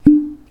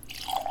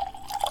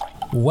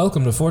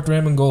Welcome to Fourth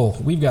Dram and Goal.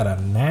 We've got a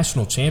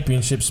national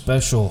championship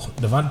special.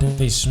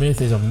 Devontae Smith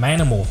is a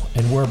manimal,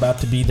 and we're about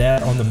to be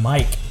that on the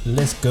mic.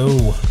 Let's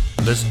go.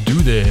 Let's do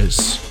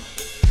this.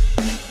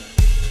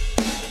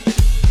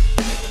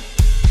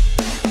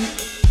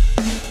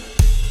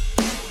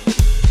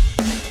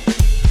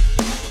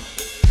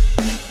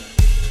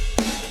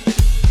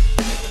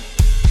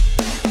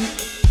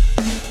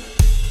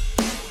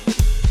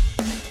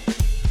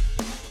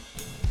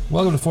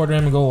 Welcome to Fourth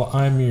Dram and Goal.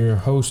 I'm your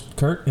host,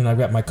 Kurt, and I've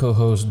got my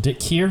co-host,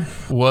 Dick, here.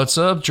 What's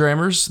up,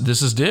 Drammers?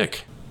 This is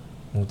Dick.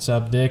 What's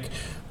up, Dick?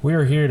 We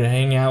are here to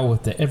hang out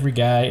with every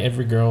guy,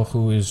 every girl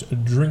who is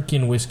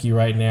drinking whiskey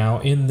right now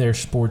in their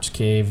sports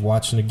cave,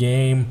 watching a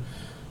game.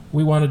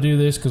 We want to do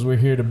this because we're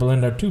here to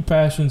blend our two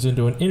passions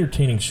into an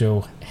entertaining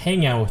show,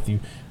 hang out with you,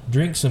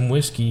 drink some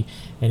whiskey,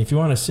 and if you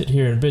want to sit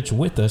here and bitch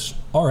with us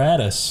or at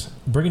us,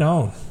 bring it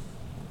on.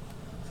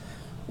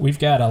 We've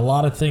got a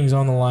lot of things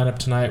on the lineup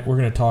tonight. We're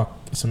going to talk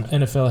some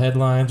NFL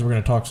headlines. We're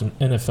going to talk some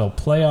NFL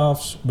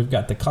playoffs. We've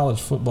got the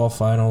college football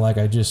final, like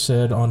I just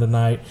said, on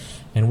tonight,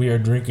 and we are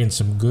drinking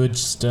some good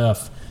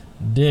stuff.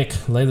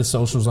 Dick, lay the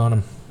socials on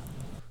them.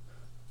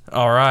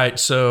 All right,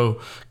 so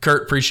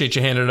Kurt, appreciate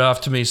you handing it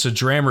off to me. So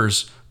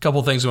Drammers, a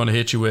couple things I want to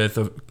hit you with.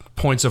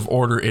 Points of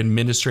order,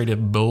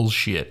 administrative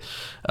bullshit.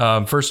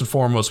 First and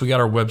foremost, we got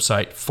our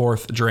website,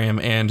 Fourth Dram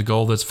and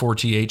Goal. That's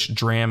 4th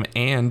Dram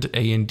and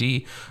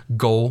A-N-D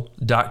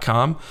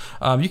Goal.com.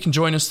 You can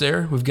join us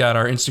there. We've got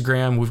our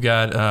Instagram. We've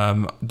got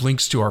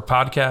links to our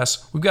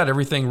podcast. We've got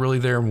everything really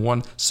there in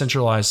one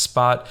centralized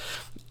spot.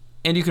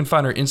 And you can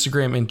find our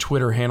Instagram and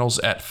Twitter handles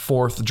at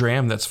Fourth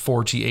Dram. That's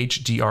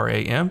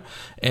 4THDRAM.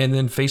 And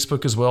then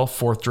Facebook as well,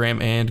 Fourth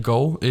Dram and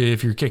Goal,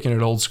 if you're kicking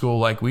it old school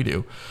like we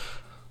do.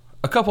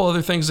 A couple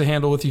other things to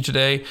handle with you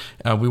today.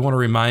 We want to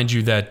remind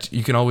you that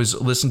you can always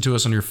listen to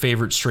us on your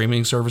favorite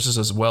streaming services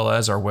as well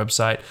as our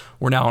website.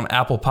 We're now on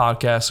Apple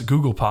Podcasts,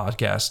 Google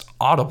Podcasts,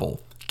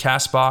 Audible,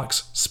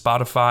 CastBox,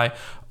 Spotify,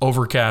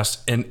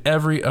 Overcast, and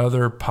every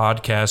other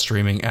podcast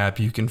streaming app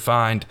you can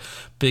find.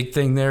 Big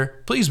thing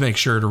there, please make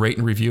sure to rate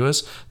and review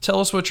us. Tell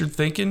us what you're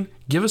thinking.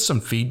 Give us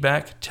some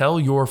feedback. Tell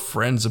your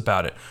friends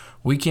about it.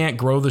 We can't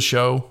grow the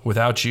show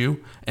without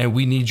you, and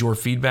we need your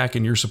feedback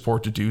and your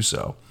support to do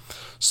so.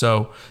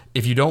 So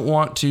if you don't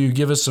want to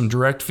give us some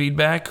direct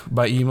feedback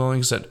by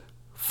emailing us at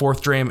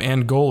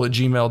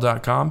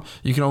fourthdramandgoal@gmail.com,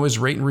 you can always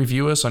rate and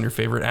review us on your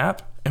favorite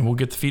app, and we'll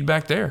get the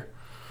feedback there.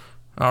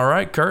 All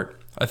right, Kurt,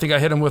 I think I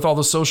hit him with all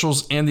the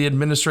socials and the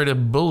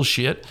administrative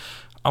bullshit.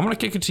 I'm going to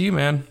kick it to you,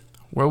 man.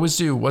 We always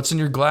do. What's in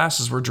your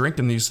glass as we're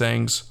drinking these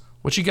things?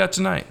 What you got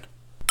tonight?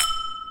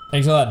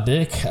 Thanks a lot,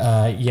 Dick.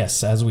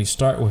 Yes, as we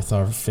start with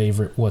our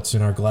favorite What's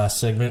in Our Glass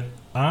segment,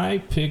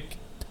 I picked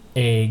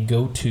a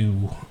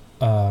go-to.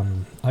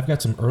 I've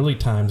got some Early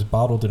Times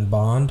bottled in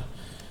bond.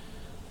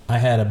 I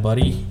had a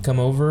buddy come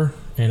over,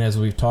 and as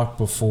we've talked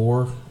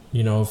before,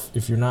 you know,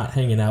 if you're not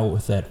hanging out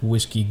with that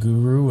whiskey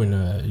guru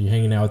and you're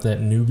hanging out with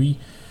that newbie,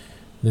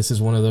 this is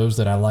one of those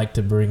that I like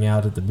to bring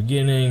out at the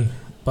beginning.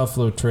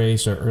 Buffalo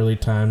Trace or Early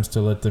Times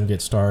to let them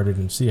get started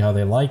and see how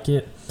they like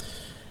it.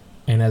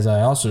 And as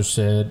I also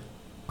said,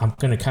 I'm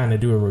going to kind of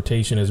do a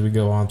rotation as we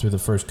go on through the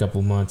first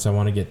couple months. I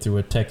want to get through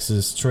a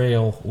Texas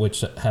Trail,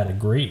 which had a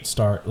great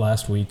start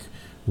last week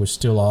with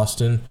Still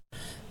Austin.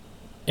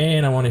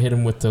 And I want to hit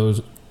them with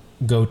those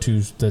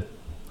go-tos that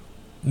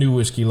new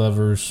whiskey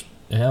lovers,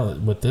 hell,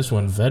 with this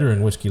one,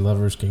 veteran whiskey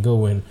lovers can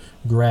go and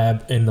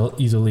grab and they'll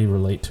easily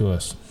relate to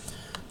us.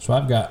 So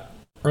I've got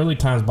Early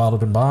Times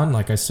bottled in bond,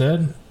 like I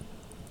said.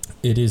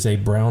 It is a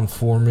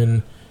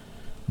Brown-Forman.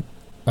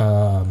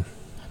 It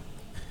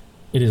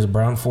is a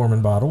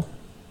Brown-Forman bottle,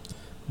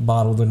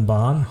 bottled in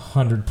bond,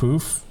 100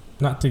 proof.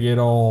 Not to get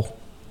all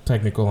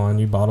technical on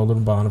you, bottled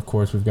in bond. Of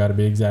course, we've got to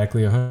be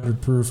exactly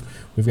 100 proof.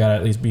 We've got to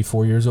at least be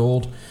 4 years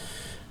old.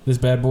 This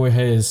bad boy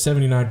has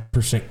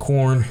 79%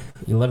 corn,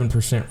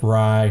 11%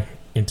 rye,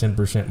 and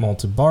 10%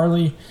 malted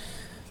barley.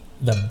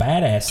 The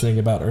badass thing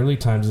about Early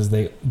Times is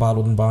they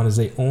bottled in bond is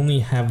they only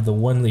have the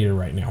 1 liter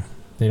right now.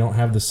 They don't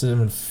have the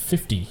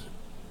 750.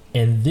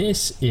 And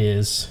this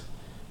is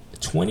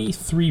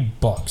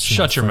 $23.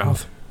 Shut your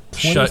mouth.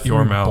 Shut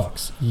your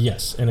mouth.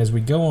 Yes. And as we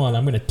go on,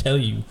 I'm going to tell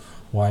you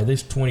why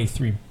this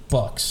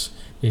 $23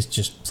 is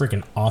just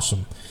freaking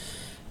awesome.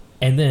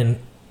 And then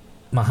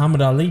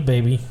Muhammad Ali,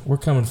 baby, we're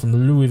coming from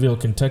Louisville,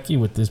 Kentucky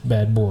with this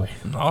bad boy.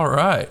 All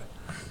right.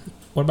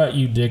 What about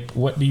you, Dick?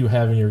 What do you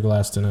have in your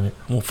glass tonight?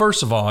 Well,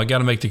 first of all, I got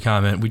to make the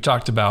comment. We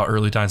talked about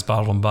Early Times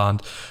bottled in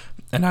bond,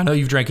 and I know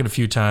you've drank it a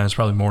few times,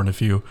 probably more than a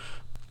few.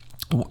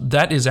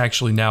 That is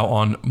actually now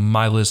on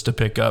my list to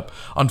pick up.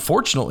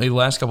 Unfortunately, the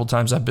last couple of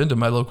times I've been to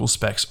my local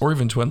Specs or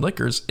even Twin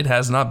Liquors, it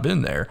has not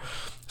been there.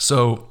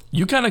 So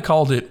you kind of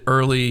called it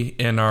early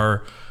in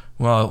our,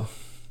 well,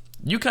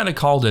 you kind of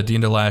called it at the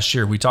end of last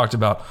year. We talked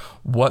about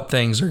what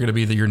things are going to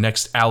be your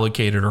next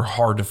allocated or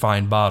hard to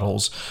find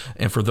bottles.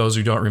 And for those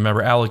who don't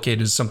remember,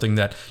 allocated is something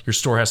that your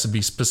store has to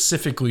be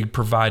specifically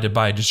provided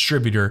by a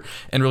distributor,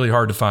 and really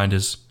hard to find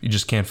is you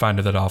just can't find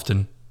it that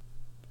often.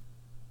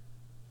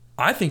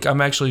 I think I'm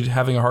actually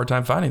having a hard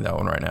time finding that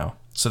one right now.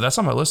 So that's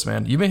on my list,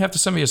 man. You may have to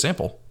send me a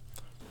sample.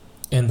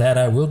 And that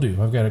I will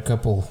do. I've got a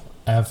couple.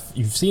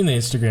 You've seen the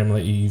Instagram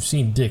lately. You've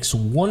seen Dick's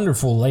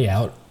wonderful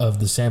layout of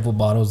the sample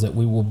bottles that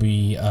we will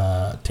be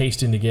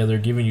tasting together,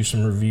 giving you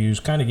some reviews,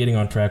 kind of getting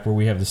on track where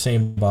we have the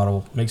same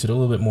bottle. Makes it a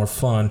little bit more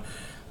fun.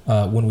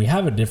 When we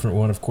have a different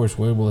one, of course,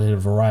 we're able to hit a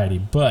variety,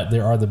 but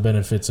there are the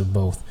benefits of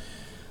both.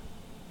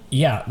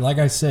 Yeah, like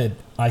I said,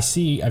 I've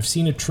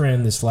seen a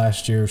trend this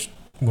last year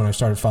when I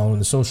started following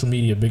the social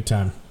media big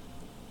time.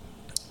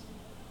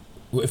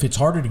 If it's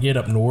harder to get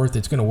up north,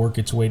 it's going to work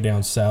its way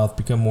down south,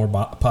 become more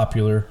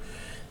popular.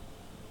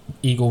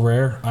 Eagle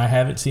Rare. I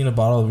haven't seen a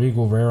bottle of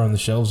Eagle Rare on the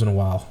shelves in a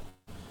while.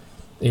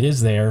 It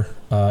is there.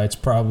 It's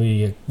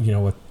probably,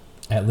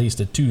 at least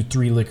a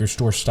 2-3 liquor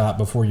store stop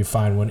before you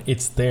find one.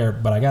 It's there,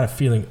 but I got a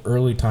feeling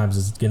early times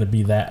is going to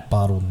be that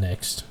bottle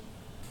next.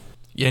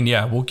 And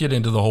yeah, we'll get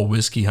into the whole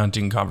whiskey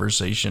hunting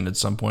conversation at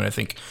some point. I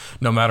think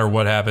no matter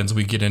what happens,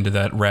 we get into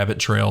that rabbit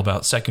trail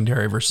about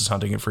secondary versus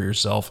hunting it for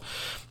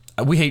yourself.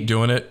 We hate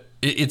doing it.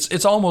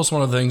 It's almost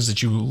one of the things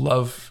that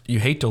you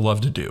hate to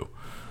love to do.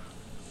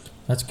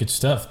 That's good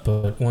stuff.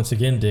 But once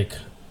again, Dick,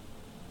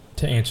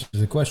 to answer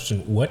the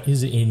question, what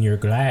is in your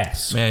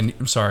glass? Man,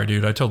 I'm sorry,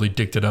 dude. I totally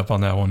dicked it up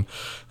on that one.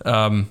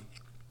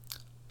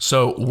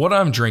 So what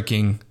I'm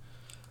drinking,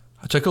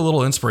 I took a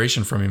little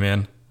inspiration from you,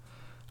 man.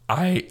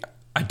 I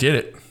did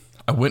it.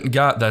 I went and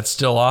got that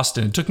Still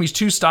Austin. It took me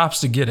 2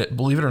 stops to get it.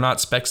 Believe it or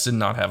not, Specs did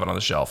not have it on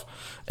the shelf.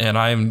 And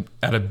I'm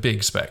at a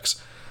big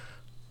Specs.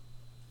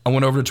 I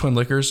went over to Twin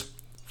Liquors.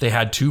 They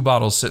had 2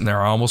 bottles sitting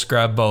there. I almost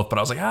grabbed both, but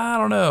I was like, I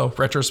don't know.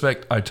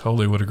 Retrospect, I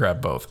totally would have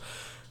grabbed both.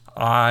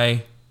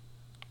 I'm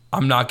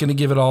not going to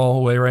give it all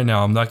away right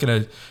now. I'm not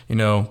going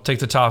to, take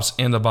the tops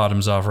and the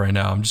bottoms off right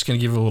now. I'm just going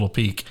to give it a little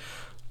peek.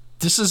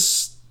 This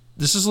is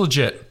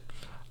legit.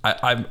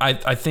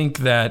 I think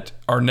that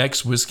our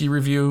next whiskey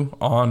review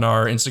on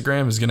our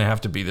Instagram is going to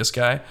have to be this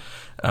guy.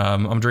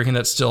 I'm drinking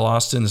that Still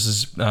Austin. This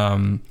is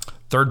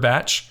 3rd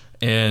batch.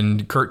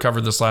 And Kurt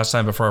covered this last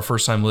time, but for our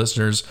first-time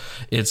listeners,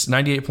 it's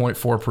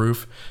 98.4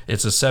 proof.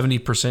 It's a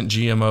 70%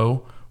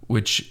 GMO,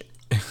 which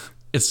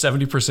it's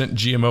 70%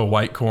 GMO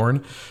white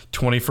corn,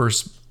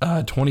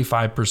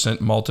 25%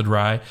 malted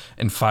rye,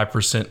 and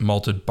 5%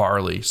 malted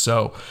barley.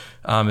 So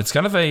it's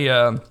kind of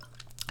a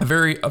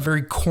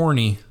very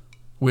corny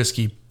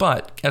whiskey,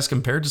 but as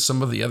compared to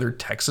some of the other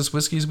Texas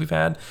whiskeys we've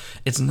had,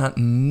 it's not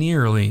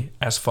nearly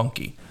as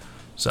funky.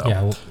 So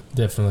yeah, well,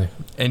 definitely.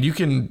 And you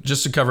can,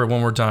 just to cover it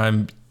one more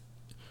time,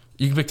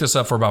 you can pick this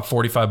up for about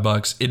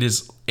 $45. It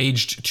is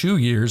aged 2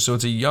 years, so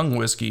it's a young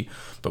whiskey.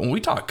 But when we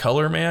talk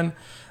color, man,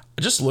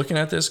 just looking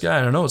at this guy,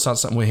 and I know it's not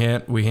something we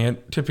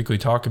typically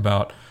talk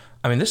about.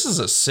 I mean, this is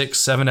a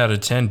 6-7 out of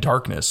 10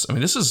 darkness. I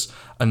mean, this is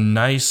a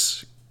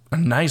nice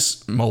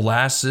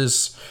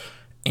molasses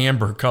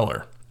amber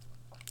color.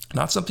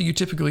 Not something you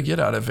typically get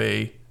out of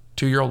a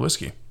 2-year-old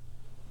whiskey.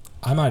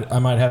 I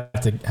might have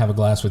to have a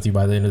glass with you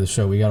by the end of the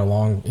show.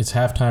 It's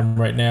halftime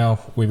right now.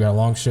 We've got a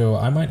long show.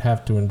 I might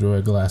have to enjoy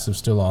a glass of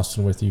Still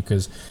Austin with you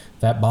because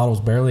that bottle's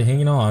barely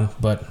hanging on,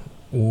 but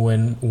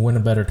when a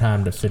better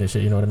time to finish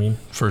it, you know what I mean?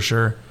 For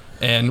sure.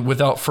 And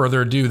without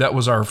further ado, that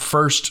was our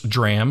first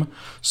dram.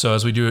 So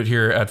as we do it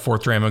here at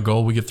Fourth Dram and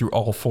Gold, we get through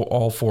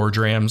all four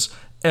drams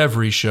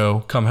every show,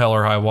 come hell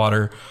or high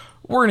water.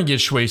 We're going to get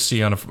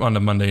Schwasty on a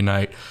Monday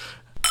night.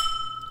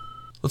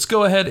 Let's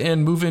go ahead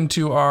and move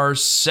into our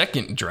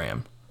second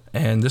dram.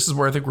 And this is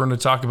where I think we're going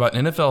to talk about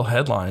NFL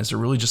headlines, or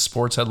really just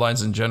sports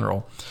headlines in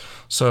general.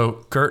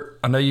 So, Kurt,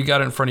 I know you got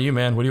it in front of you,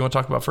 man. What do you want to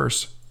talk about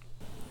first?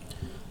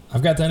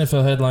 I've got the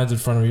NFL headlines in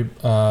front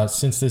of me.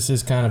 Since this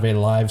is kind of a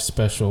live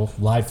special,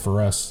 live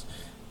for us.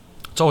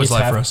 It's always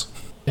live for us.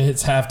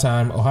 It's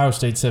halftime. Ohio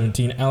State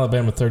 17,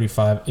 Alabama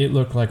 35. It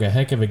looked like a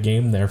heck of a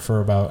game there for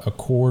about a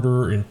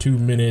quarter and 2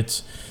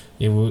 minutes.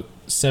 It was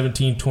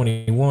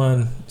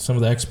 17-21. Some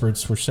of the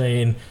experts were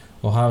saying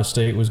Ohio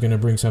State was going to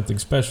bring something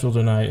special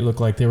tonight. It looked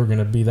like they were going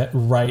to be that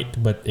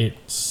right, but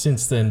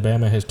since then,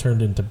 Bama has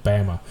turned into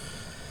Bama.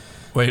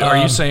 Wait, are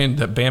you saying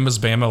that Bama's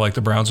Bama like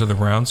the Browns are the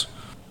Browns?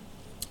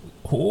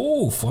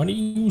 Oh, funny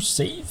you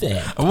say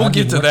that. We'll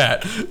get to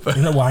that.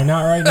 Why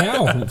not right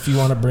now? If you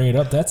want to bring it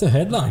up, that's a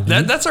headline.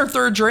 That's our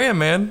third dram,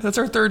 man. That's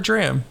our third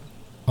dram.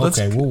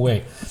 Okay, we'll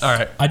wait. All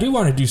right. I do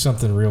want to do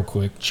something real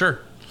quick. Sure.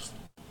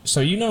 So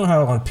you know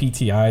how on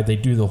PTI they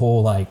do the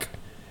whole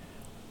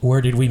where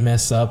did we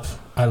mess up?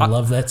 I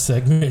love that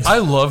segment. I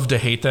love to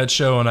hate that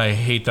show, and I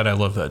hate that I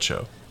love that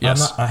show.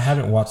 Yes. I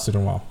haven't watched it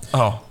in a while.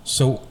 Oh.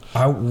 So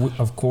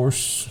of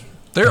course.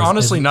 They're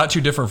honestly not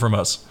too different from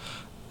us.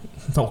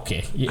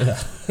 Okay.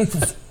 Yeah.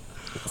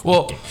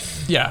 Well, okay.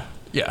 Yeah.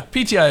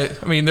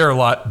 PTI. I mean, they're a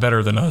lot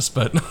better than us,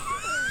 but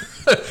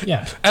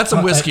yeah. Add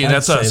some whiskey, and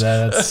that's us.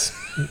 That's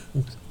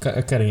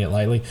cutting it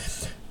lightly.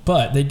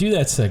 But they do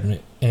that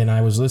segment, and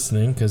I was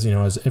listening because,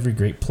 as every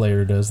great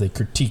player does, they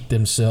critique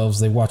themselves,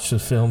 they watch the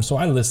film. So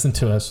I listened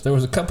to us. There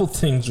was a couple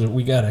things that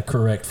we got to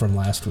correct from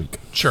last week.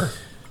 Sure.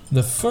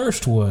 The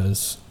first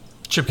was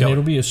Chip Kelly.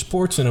 It'll be a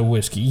sports and a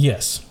whiskey.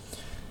 Yes.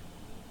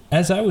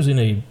 As I was in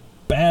a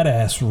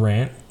badass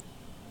rant,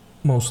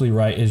 mostly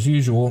right as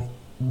usual,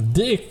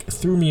 Dick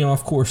threw me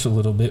off course a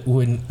little bit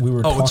when we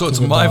were talking so it's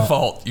my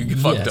fault you get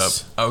fucked up.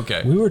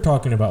 Okay. We were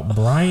talking about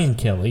Brian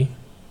Kelly,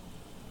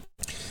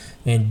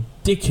 and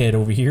Dickhead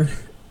over here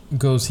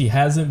goes, he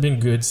hasn't been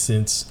good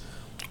since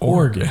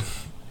Oregon.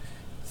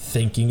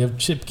 Thinking of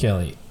Chip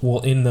Kelly. Well,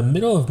 in the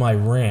middle of my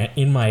rant,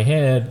 in my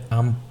head,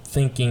 I'm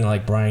thinking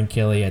like Brian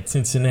Kelly at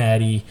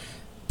Cincinnati.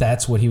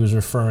 That's what he was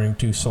referring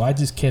to, so I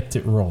just kept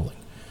it rolling.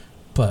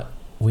 But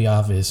we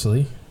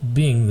obviously,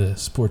 being the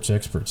sports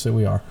experts that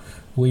we are,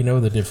 we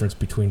know the difference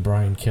between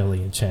Brian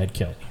Kelly and Chad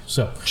Kelly.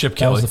 So Chip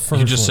Kelly. Was the first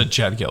you just one. said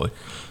Chad Kelly.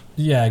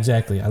 Yeah,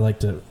 exactly.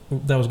 That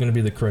was going to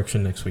be the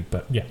correction next week,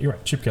 but yeah, you're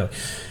right. Chip Kelly.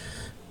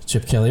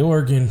 Chip Kelly,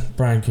 Oregon.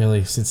 Brian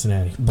Kelly,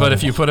 Cincinnati. But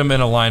if you put them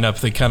in a lineup,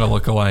 they kind of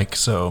look alike,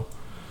 so.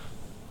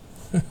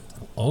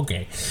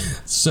 Okay.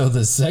 So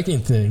the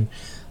second thing,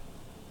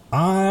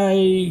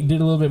 I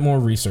did a little bit more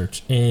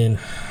research, and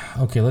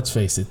okay, let's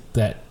face it,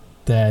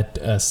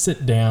 that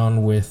sit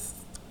down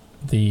with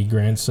the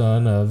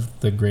grandson of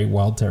the great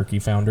Wild Turkey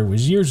founder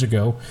was years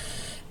ago,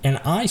 and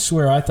I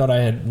swear I thought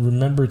I had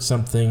remembered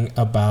something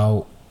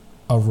about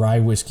a rye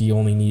whiskey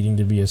only needing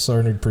to be a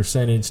certain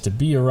percentage to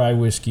be a rye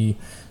whiskey.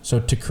 So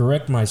to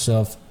correct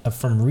myself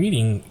from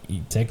reading,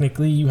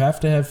 technically you have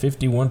to have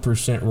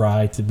 51%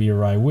 rye to be a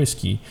rye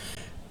whiskey.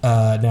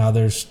 Now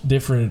there's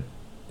different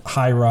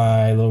high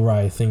rye, low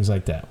rye, things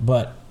like that.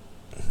 But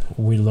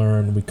we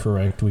learn, we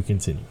correct, we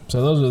continue.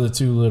 So those are the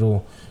two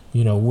little,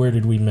 where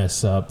did we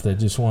mess up, that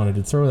just wanted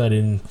to throw that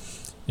in,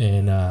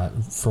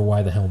 and for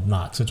why the hell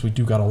not? Since we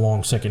do got a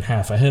long second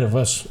half ahead of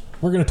us,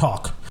 we're going to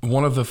talk.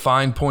 One of the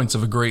fine points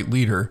of a great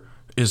leader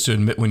is to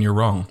admit when you're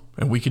wrong,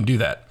 and we can do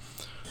that.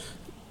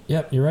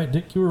 Yep, you're right,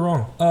 Dick. You were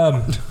wrong.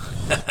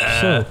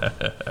 So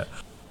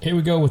here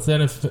we go with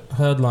NFL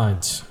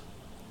headlines.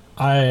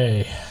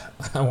 I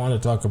want to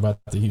talk about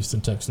the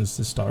Houston Texans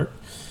to start.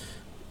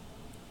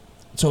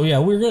 So yeah,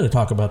 we're going to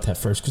talk about that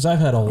first because I've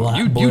had a lot.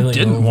 You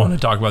didn't want to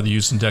talk about the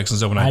Houston Texans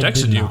though when I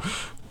texted you.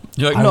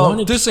 You're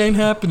like, this ain't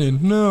happening.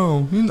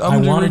 No, I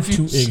wanted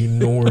to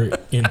ignore it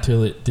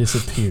until it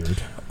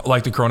disappeared.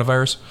 Like the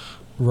coronavirus?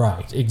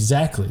 Right,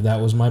 exactly.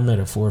 That was my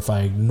metaphor. If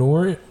I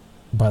ignore it,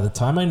 by the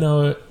time I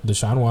know it,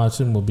 Deshaun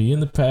Watson will be in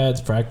the pads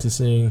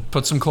practicing.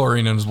 Put some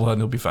chlorine in his blood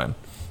and he'll be fine.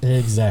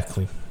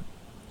 Exactly.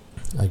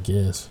 I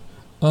guess.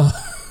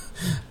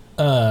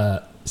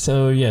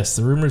 So, yes,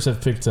 the rumors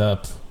have picked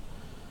up.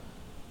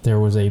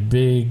 There was a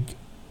big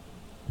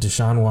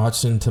Deshaun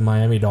Watson to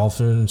Miami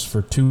Dolphins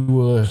for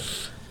Tua.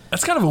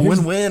 That's kind of a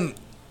win-win.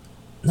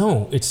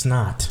 No, it's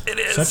not. It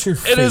is. Shut your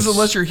face. It is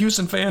unless you're a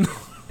Houston fan.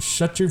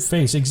 Shut your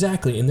face.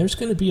 Exactly. And there's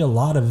going to be a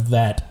lot of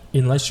that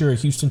unless you're a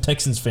Houston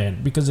Texans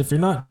fan. Because if you're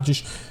not,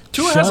 just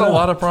Tua has a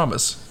lot of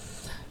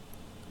promise.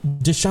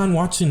 Deshaun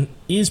Watson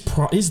is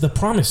the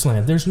promised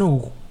land. There's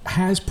no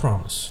has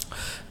promise.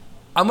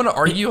 I'm going to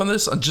argue on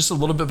this just a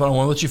little bit, but I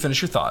want to let you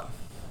finish your thought.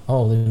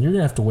 Oh, then you're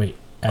going to have to wait.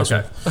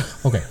 Okay.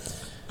 Okay.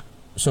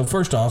 So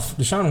first off,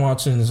 Deshaun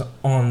Watson's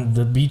on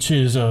the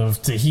beaches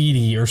of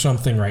Tahiti or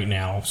something right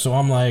now. So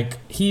I'm like,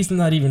 he's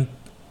not even...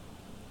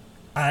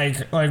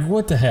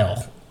 what the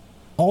hell?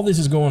 All this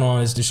is going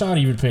on. Is Deshaun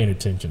even paying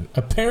attention?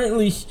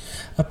 Apparently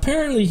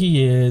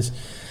he is.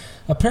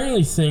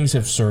 Apparently things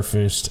have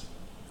surfaced.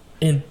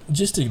 And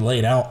just to lay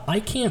it out, I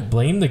can't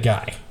blame the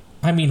guy.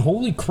 I mean,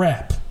 holy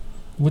crap.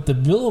 With the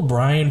Bill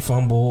O'Brien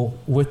fumble,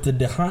 with the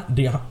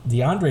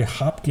DeAndre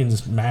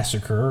Hopkins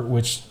massacre,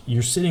 which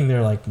you're sitting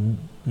there like,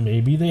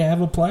 maybe they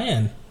have a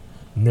plan.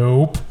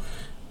 Nope.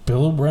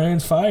 Bill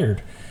O'Brien's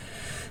fired.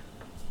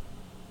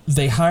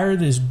 They hire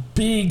this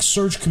big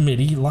search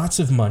committee, lots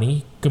of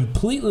money,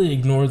 completely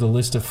ignore the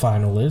list of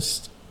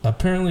finalists.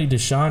 Apparently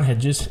Deshaun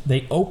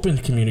they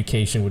opened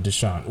communication with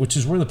Deshaun, which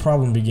is where the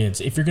problem begins.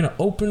 If you're going to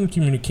open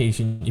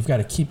communication, you've got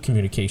to keep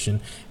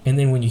communication. And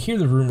then when you hear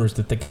the rumors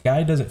that the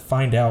guy doesn't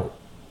find out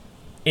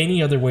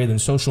any other way than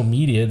social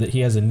media that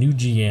he has a new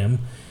GM,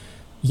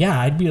 yeah,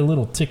 I'd be a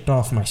little ticked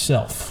off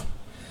myself.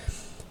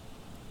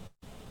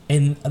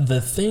 And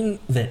the thing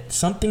that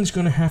something's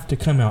going to have to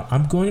come out,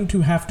 I'm going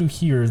to have to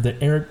hear that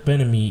Eric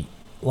Bieniemy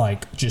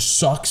just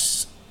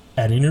sucks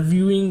at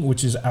interviewing,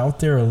 which is out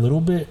there a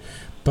little bit.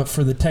 But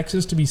for the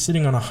Texans to be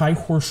sitting on a high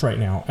horse right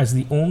now as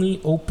the only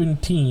open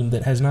team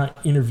that has not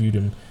interviewed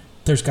him,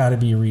 there's got to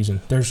be a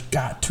reason. There's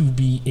got to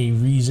be a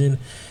reason.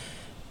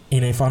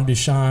 And if I'm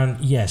Deshaun,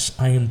 yes,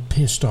 I am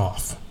pissed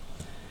off.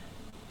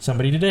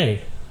 Somebody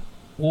today,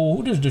 well,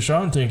 who does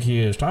Deshaun think he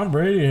is? Tom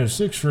Brady has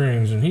 6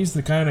 rings, and he's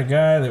the kind of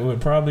guy that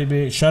would probably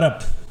be... Shut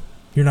up.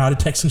 You're not a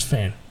Texans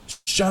fan.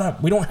 Shut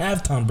up. We don't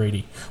have Tom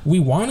Brady. We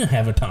want to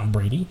have a Tom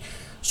Brady.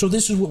 So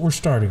this is what we're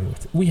starting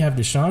with. We have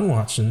Deshaun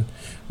Watson.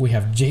 We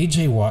have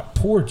J.J. Watt.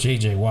 Poor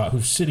J.J. Watt,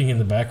 who's sitting in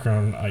the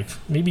background.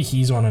 Maybe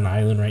he's on an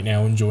island right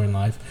now enjoying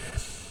life.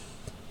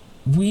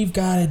 We've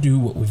got to do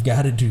what we've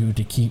got to do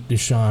to keep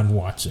Deshaun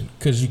Watson.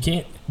 Because you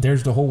can't...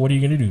 There's the whole, what are you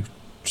going to do?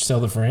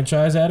 Sell the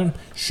franchise at him?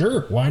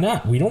 Sure, why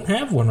not? We don't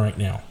have one right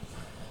now.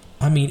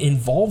 I mean,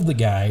 involve the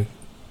guy.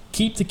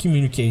 Keep the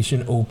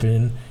communication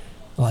open.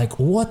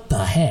 What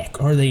the heck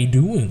are they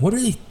doing? What are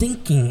they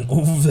thinking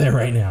over there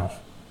right now?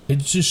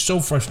 It's just so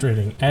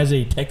frustrating as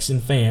a Texan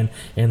fan.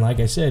 And like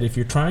I said, if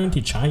you're trying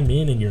to chime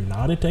in and you're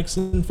not a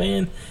Texan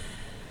fan,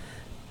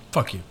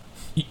 fuck you.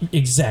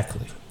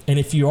 Exactly. And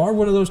if you are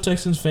one of those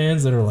Texans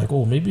fans that are like,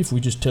 oh, maybe if we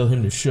just tell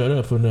him to shut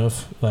up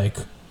enough, like,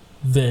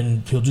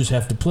 then he'll just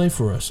have to play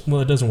for us.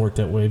 Well, it doesn't work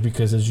that way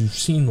because, as you've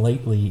seen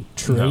lately,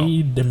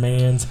 trade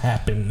demands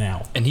happen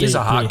now. And he's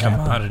a hot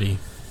commodity.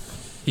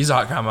 He's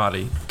a hot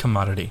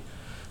commodity.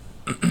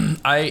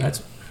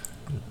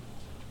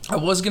 I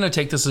was going to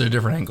take this at a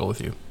different angle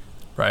with you,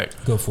 right?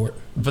 Go for it.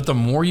 But the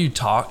more you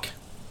talk,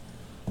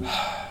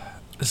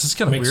 this is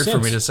kind of weird for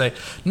me to say.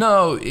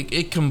 No,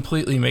 it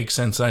completely makes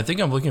sense. And I think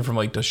I'm looking from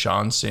like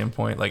Deshaun's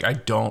standpoint. Like, I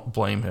don't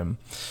blame him.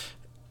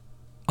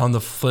 On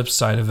the flip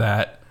side of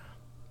that,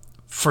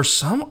 for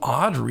some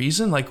odd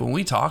reason, like when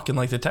we talk, and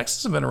like the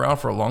Texans have been around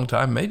for a long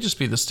time, it may just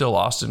be the Still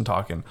Austin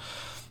talking.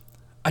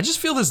 I just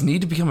feel this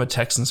need to become a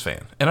Texans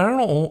fan, and I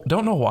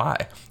don't know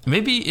why.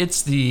 Maybe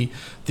it's the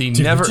Did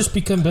never we just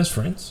become best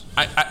friends.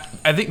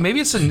 I think maybe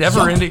it's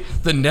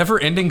the never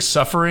ending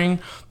suffering,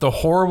 the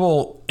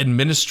horrible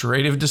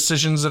administrative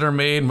decisions that are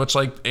made, much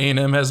like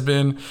A&M has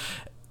been.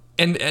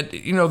 And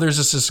you know, there's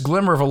this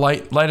glimmer of a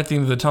light at the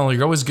end of the tunnel.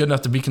 You're always good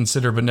enough to be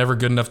considered, but never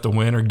good enough to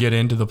win or get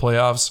into the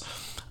playoffs.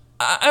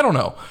 I don't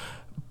know,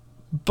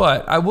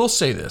 but I will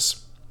say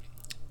this: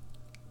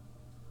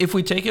 if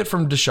we take it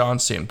from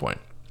Deshaun's standpoint.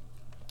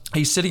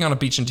 He's sitting on a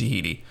beach in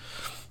Tahiti.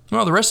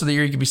 Well, the rest of the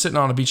year, he could be sitting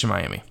on a beach in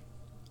Miami.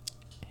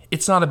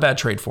 It's not a bad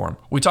trade for him.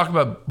 We talk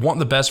about wanting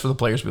the best for the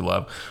players we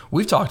love.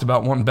 We've talked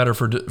about wanting better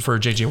for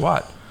J.J.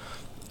 Watt.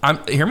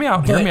 Hear me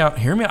out.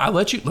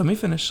 Let me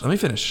finish. I'll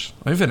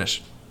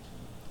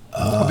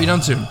be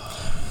done soon.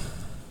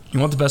 You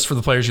want the best for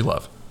the players you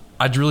love.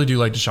 I really do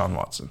like Deshaun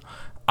Watson.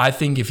 I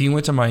think if he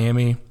went to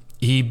Miami,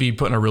 he'd be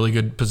put in a really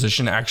good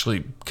position to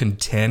actually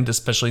contend,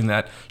 especially in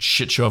that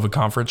shit show of a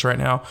conference right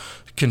now,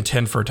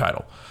 contend for a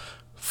title.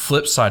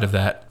 Flip side of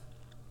that,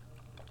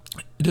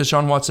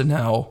 Deshaun Watson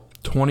now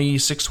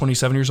 26,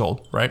 27 years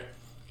old, right?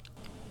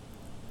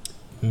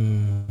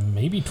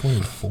 Maybe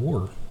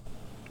 24.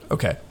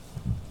 Okay.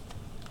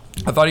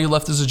 I thought he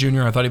left as a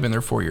junior. I thought he'd been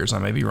there 4 years. I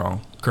may be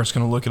wrong. Kurt's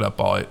going to look it up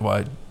while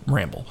I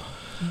ramble.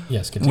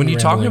 Yes, when you're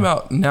talking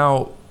about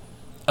now,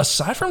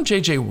 aside from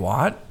J.J.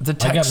 Watt, I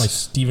got my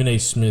Stephen A.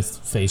 Smith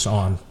face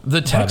on, by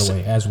the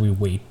way, as we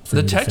wait for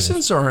the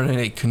Texans are in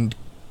a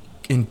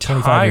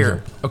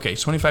entire... Okay,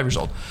 25 years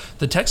old.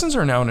 The Texans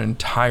are now in an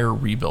entire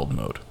rebuild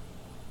mode.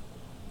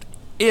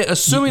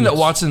 Assuming that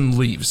Watson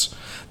leaves,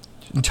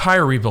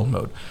 entire rebuild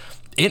mode.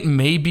 It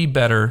may be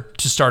better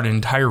to start an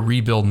entire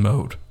rebuild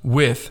mode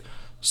with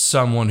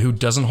someone who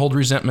doesn't hold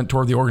resentment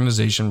toward the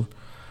organization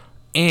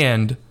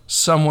and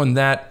someone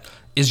that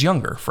is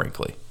younger,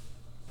 frankly.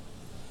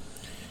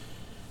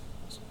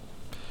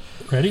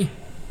 Ready?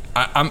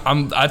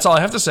 I'm that's all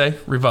I have to say.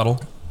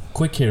 Rebuttal.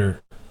 Quick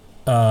hitter.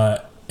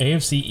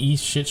 AFC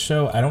East shit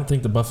show. I don't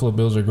think the Buffalo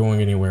Bills are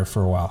going anywhere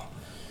for a while.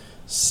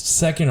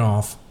 Second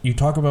off, you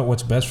talk about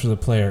what's best for the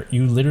player.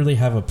 You literally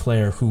have a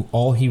player who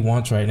all he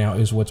wants right now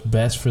is what's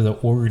best for the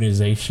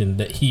organization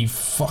that he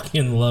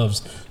fucking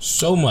loves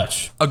so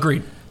much.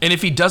 Agreed. And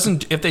if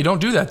they don't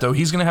do that though,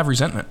 he's gonna have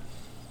resentment.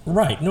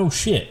 Right. No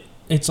shit.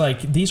 It's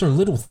like these are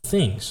little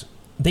things.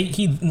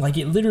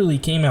 It literally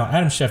came out.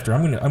 Adam Schefter.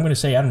 I'm gonna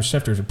say Adam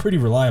Schefter is a pretty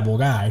reliable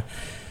guy.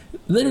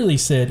 Literally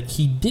said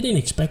he didn't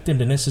expect them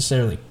to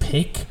necessarily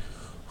pick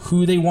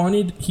who he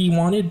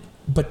wanted,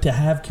 but to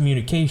have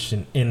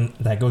communication. And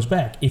that goes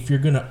back. If you're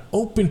gonna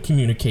open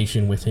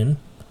communication with him,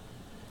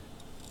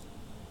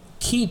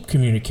 keep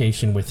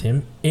communication with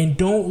him, and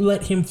don't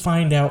let him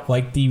find out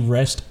like the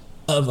rest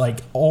of like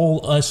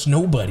all us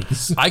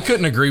nobodies. I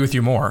couldn't agree with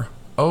you more.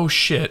 Oh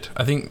shit!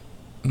 I think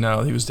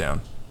no, he was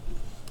down.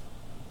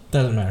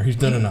 Doesn't matter. He's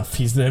done enough.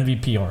 He's the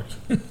MVP already.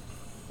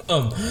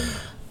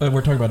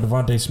 We're talking about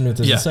Devontae Smith.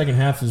 As the second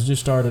half has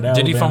just started,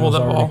 Did he fumble that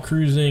ball?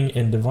 Cruising,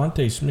 and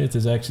Devontae Smith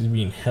is actually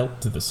being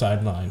helped to the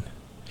sideline.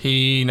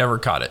 He never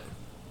caught it.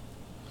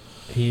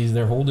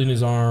 They're holding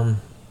his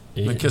arm.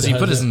 Because he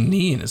put his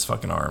knee in his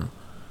fucking arm.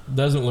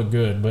 Doesn't look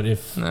good, but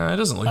if... No, it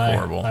doesn't look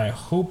horrible. I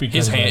hope he...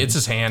 It's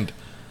his hand.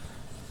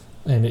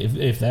 And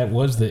if that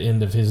was the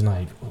end of his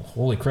night,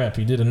 holy crap,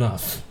 he did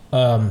enough.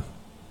 But,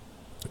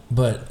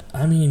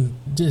 I mean,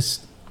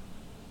 just...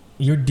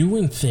 You're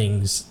doing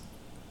things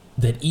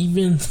that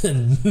even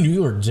the New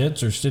York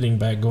Jets are sitting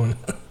back going,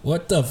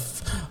 what the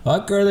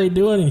fuck are they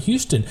doing in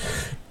Houston?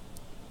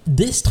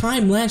 This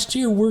time last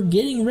year, we're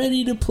getting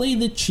ready to play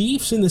the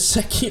Chiefs in the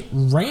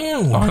second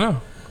round.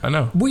 Oh, I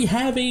know. We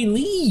have a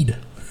lead.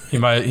 He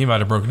might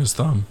have broken his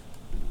thumb.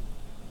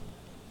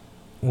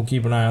 We'll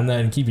keep an eye on that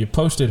and keep you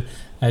posted,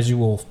 as you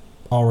will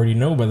already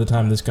know by the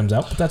time this comes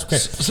out, but that's okay.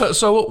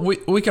 So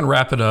we can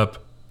wrap it up.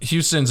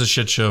 Houston's a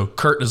shit show.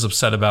 Kurt is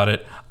upset about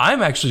it.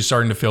 I'm actually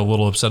starting to feel a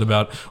little upset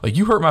about, like,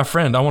 you hurt my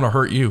friend, I want to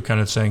hurt you kind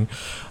of thing.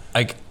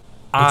 Like,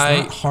 it's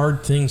not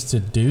hard things to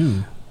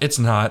do. It's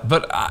not.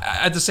 But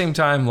at the same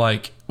time,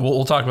 like,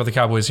 we'll talk about the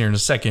Cowboys here in a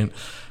second.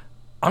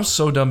 I'm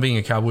so done being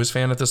a Cowboys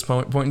fan at this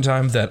point in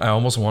time that I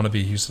almost want to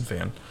be a Houston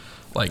fan.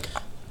 Like,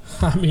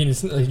 I mean,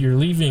 you're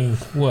leaving,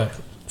 what,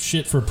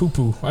 shit for poo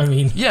poo. I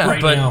mean, Yeah,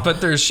 right now.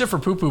 but there's shit for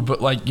poo poo.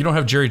 But like, you don't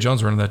have Jerry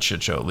Jones running that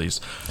shit show at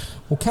least.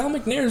 Well, Cal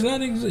McNair's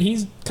not.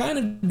 He's kind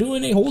of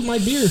doing a hold my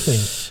beer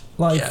thing.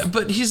 Like, Yeah,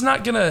 but he's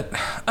not gonna.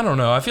 I don't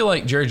know. I feel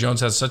like Jerry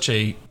Jones has such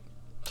a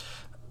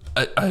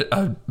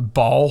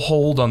ball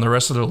hold on the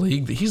rest of the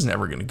league that he's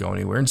never going to go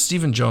anywhere. And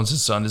Stephen Jones'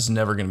 son is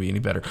never going to be any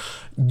better.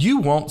 You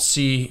won't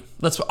see.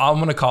 I'm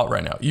going to call it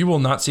right now. You will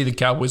not see the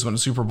Cowboys win a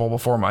Super Bowl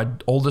before my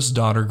oldest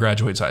daughter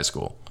graduates high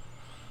school.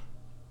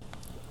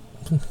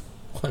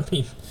 I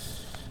mean,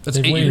 that's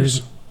 8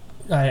 years.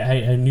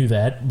 I knew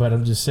that, but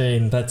I'm just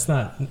saying that's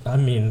not. I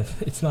mean,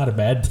 it's not a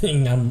bad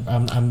thing.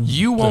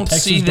 You won't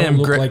see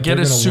them get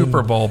a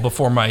Super Bowl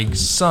before my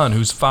son,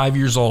 who's 5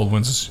 years old,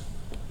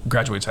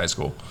 graduates high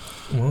school.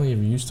 Well, you're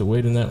used to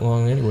waiting that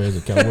long anyway as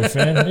a Cowboy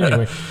fan.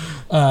 Anyway,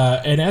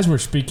 and as we're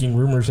speaking,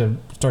 rumors have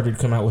started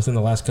to come out within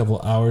the last couple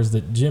of hours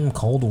that Jim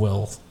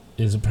Caldwell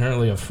is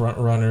apparently a front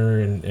runner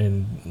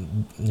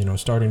and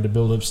starting to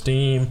build up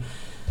steam.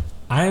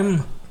 I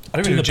don't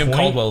even know who Jim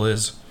Caldwell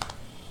is.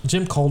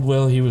 Jim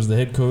Caldwell, he was the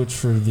head coach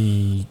for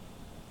the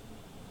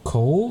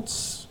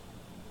Colts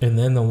and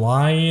then the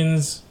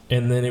Lions,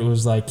 and then it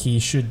was like he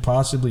should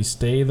possibly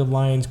stay the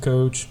Lions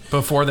coach.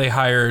 Before they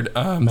hired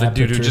the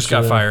dude who just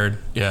got fired.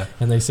 Yeah.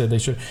 And they said they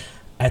should.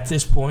 At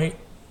this point,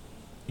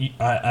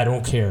 I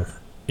don't care.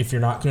 If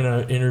you're not going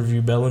to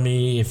interview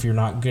Bellamy, if you're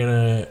not going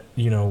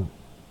to,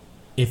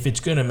 if it's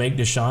going to make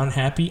Deshaun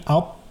happy,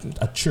 I'll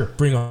sure,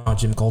 bring on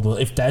Jim Caldwell.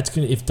 If that's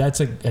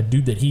a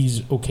dude that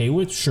he's okay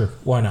with, sure,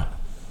 why not?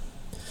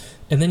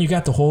 And then you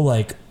got the whole,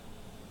 like,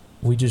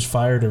 we just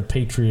fired a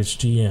Patriots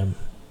GM,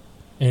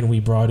 and we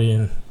brought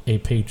in a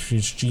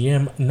Patriots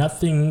GM. I'm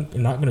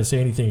not going to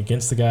say anything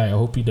against the guy. I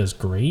hope he does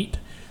great.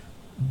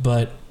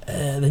 But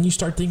then you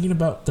start thinking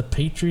about the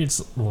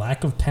Patriots'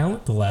 lack of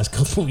talent the last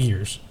couple of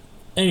years.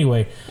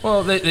 Anyway.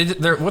 Well,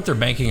 what they're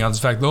banking on is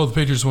the fact, the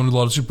Patriots won a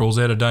lot of Super Bowls.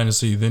 They had a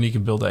dynasty. Then you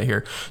can build that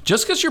here.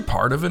 Just because you're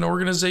part of an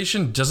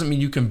organization doesn't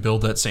mean you can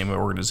build that same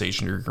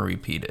organization. You're going to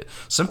repeat it.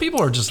 Some people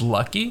are just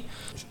lucky.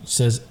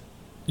 Says,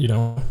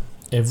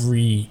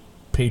 every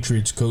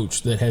Patriots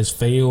coach that has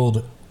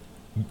failed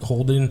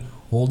holding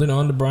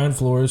on to Brian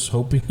Flores,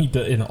 hoping he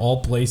does, in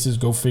all places,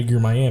 go figure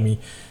Miami,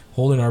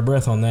 holding our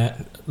breath on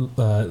that,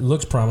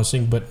 looks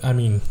promising, but I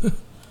mean...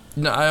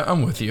 No,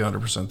 I'm with you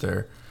 100%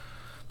 there.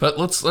 But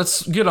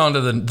let's get on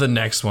to the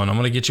next one. I'm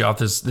going to get you off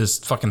this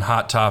fucking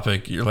hot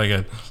topic. You're like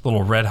a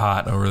little red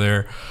hot over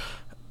there.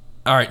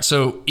 All right,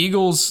 so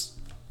Eagles,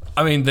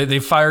 I mean, they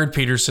fired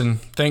Peterson,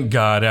 thank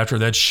God, after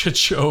that shit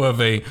show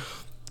of a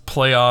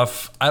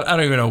playoff. I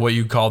don't even know what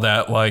you call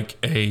that, like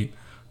a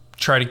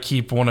try to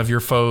keep one of your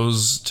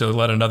foes to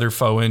let another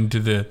foe into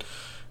the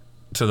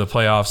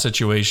playoff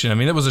situation. I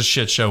mean, it was a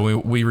shit show.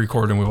 We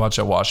recorded and we watched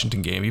that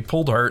Washington game. He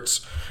pulled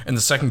Hurts in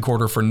the second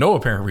quarter for no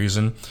apparent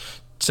reason,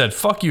 said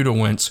fuck you to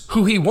Wentz,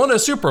 who he won a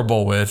Super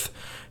Bowl with,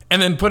 and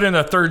then put in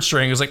a third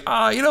string. He was like,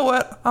 you know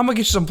what? I'm going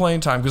to get you some playing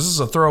time because this is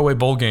a throwaway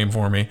bowl game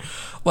for me.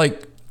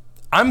 Like,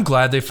 I'm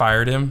glad they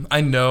fired him. I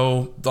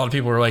know a lot of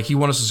people are like, he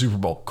won us a Super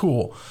Bowl.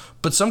 Cool.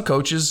 But some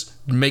coaches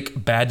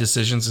make bad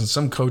decisions, and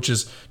some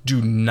coaches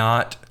do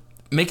not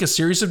make a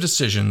series of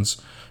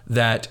decisions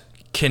that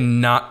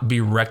cannot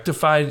be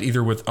rectified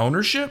either with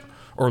ownership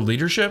or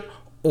leadership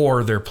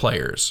or their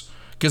players.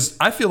 Because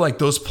I feel like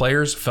those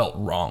players felt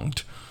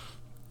wronged.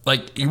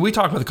 Like, we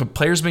talk about the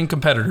players being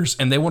competitors,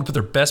 and they want to put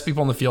their best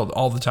people on the field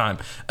all the time.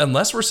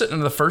 Unless we're sitting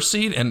in the first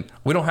seed and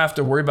we don't have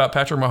to worry about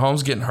Patrick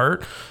Mahomes getting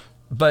hurt.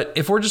 But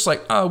if we're just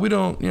like, we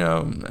don't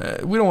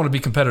want to be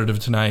competitive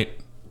tonight,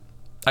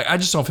 I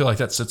just don't feel like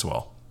that sits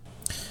well.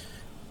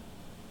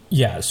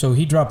 Yeah, so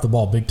he dropped the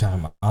ball big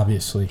time,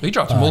 obviously. He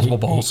dropped multiple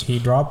balls. He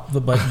dropped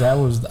but that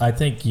was, I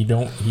think he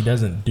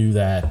doesn't do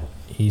that.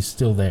 He's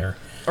still there.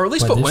 Or at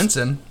least put Wentz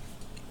in.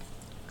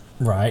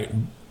 Right.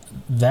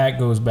 That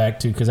goes back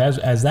to, because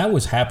as that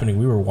was happening,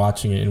 we were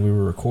watching it and we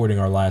were recording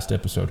our last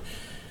episode.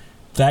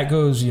 That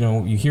goes,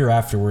 you hear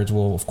afterwards,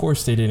 well, of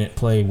course they didn't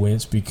play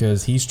Wentz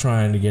because he's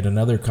trying to get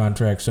another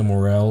contract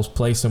somewhere else,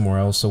 play somewhere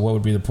else. So what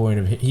would be the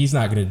point of it? He's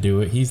not going to do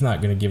it. He's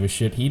not going to give a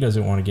shit. He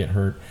doesn't want to get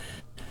hurt.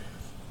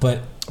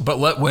 But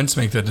let Wentz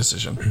make that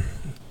decision.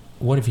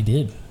 What if he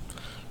did?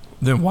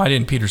 Then why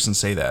didn't Peterson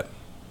say that?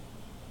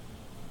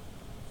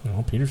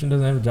 Well, Peterson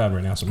doesn't have a job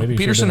right now, so maybe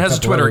Peterson has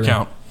a Twitter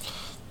account.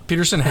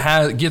 Peterson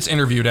gets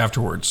interviewed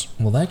afterwards.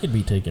 Well, that could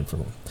be taken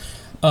from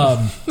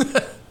him.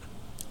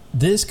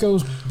 This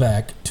goes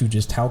back to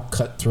just how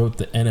cutthroat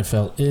the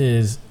NFL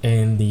is,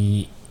 and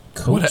the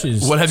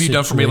coaches. What have you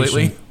done for me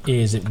lately?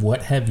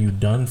 What have you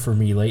done for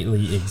me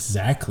lately?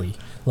 Exactly.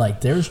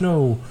 Like, there's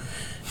no.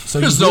 So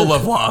there's no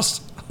love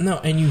lost. No,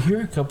 and you hear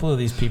a couple of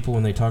these people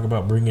when they talk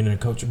about bringing in a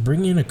coach.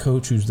 Bring in a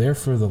coach who's there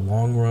for the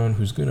long run,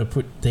 who's going to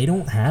put. They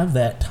don't have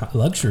that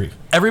luxury.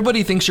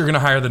 Everybody thinks you're going to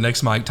hire the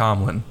next Mike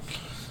Tomlin.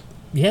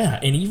 Yeah,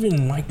 and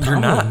even Mike Tomlin.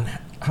 You're not.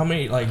 How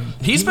many,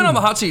 he's been on the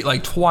hot seat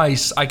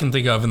twice I can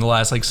think of in the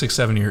last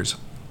 6-7 years.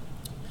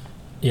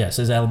 Yeah,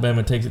 says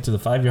Alabama takes it to the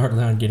 5-yard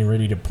line, getting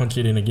ready to punch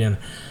it in again.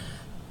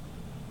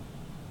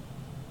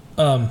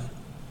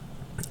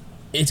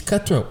 It's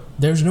cutthroat.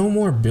 There's no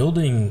more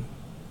building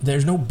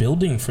there's no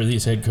building for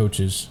these head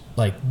coaches.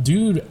 Like,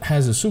 dude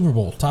has a Super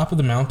Bowl, top of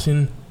the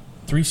mountain,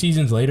 3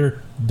 seasons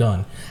later,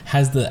 done.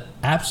 Has the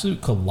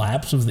absolute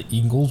collapse of the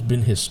Eagles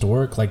been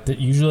historic? Like,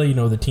 usually,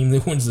 the team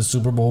that wins the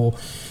Super Bowl,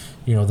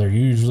 they're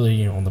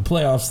usually, in the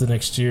playoffs the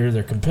next year.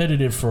 They're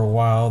competitive for a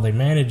while. They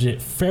manage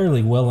it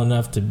fairly well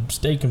enough to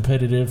stay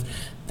competitive.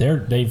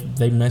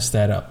 They messed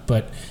that up.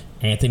 But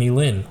Anthony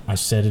Lynn, I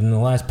said it in the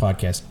last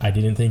podcast, I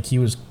didn't think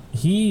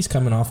he's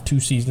coming off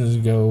 2 seasons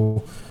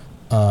ago,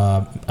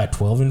 a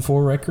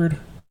 12-4 record,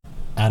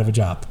 out of a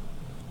job.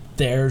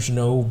 There's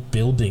no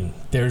building.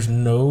 There's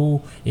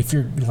no, if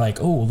you're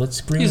like, oh,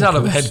 let's bring. He's out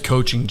of a head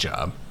coaching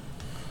job.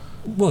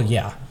 Well,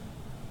 yeah,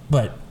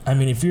 but I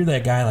mean, if you're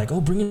that guy, like,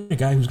 oh, bring in a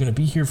guy who's going to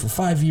be here for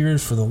 5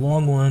 years for the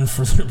long one,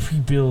 for the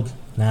rebuild,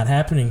 not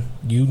happening.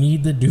 You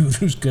need the dude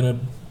who's going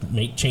to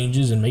make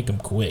changes and make them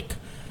quick.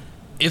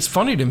 It's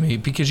funny to me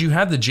because you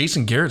had the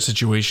Jason Garrett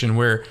situation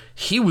where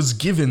he was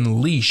given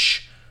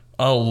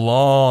a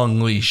long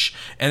leash,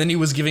 and then he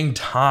was giving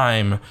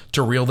time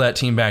to reel that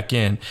team back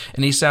in.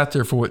 And he sat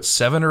there for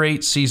 7 or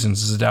 8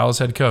 seasons as a Dallas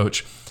head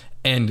coach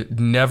and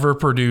never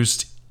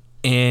produced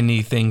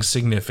anything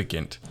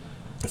significant.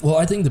 Well,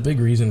 I think the big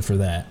reason for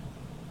that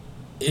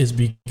is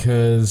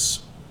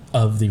because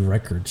of the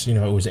records. It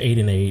was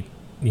 8-8.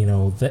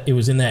 It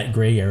was in that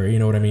gray area. You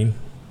know what I mean?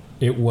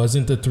 It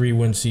wasn't the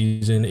 3-win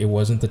season. It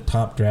wasn't the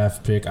top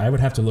draft pick. I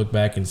would have to look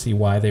back and see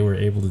why they were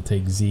able to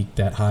take Zeke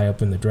that high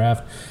up in the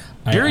draft.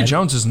 Jerry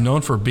Jones is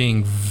known for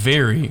being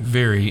very,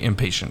 very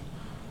impatient.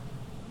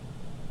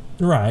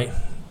 Right.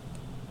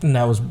 And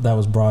that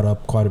was brought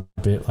up quite a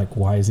bit. Like,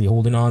 why is he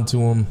holding on to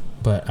him?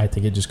 But I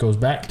think it just goes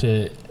back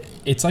to,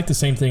 it's like the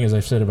same thing as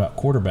I've said about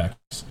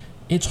quarterbacks.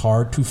 It's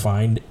hard to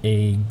find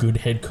a good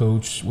head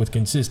coach with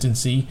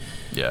consistency.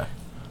 Yeah.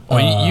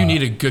 Well, you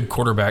need a good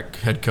quarterback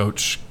head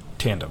coach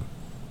tandem.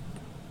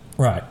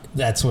 Right.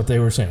 That's what they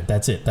were saying.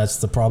 That's it. That's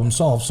the problem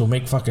solved. So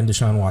make fucking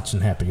Deshaun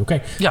Watson happy.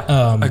 Okay.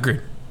 Yeah.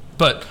 Agreed.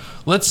 But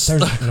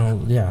there's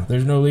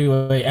no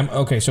leeway.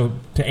 Okay, so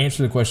to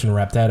answer the question and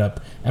wrap that up,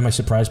 am I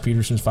surprised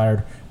Peterson's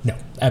fired? No,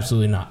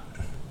 absolutely not.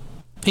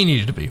 He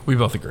needed to be. We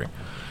both agree.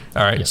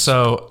 All right, yes.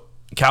 So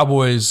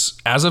Cowboys,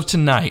 as of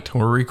tonight,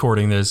 when we're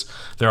recording this,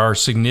 there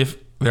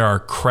are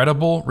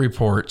credible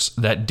reports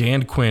that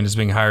Dan Quinn is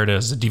being hired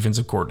as the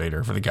defensive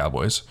coordinator for the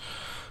Cowboys.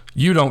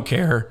 You don't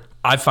care.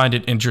 I find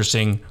it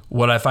interesting.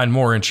 What I find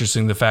more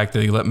interesting, the fact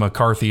that he let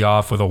McCarthy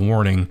off with a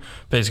warning,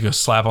 basically a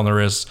slap on the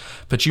wrist.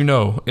 But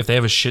if they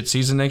have a shit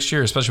season next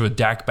year, especially with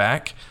Dak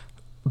back,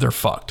 they're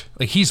fucked.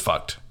 Like, he's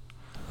fucked.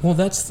 Well,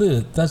 that's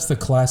the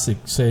classic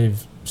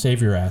save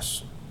your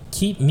ass.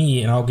 Keep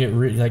me and I'll get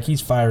rid. Like,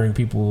 he's firing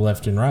people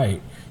left and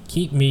right.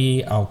 Keep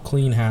me, I'll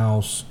clean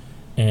house,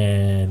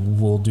 and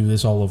we'll do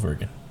this all over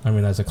again. I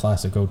mean, that's a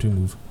classic go-to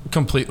move.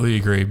 Completely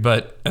agree.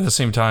 But at the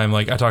same time,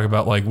 like, I talk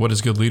about, like, what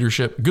is good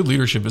leadership? Good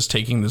leadership is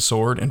taking the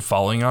sword and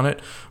falling on it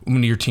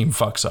when your team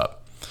fucks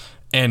up.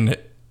 And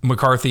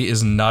McCarthy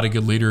is not a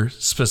good leader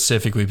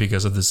specifically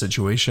because of the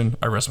situation.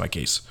 I rest my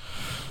case.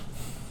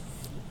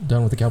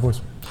 Done with the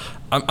Cowboys?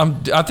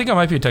 I think I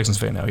might be a Texans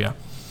fan now, yeah.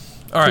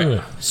 All right,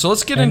 good. So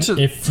let's get into...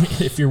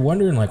 If you're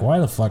wondering, like, why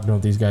the fuck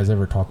don't these guys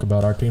ever talk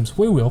about our teams?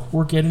 We will.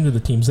 We're getting to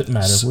the teams that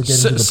matter. We're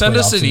getting to the Send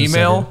us an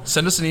email.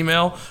 Send us an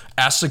email.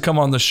 Ask to come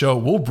on the show.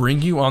 We'll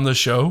bring you on the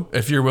show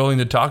if you're willing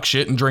to talk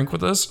shit and drink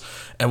with us,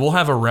 and we'll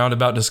have a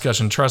roundabout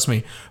discussion. Trust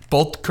me,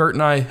 both Kurt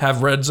and I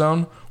have Red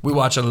Zone. We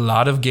watch a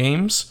lot of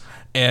games,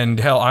 and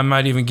hell, I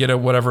might even get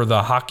whatever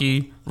the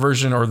hockey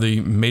version or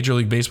the Major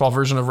League Baseball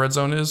version of Red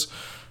Zone is.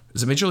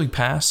 Is it Major League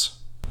Pass?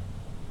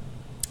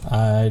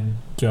 I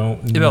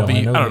don't know.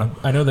 I don't know.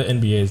 I know the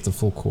NBA is the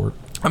full court.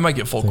 I might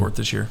get full court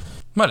this year.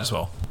 Might as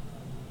well.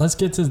 Let's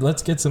get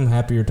some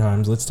happier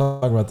times. Let's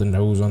talk about the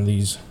nose on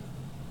these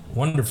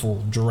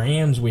wonderful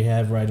drams we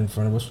have right in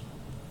front of us.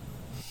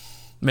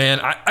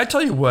 Man, I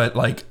tell you what,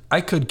 like, I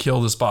could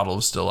kill this bottle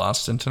of Still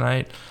Austin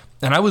tonight.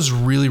 And I was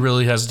really,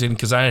 really hesitant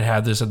because I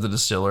had this at the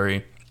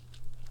distillery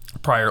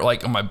prior,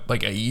 like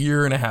a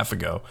year and a half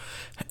ago.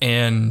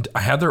 And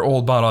I had their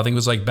old bottle. I think it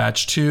was like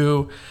batch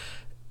 2.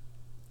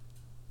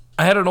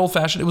 I had an old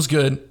fashioned. It was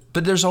good,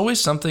 but there's always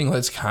something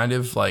that's kind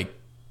of like,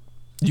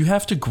 you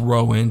have to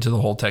grow into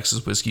the whole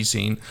Texas whiskey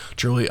scene.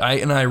 Truly,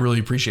 I really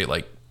appreciate,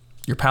 like,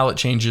 your palate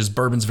changes.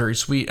 Bourbon's very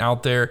sweet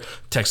out there.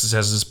 Texas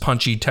has this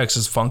punchy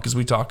Texas funk, as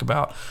we talk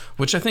about,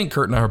 which I think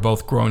Kurt and I are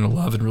both growing to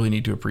love and really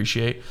need to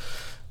appreciate.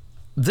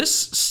 This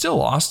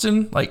Still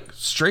Austin, like,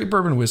 straight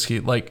bourbon whiskey,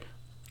 like,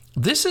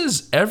 this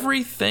is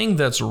everything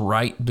that's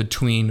right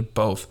between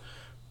both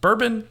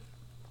bourbon,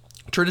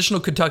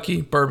 traditional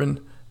Kentucky bourbon,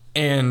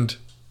 and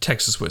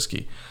Texas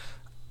whiskey.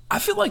 I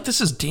feel like this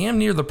is damn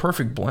near the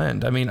perfect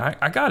blend. I mean,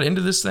 I got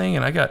into this thing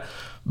and I got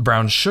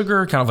brown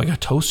sugar, kind of like a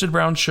toasted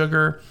brown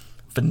sugar,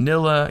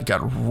 vanilla, I got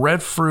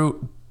red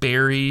fruit,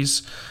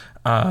 berries.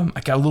 I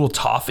got a little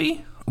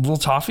toffee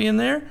in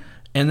there,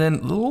 and then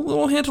a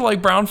little hint of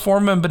like brown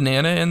forma and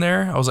banana in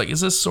there. I was like,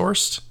 is this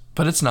sourced?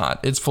 But it's not.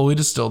 It's fully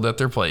distilled at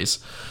their place.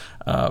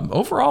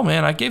 Overall,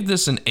 man, I gave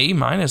this an A-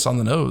 on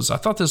the nose. I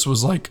thought this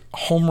was like a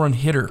home run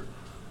hitter.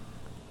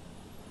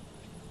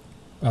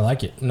 I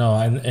like it. No,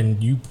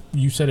 and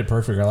you said it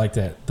perfect. I like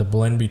that. The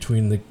blend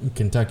between the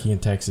Kentucky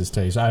and Texas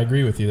taste. I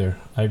agree with you there.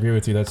 I agree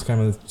with you. That's kind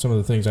of some of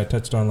the things I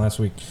touched on last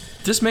week.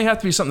 This may have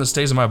to be something that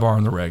stays in my bar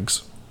in the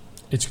regs.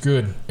 It's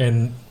good.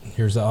 And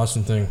here's the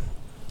awesome thing.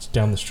 It's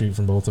down the street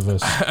from both of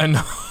us. I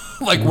know.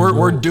 Like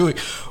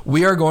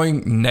we are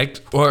going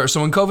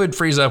so when COVID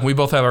frees up and we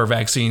both have our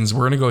vaccines,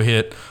 we're going to go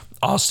hit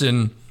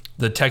Austin,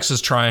 the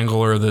Texas Triangle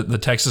or the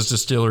Texas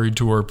Distillery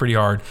Tour pretty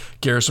hard.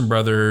 Garrison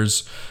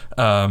Brothers,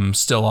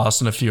 Still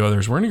Austin, a few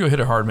others. We're going to go hit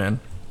it hard, man.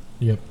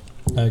 Yep,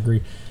 I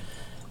agree.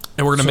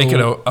 And we're going to make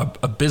it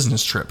a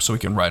business trip so we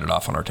can write it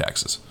off on our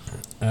taxes.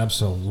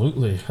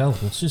 Absolutely. Hell,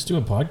 let's just do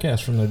a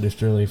podcast from the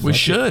distillery. We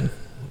should.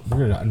 We're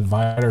going to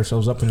invite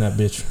ourselves up in that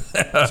bitch.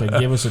 So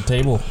give us a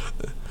table.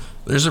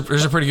 There's a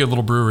pretty good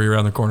little brewery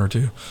around the corner,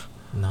 too.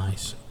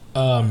 Nice.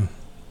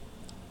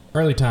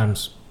 Early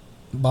times,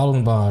 Bottled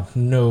and Bond,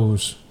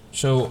 nose.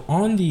 So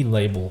on the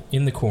label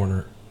in the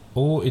corner,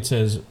 it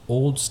says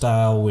old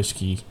style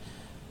whiskey,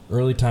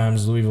 early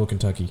times, Louisville,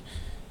 Kentucky.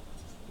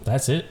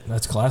 That's it.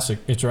 That's classic.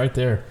 It's right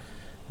there.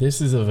 This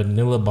is a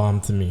vanilla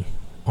bomb to me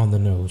on the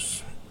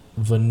nose.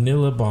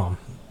 Vanilla bomb.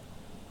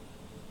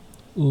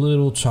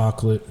 Little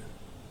chocolate.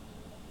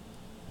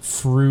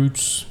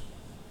 Fruits.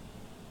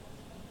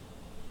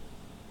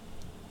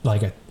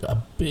 Like a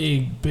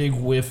big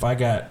whiff. I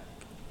got,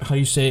 how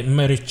you say it,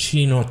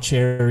 maraschino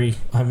cherry.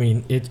 I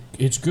mean,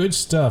 it's good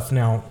stuff.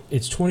 Now,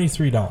 it's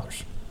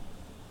 $23.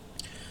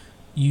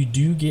 You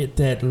do get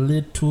that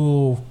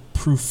little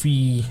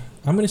proofy,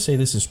 I'm going to say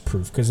this is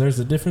proof, because there's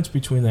a difference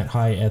between that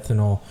high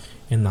ethanol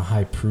and the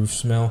high proof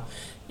smell.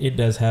 It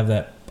does have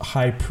that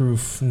high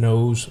proof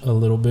nose a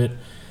little bit,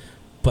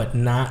 but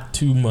not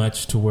too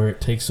much to where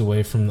it takes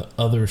away from the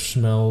other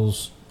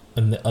smells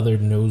and the other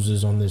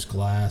noses on this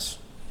glass.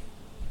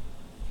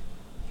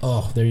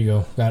 Oh, there you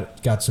go.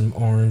 Got some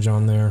orange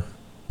on there.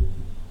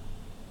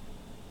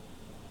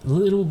 A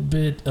little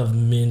bit of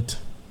mint.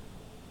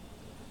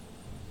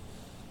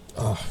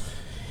 Oh,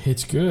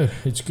 it's good.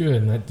 It's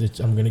good. And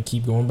I'm going to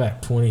keep going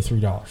back.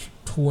 $23.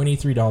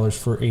 $23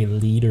 for a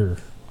liter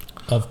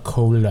of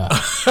cola.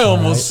 I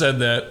almost said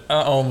that.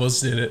 I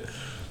almost did it.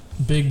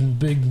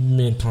 Big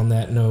mint on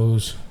that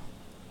nose.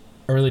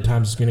 Early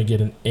times is going to get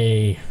an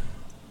A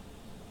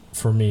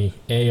for me.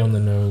 A on the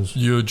nose.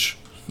 Huge.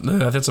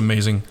 That's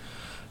amazing.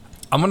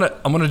 I'm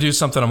gonna do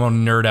something. I'm gonna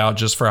nerd out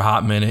just for a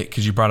hot minute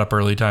because you brought up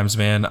early times,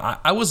 man.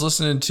 I was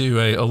listening to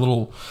a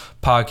little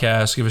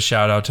podcast. Give a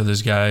shout out to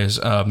these guys.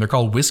 They're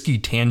called Whiskey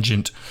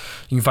Tangent.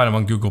 You can find them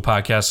on Google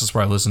Podcasts. That's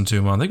where I listen to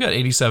them on. They've got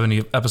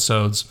 87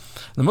 episodes.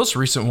 The most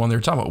recent one, they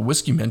were talking about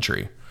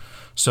whiskeymentary.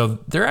 So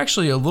they're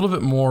actually a little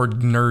bit more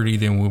nerdy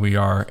than we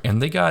are,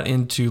 and they got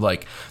into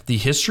like the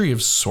history of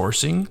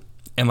sourcing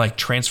and like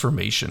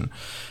transformation,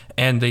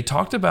 and they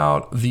talked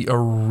about the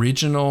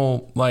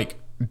original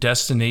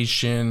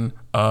destination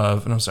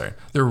of,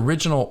 the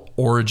original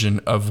origin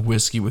of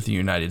whiskey with the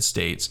United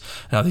States.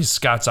 Now these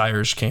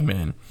Scots-Irish came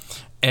in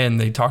and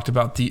they talked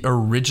about the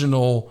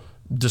original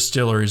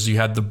distilleries. You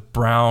had the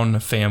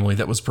Brown family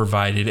that was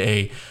provided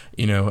a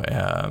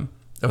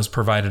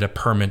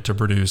permit to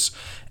produce,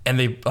 and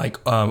they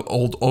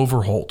Old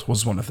Overholt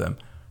was one of them.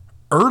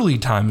 Early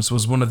Times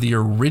was one of the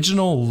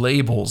original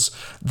labels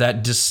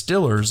that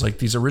distillers, like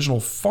these original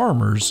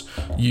farmers,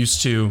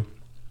 used to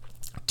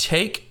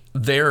take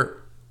their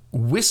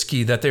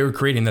whiskey that they were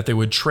creating, that they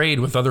would trade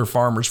with other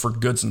farmers for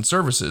goods and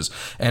services.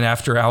 And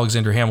after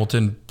Alexander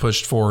Hamilton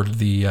pushed forward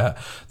the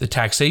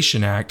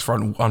Taxation Act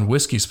on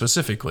whiskey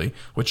specifically,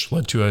 which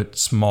led to a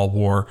small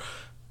war,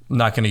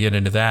 not going to get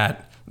into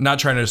that. Not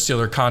trying to steal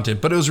their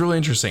content, but it was really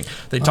interesting.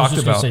 They talked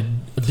about.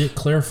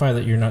 Clarify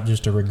that you're not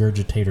just a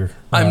regurgitator.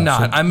 I'm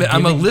not. I'm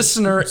a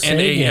listener and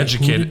a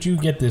educator. Who did you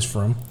get this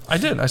from? I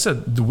did. I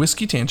said the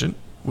Whiskey Tangent,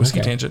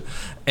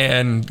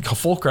 and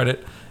full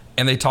credit.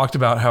 And they talked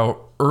about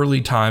how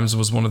Early Times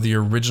was one of the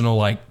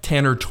original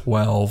 10 or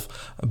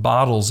 12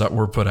 bottles that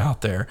were put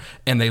out there,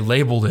 and they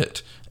labeled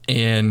it,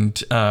 and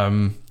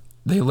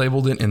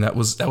that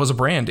was a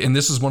brand. And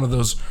this is one of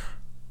those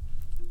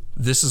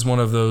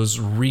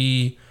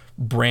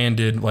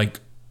rebranded,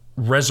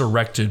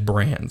 resurrected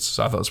brands.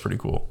 So I thought it was pretty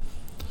cool.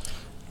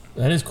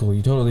 That is cool.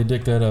 You totally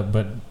dick that up,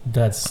 but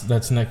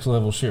that's next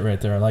level shit right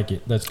there. I like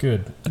it. That's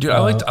good. Dude, I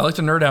like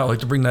to nerd out. I like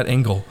to bring that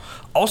angle.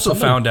 Also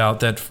found out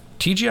that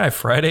TGI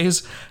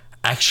Fridays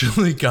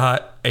actually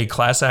got a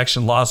class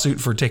action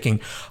lawsuit for taking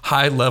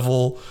high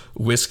level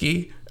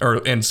whiskey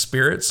and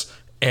spirits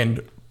and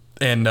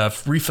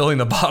refilling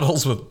the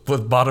bottles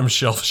with bottom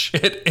shelf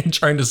shit and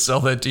trying to sell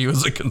that to you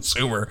as a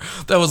consumer.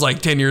 That was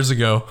 10 years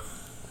ago.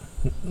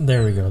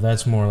 There we go.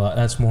 That's more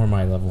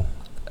my level.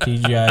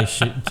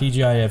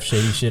 TGIF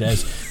shady shit.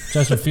 As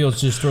Justin Fields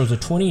just throws a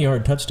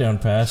 20-yard touchdown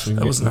pass.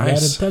 That was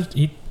nice.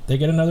 They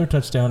get another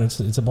touchdown.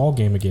 It's a ball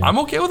game again. I'm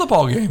okay with a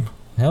ball game.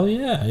 Hell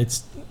yeah.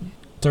 It's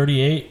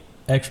 38,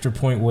 extra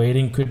point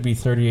waiting. Could be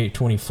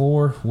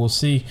 38-24. We'll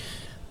see.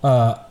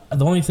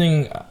 The only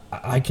thing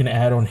I can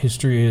add on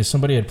history is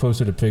somebody had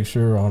posted a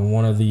picture on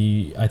one of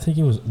the, I think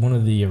it was one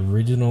of the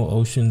original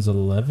Ocean's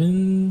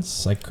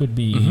 11s. I could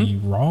be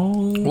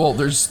wrong. Well,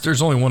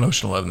 there's only one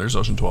Ocean 11. There's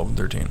Ocean 12 and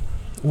 13.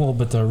 Well,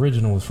 but the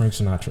original was Frank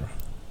Sinatra.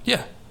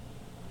 Yeah.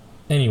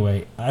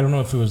 Anyway, I don't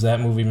know if it was that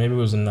movie. Maybe it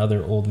was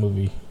another old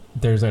movie.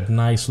 There's a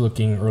nice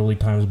looking early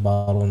times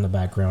bottle in the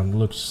background. It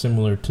looks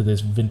similar to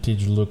this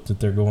vintage look that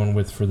they're going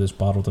with for this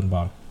bottled and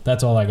bond.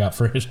 That's all I got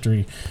for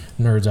history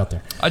nerds out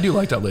there. I do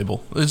like that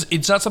label.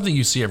 It's not something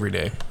you see every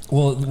day.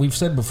 Well, we've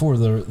said before,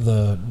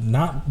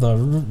 not the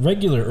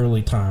regular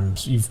early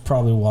times, you've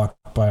probably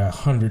walked by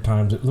 100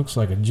 times. It looks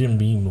like a Jim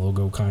Beam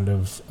logo, kind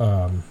of.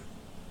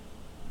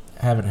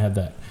 Haven't had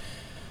that.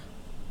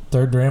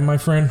 Third dram, my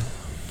friend?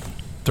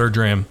 Third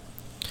dram.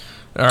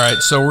 All right,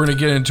 so we're going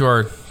to get into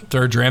our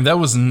third dram. That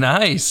was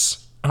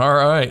nice. All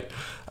right.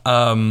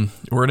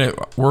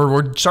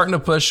 We're starting to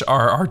push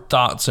our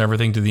thoughts and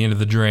everything to the end of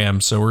the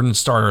dram, so we're going to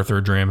start our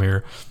third dram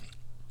here.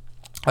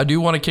 I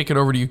do want to kick it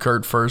over to you,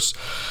 Kurt, first.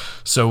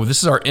 So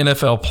this is our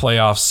NFL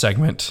playoff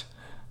segment,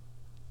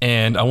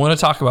 and I want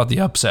to talk about the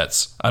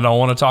upsets. I don't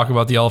want to talk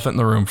about the elephant in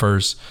the room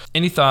first.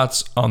 Any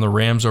thoughts on the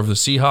Rams over the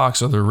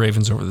Seahawks or the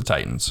Ravens over the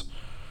Titans?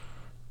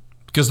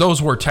 Because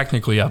those were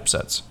technically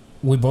upsets.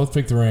 We both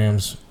picked the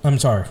Rams. I'm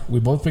sorry. We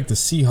both picked the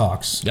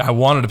Seahawks. Yeah, I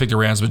wanted to pick the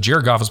Rams, but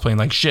Jared Goff was playing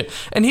like shit.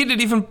 And they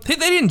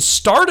didn't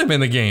start him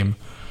in the game.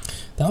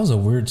 That was a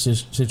weird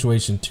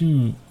situation,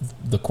 too.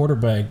 The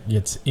quarterback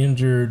gets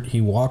injured. He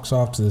walks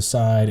off to the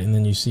side, and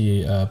then you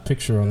see a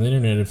picture on the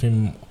internet of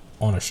him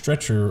on a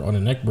stretcher, on a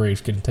neck brace,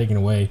 getting taken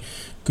away.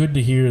 Good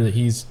to hear that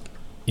he's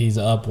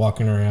up,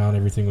 walking around.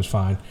 Everything was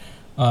fine.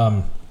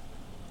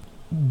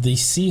 The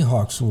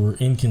Seahawks were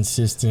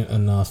inconsistent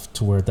enough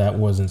to where that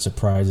wasn't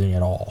surprising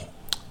at all.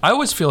 I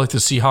always feel like the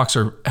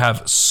Seahawks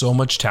have so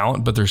much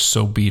talent, but they're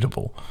so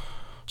beatable.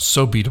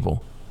 So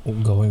beatable.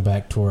 Going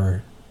back to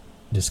our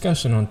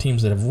discussion on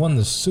teams that have won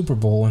the Super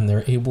Bowl and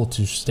they're able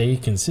to stay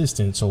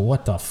consistent, so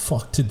what the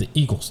fuck did the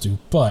Eagles do?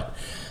 But,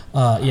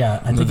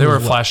 yeah. I think they were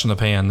a flash in the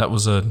pan. That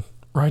was a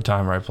right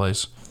time, right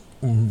place.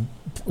 It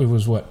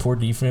was, poor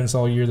defense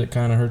all year that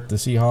kind of hurt the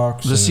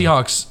Seahawks? The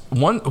Seahawks,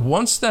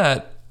 once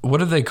that... What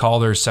do they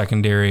call their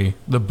secondary?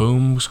 The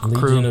Boom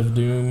crew? Legion of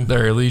Doom.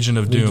 Their Legion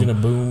of Doom. Legion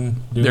of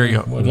Boom. Doom, there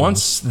you go.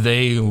 Once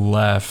they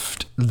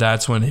left,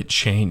 that's when it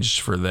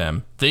changed for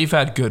them. They've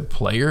had good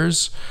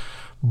players,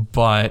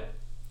 but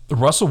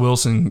Russell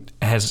Wilson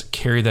has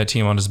carried that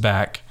team on his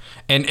back.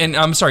 And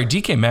I'm sorry,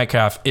 DK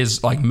Metcalf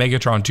is like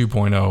Megatron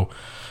 2.0,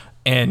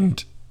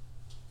 and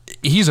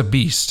he's a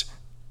beast.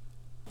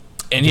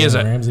 And he has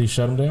Ramsey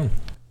shut him down.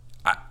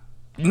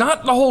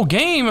 Not the whole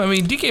game. I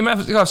mean, DK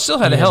Metcalf still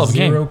had a hell of a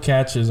game. 0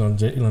 catches on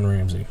Jalen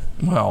Ramsey.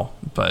 Well,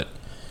 but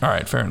all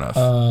right, fair enough.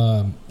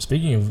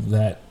 Speaking of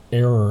that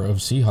era of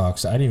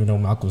Seahawks, I didn't even know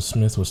Malcolm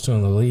Smith was still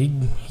in the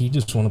league. He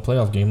just won a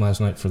playoff game last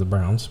night for the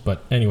Browns.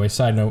 But anyway,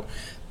 side note,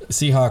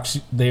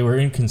 Seahawks, they were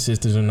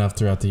inconsistent enough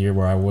throughout the year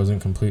where I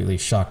wasn't completely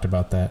shocked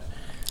about that.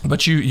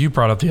 But you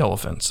brought up the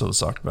elephant, so let's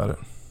talk about it.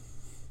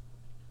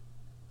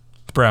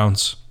 The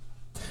Browns.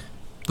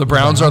 The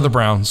Browns are the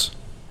Browns.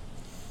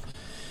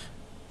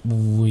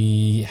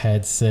 We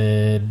had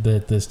said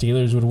that the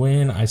Steelers would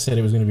win. I said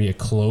it was going to be a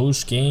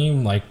close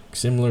game, like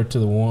similar to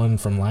the one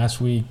from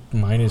last week,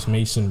 minus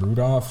Mason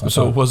Rudolph.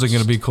 So it wasn't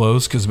going to be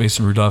close because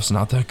Mason Rudolph's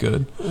not that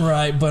good?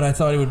 Right, but I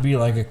thought it would be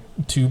like a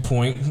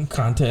 2-point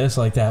contest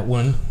like that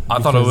one. I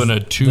thought it would have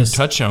been a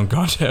 2-touchdown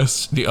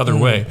contest the other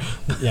way.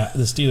 Yeah,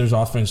 the Steelers'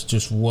 offense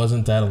just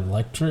wasn't that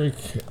electric.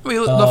 I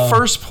mean, the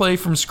first play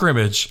from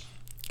scrimmage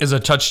is a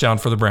touchdown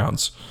for the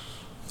Browns.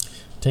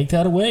 Take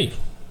that away,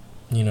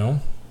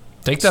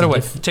 Take that away.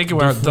 Take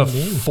away the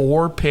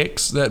 4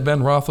 picks that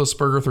Ben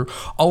Roethlisberger threw,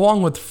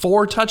 along with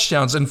 4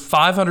 touchdowns and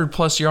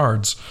 500-plus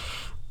yards.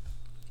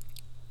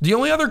 The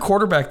only other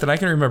quarterback that I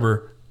can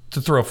remember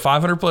to throw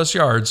 500-plus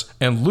yards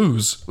and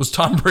lose was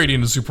Tom Brady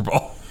in the Super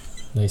Bowl.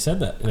 They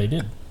said that. They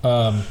did.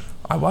 I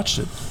watched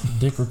it.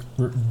 Dick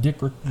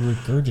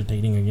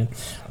regurgitating again.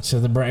 So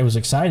it was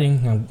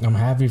exciting. I'm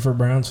happy for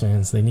Browns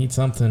fans. They need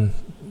something.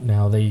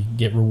 Now they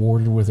get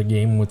rewarded with a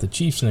game with the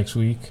Chiefs next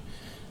week.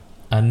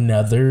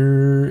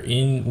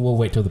 We'll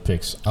wait till the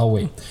picks. I'll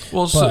wait.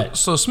 Well,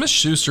 so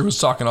Smith-Schuster was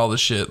talking all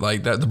this shit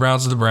like that. The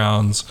Browns are the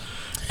Browns,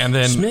 and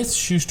then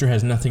Smith-Schuster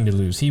has nothing to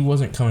lose. He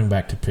wasn't coming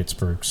back to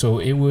Pittsburgh, so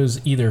it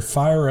was either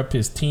fire up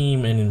his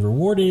team and then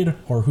rewarded,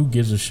 or who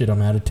gives a shit?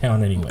 I'm out of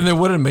town anyway. And then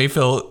what did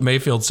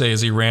Mayfield say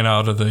as he ran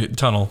out of the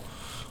tunnel?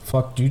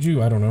 Fuck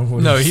Juju, I don't know.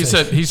 No, he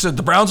said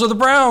the Browns are the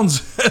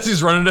Browns as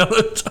he's running down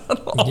the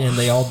tunnel. Yeah, and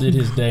they all did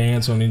his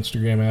dance on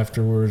Instagram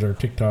afterwards or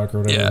TikTok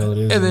or whatever the hell it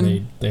is, and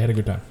then they had a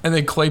good time. And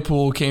then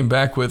Claypool came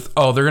back with,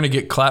 they're going to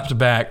get clapped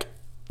back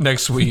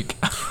next week.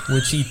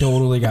 Which he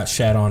totally got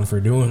shat on for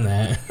doing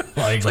that.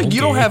 Like okay. You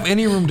don't have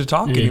any room to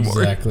talk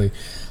anymore. Exactly.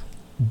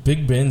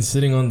 Big Ben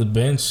sitting on the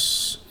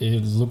bench,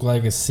 it looked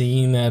like a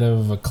scene out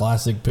of a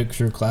classic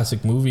picture,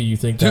 classic movie. You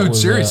think that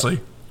was... seriously.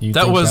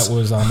 That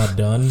was I'm a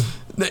done?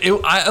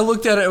 I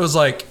looked at it, it was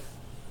like,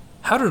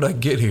 how did I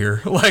get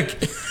here? Like,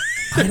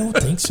 I don't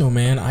think so,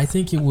 man. I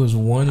think it was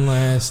one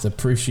last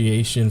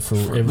appreciation for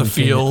everything. The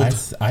field.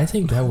 I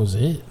think that was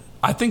it.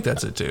 I think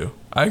that's it too.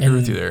 I agree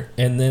with you there.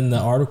 And then the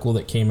article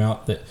that came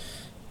out that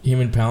him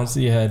and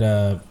Pouncey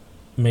had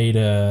made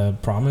a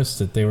promise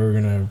that they were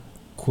going to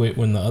quit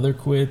when the other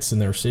quits,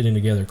 and they were sitting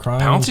together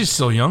crying. Pouncey's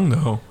still young,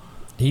 though.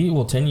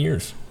 10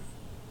 years.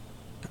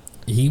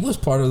 He was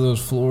part of those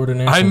Florida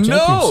national I know.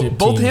 championship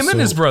Both teams, him and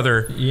his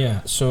brother.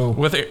 Yeah, so...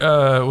 With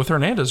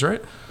Hernandez,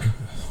 right?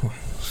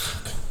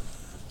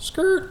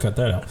 Skirt. Cut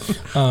that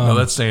out. No,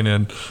 that's staying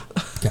in.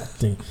 God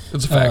dang.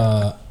 It's a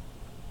fact.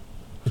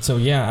 So,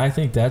 yeah, I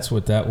think that's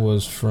what that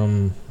was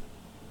from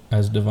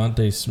as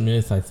Devontae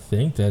Smith. I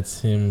think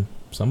that's him.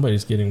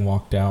 Somebody's getting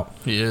walked out.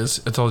 He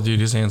is. I told you,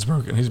 his hand's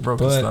broken. He's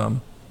broken his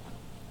thumb.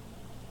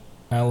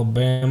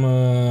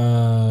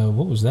 Alabama,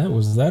 what was that?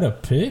 Was that a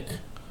pick?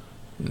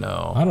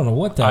 No. I don't know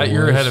what that was.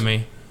 You're ahead of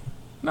me.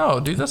 No,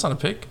 dude, that's not a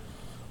pick.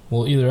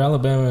 Well, either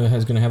Alabama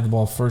is going to have the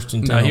ball first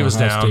and 10. No, he was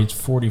Ohio down. State's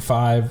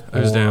 45. He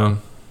was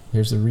down.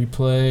 Here's the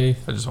replay.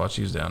 I just watched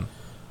he was down.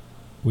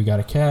 We got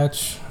a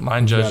catch.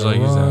 Line judge like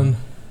he's down.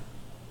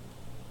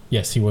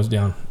 Yes, he was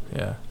down.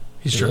 Yeah.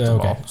 He stripped the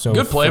ball. So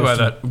good play by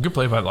that. Good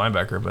play by the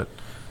linebacker, but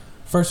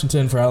first and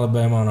 10 for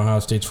Alabama on Ohio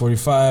State's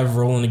 45,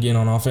 rolling again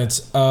on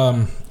offense.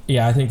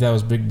 Yeah, I think that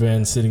was Big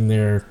Ben sitting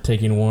there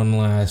taking one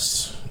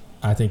last.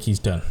 I think he's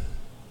done.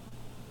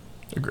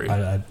 Agreed.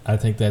 I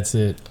think that's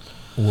it.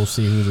 We'll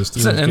see who the Steelers.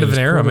 It's the end of an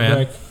era,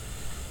 man.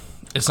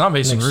 It's not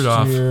Mason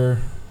Rudolph.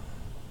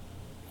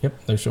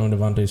 Yep, they're showing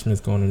Devontae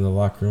Smith going into the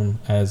locker room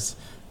as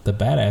the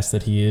badass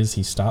that he is.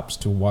 He stops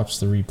to watch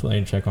the replay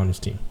and check on his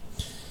team.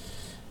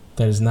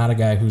 That is not a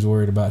guy who's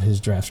worried about his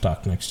draft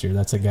stock next year.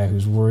 That's a guy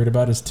who's worried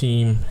about his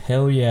team.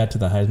 Hell yeah to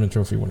the Heisman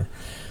Trophy winner.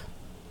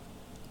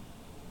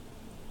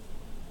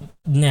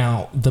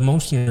 Now, the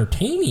most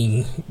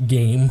entertaining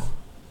game,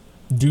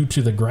 due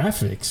to the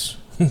graphics,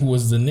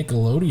 was the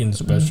Nickelodeon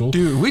special.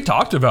 Dude, we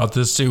talked about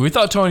this too. We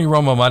thought Tony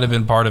Romo might have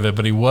been part of it,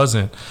 but he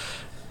wasn't.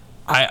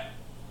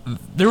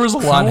 There was a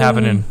lot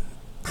happening.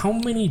 How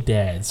many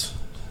dads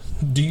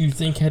do you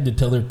think had to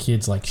tell their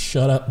kids, like,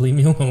 shut up, leave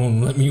me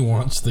alone, let me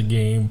watch the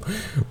game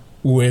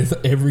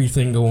with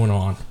everything going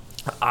on?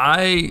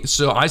 I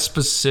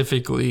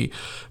specifically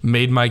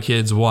made my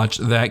kids watch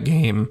that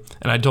game,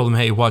 and I told them,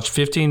 hey,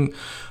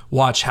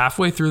 watch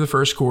halfway through the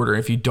first quarter.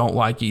 If you don't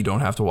like it, you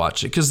don't have to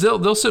watch it. Because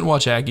they'll sit and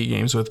watch Aggie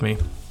games with me.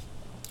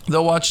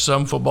 They'll watch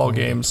some football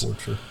games.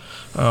 Torture.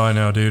 Oh, I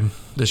know, dude.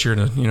 This year,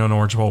 an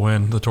Orange Bowl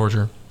win, the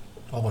torture.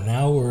 Oh,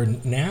 now we're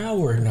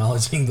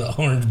acknowledging the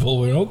Orange Bowl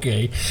win.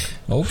 Okay.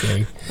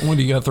 When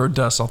do you gotta throw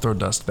dust? I'll throw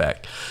dust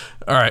back.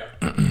 All right.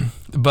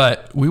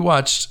 But we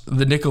watched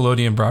the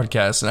Nickelodeon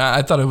broadcast, and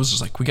I thought it was just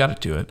like, we got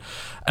to do it.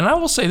 And I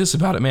will say this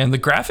about it, man. The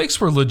graphics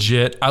were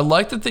legit. I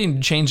like that they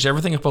changed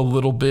everything up a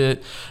little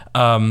bit.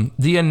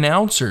 The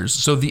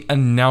announcers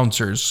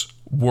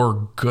were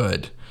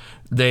good.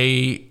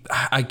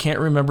 I can't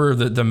remember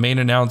the main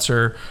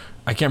announcer.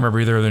 I can't remember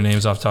either of their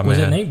names off the top of my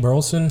head. Was it Nate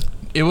Burleson?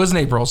 It was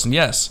Nate Burleson,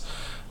 yes.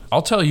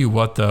 I'll tell you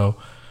what, though.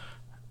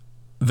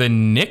 The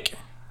Nick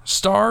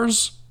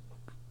stars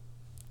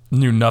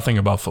knew nothing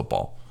about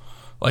football.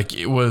 Like,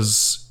 it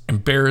was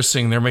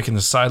embarrassing. They're making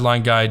the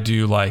sideline guy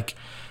do, like,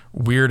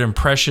 weird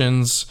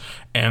impressions,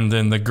 and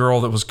then the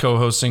girl that was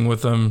co-hosting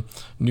with them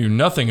knew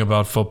nothing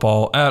about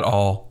football at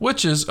all,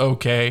 which is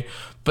okay,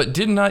 but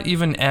did not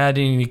even add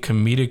any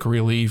comedic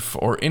relief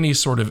or any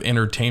sort of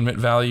entertainment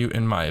value,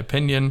 in my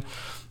opinion.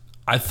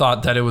 I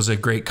thought that it was a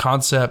great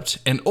concept,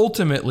 and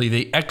ultimately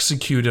they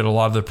executed a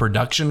lot of the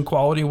production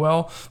quality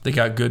well. They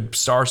got good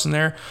stars in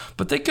there,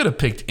 but they could have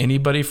picked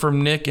anybody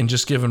from Nick and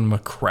just given them a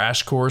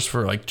crash course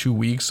for like 2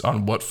 weeks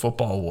on what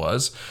football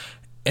was.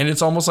 And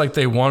it's almost like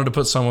they wanted to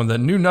put someone that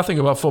knew nothing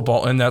about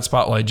football in that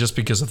spotlight just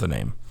because of the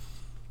name.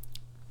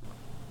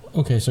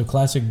 Okay, so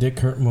classic Dick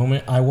Hurt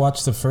moment. I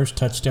watched the first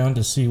touchdown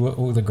to see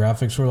what the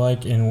graphics were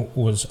like and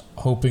was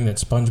hoping that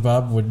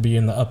SpongeBob would be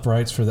in the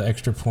uprights for the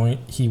extra point.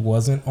 He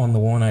wasn't on the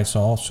one I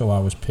saw, so I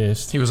was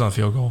pissed. He was on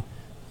field goal.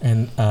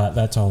 And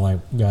that's all I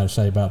got to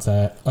say about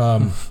that.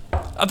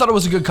 I thought it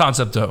was a good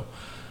concept, though.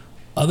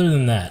 Other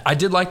than that, I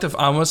did like I'm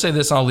going to say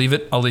this, and I'll leave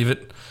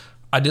it.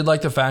 I did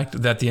like the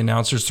fact that the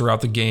announcers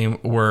throughout the game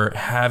were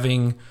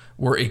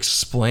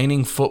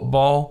explaining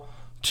football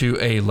to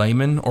a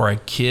layman or a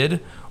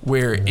kid,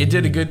 where it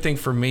did a good thing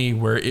for me,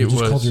 where it was... You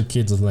just called your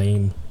kids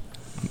lame.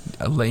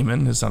 A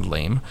layman is not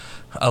lame.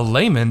 A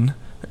layman,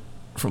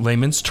 for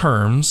layman's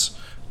terms,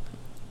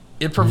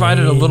 it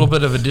provided a little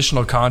bit of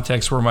additional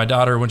context where my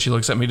daughter, when she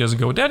looks at me, doesn't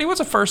go, Daddy, what's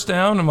a first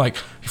down? I'm like,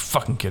 you're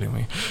fucking kidding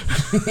me.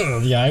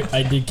 Yeah,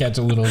 I did catch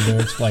a little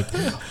there. It's like,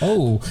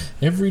 oh,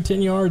 every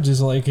 10 yards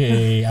is like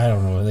a... I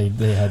don't know.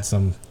 They had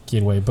some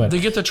kid way, but... They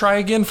get to try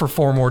again for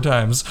 4 more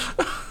times.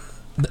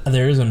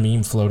 There is a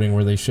meme floating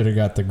where they should have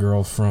got the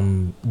girl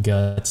from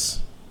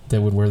Guts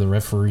that would wear the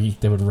referee.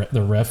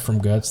 The ref from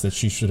Guts that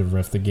she should have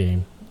ref the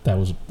game. That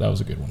was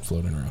a good one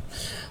floating around.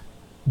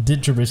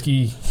 Did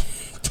Trubisky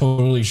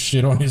totally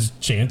shit on his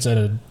chance at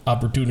an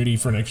opportunity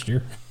for next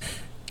year?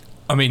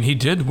 I mean, he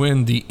did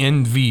win the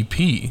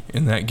MVP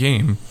in that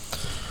game.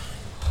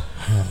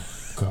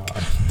 Oh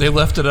God. They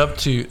left it up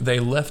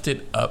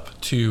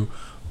to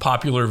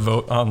popular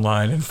vote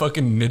online, and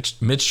fucking Mitch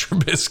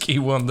Trubisky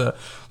won the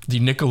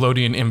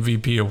Nickelodeon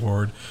MVP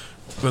award.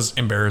 It was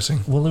embarrassing.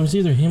 Well, it was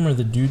either him or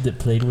the dude that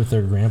played with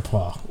their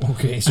grandpa.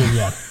 Okay, so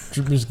yeah,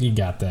 Trubisky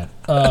got that.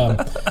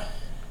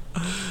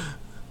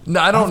 No,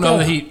 I don't know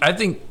that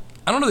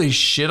I don't know that he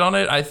shit on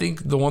it. I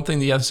think the one thing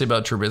that you have to say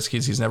about Trubisky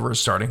is he's never a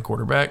starting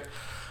quarterback.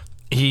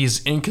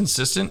 He's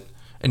inconsistent,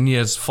 and he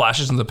has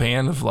flashes in the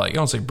pan of, like, I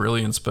don't say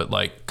brilliance, but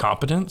like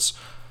competence.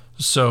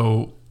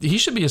 So he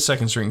should be a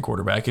second string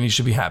quarterback, and he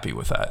should be happy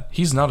with that.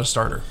 He's not a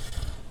starter.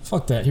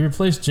 Fuck that. He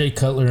replaced Jay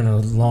Cutler in a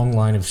long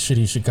line of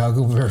shitty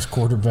Chicago Bears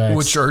quarterbacks,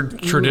 Which are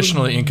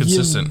traditionally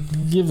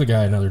inconsistent. Give the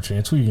guy another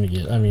chance. Who are you going to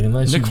get? I mean,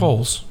 unless Nick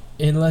Foles.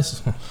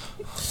 Unless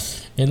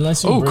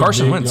you break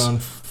Carson big Wentz on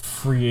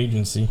free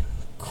agency.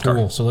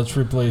 Cool. So let's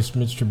replace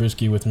Mitch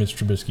Trubisky with Mitch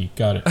Trubisky.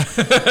 Got it.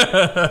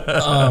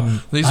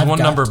 He's one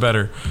number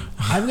better.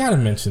 I've got to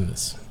mention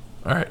this.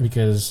 All right.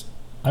 Because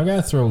I've got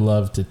to throw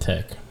love to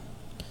Tech.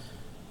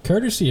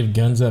 Courtesy of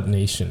Guns Up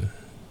Nation,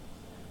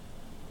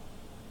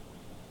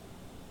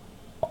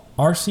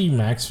 RC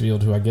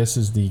Maxfield, who I guess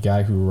is the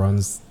guy who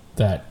runs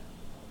that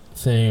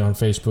thing on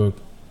Facebook,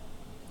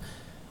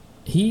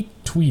 he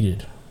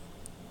tweeted,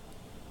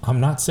 I'm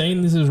not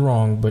saying this is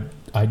wrong, but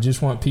I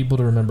just want people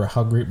to remember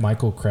how great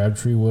Michael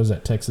Crabtree was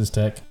at Texas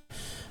Tech.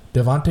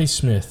 Devontae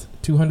Smith,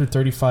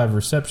 235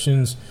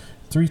 receptions,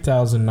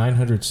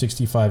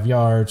 3,965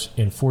 yards,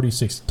 and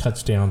 46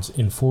 touchdowns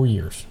in 4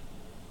 years.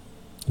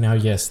 Now,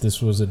 yes,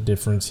 this was a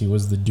difference. He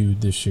was the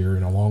dude this year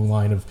in a long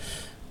line of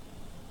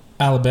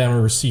Alabama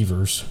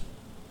receivers.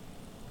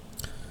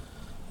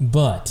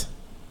 But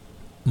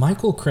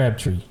Michael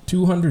Crabtree,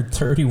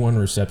 231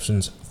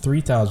 receptions,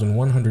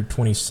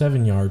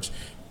 3,127 yards,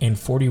 and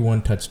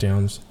 41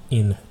 touchdowns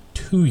in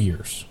 2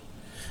 years.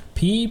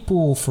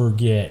 People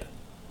forget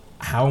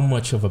how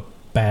much of a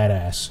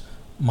badass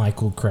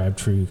Michael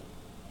Crabtree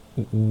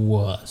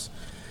was.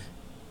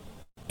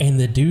 And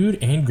the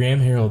dude and Graham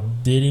Harrell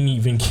didn't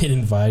even get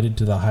invited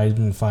to the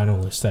Heisman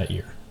finalists that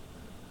year.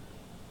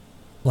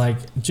 Like,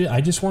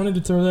 I just wanted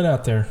to throw that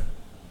out there.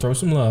 Throw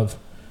some love.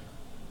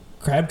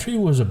 Crabtree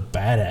was a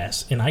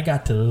badass, and I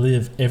got to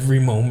live every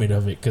moment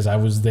of it because I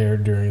was there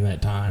during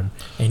that time,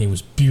 and it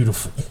was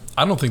beautiful.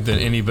 I don't think that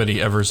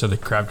anybody ever said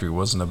that Crabtree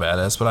wasn't a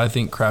badass, but I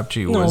think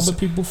Crabtree was... No, but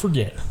people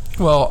forget.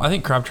 Well, I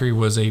think Crabtree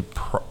was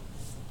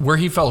where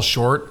he fell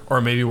short,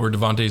 or maybe where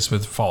Devontae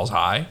Smith falls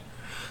high,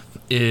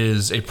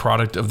 is a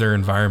product of their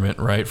environment,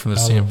 right? From the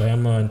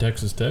Alabama and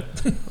Texas Tech.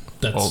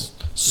 That's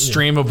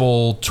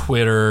streamable,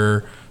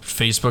 Twitter,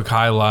 Facebook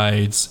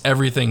highlights,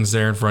 everything's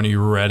there in front of you.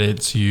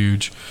 Reddit's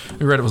huge.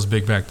 Reddit was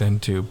big back then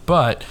too,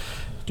 but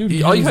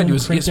dude, all you had to do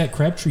was crank that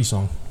Crabtree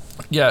song.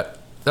 Yeah,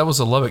 that was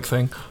a Lubbock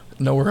thing.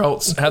 Nowhere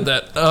else had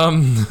that.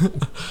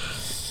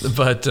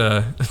 But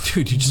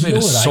dude, you just made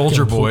a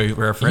Soldier Boy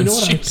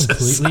reference.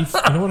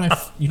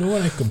 You know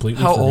what I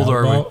completely How old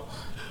are we?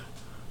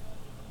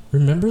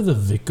 Remember the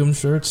Victim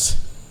shirts?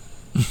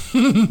 Do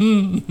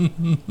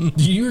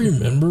you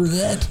remember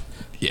that?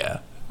 Yeah,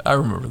 I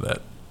remember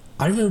that.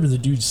 I remember the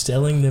dude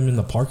selling them in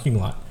the parking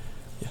lot.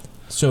 Yeah.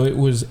 So it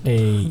was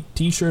a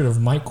T-shirt of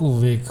Michael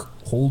Vick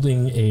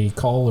holding a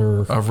collar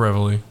of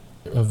Reveille.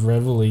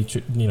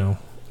 You know.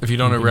 If you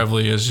don't know what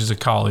Reveille is, she's a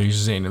collie. She's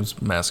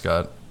Zane's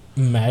mascot.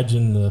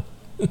 Imagine the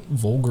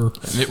vulgar.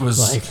 It was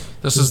like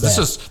this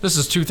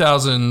is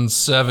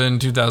 2007,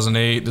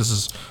 2008. This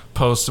is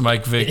post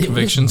Mike Vick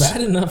convictions. It was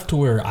bad enough to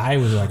where I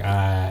was like,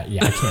 I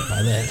can't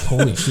buy that.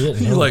 Holy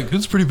shit! No. You're like,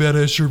 it's pretty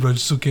badass shirt, but I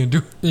still can't do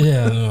it.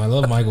 Yeah, no, I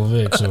love Michael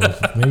Vick, so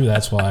maybe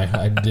that's why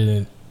I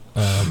didn't.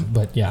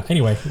 But yeah,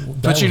 anyway.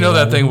 But you know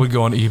that thing would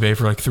go on eBay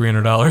for like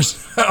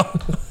 $300.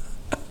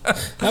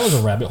 That was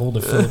a rabbit hole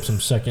to fill up some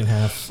second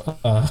half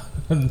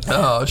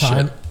time.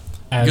 Shit.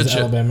 As Good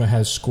Alabama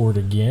has scored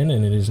again,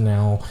 and it is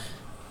now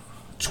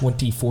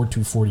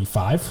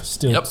 24-45.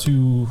 Still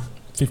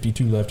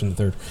 2:52 left in the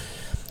third.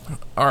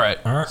 All right.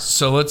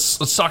 So let's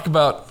talk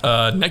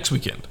about next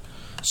weekend.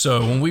 So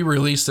when we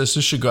release this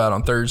should go out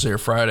on Thursday or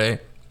Friday.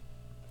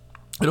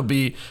 It'll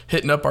be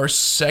hitting up our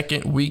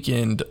second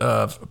weekend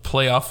of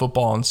playoff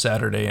football on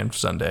Saturday and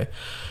Sunday.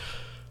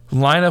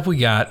 Lineup we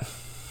got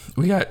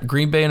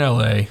Green Bay and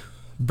LA,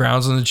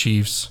 Browns and the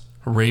Chiefs,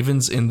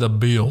 Ravens and the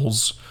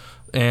Bills,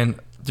 and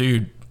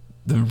dude,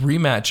 the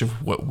rematch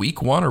of what,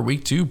 week 1 or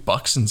week 2,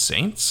 Bucks and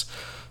Saints.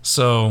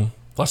 So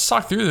let's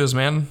talk through this,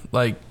 man.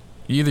 Like,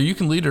 either you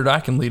can lead it or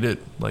I can lead it.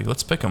 Like,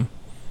 let's pick them.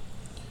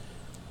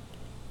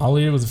 I'll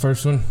lead it with the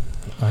first one.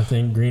 I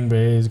think Green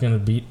Bay is going to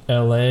beat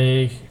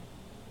LA,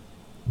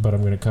 but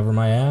I'm going to cover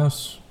my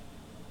ass.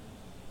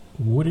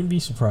 Wouldn't be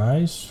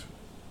surprised.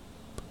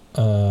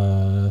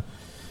 Green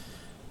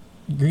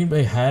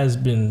Bay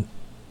haven't been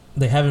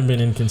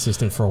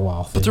inconsistent for a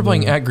while. But they're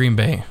playing at Green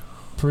Bay.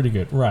 Pretty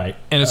good, right?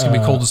 And it's gonna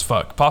be cold as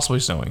fuck,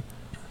 possibly snowing.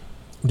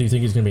 Do you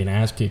think it's gonna be an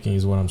ass kicking?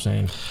 Is what I'm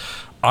saying.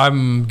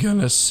 I'm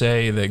gonna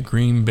say that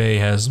Green Bay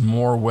has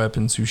more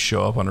weapons who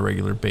show up on a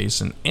regular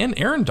basis, and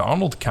Aaron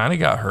Donald kind of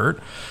got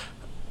hurt,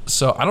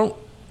 so I don't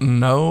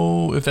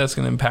know if that's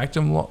going to impact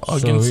him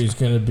against. So he's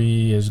going to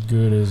be as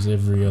good as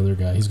every other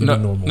guy. He's going to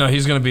be normal. No,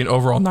 he's going to be an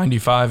overall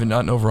 95 and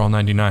not an overall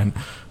 99.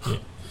 Yeah.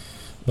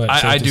 But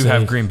I do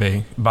have Green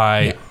Bay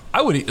by. Yeah.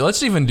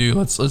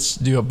 Let's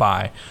do a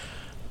bye.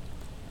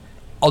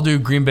 I'll do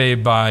Green Bay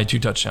by 2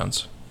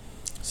 touchdowns.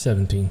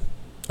 17.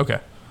 Okay.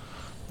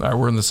 All right,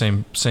 we're in the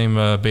same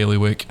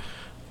bailiwick.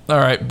 All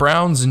right,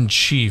 Browns and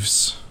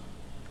Chiefs.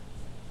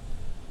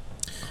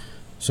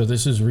 So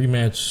this is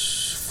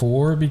rematch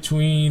 4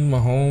 between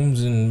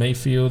Mahomes and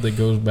Mayfield that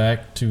goes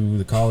back to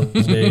the college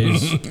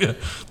days. Yeah.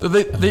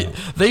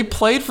 They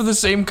played for the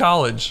same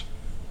college.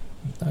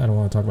 I don't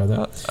want to talk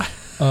about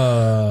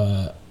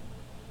that.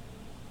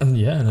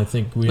 Yeah, and I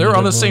think they were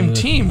on the same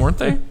team, weren't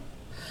they?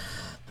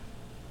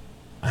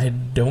 I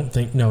don't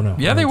think. No.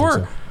 Yeah, they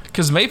were.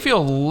 Because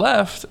Mayfield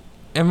left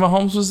and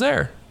Mahomes was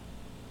there.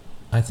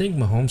 I think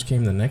Mahomes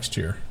came the next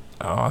year.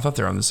 Oh, I thought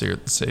they were on the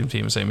same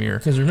team, same year.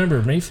 Because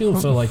remember,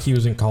 Mayfield felt like he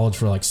was in college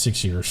for like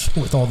 6 years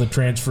with all the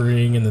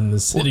transferring and then the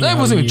sitting. That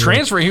wasn't even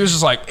transferring. He was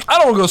just like, I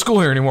don't want to go to school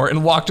here anymore,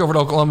 and walked over to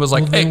Oklahoma. Was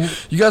like, hey,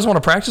 you guys want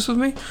to practice with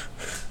me?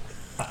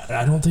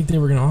 I don't think they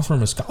were going to offer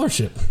him a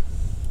scholarship.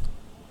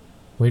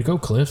 Way to go,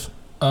 Cliff.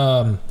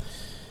 I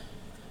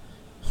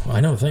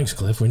know. Thanks,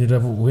 Cliff. We ended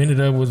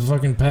up with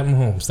fucking Pat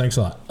Mahomes. Thanks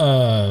a lot.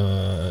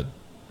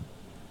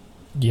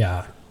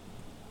 Yeah.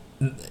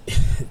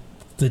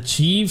 The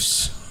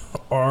Chiefs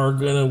are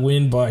going to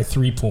win by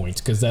 3 points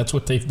because that's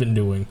what they've been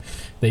doing.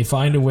 They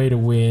find a way to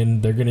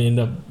win. They're going to end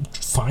up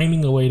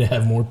finding a way to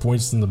have more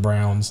points than the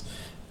Browns.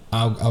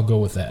 I'll go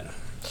with that.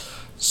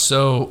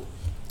 So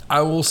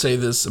I will say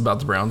this about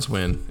the Browns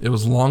win. It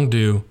was long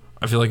due.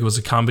 I feel like it was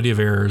a comedy of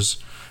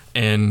errors.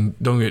 And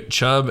don't get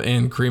Chubb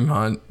and Kareem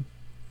Hunt,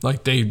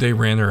 like they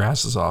ran their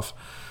asses off.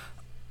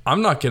 I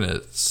am going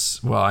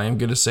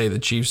to say the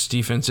Chiefs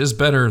defense is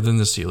better than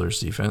the Steelers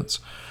defense.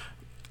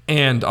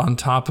 And on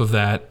top of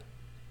that,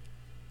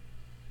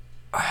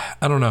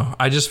 I don't know.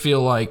 I just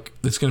feel like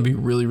it's going to be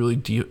really, really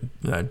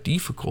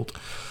difficult.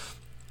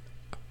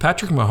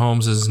 Patrick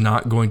Mahomes is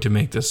not going to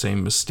make the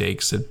same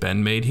mistakes that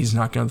Ben made. He's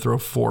not going to throw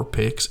 4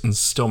 picks and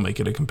still make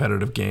it a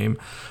competitive game.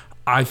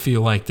 I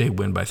feel like they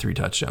win by 3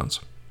 touchdowns.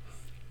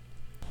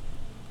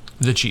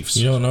 The Chiefs.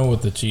 You don't know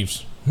what the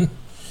Chiefs...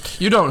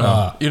 You don't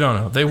know. You don't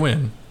know. They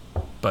win.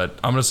 But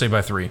I'm going to say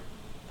by 3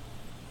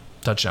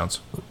 touchdowns.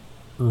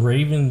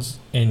 Ravens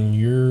and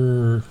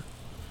your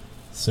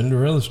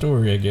Cinderella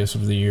story, I guess,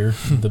 of the year,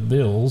 the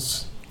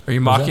Bills. Are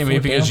you mocking me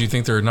because you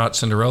think they're not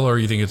Cinderella, or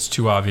you think it's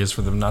too obvious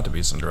for them not to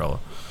be Cinderella?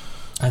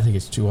 I think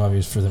it's too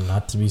obvious for them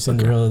not to be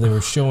Cinderella. Okay. They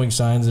were showing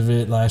signs of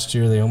it last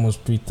year. They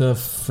almost beat the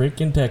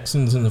freaking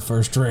Texans in the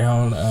first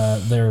round.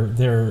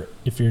 They're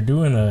if you're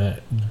doing a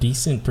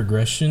decent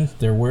progression,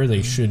 they're where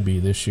they should be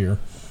this year.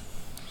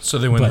 So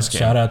they win this game.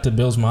 Shout out to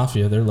Bills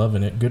Mafia. They're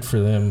loving it. Good for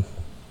them.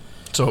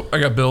 So I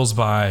got Bills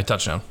by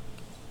touchdown.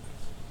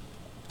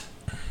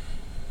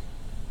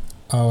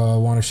 I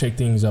want to shake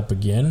things up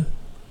again.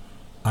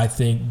 I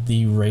think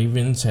the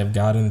Ravens have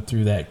gotten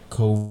through that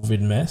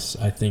COVID mess.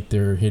 I think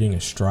they're hitting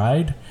a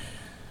stride.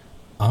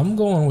 I'm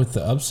going with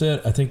the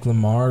upset. I think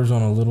Lamar's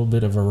on a little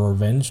bit of a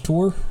revenge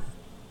tour.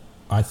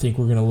 I think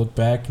we're going to look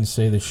back and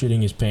say the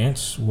shitting his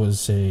pants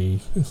was a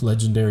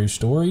legendary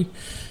story.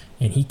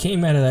 And he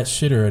came out of that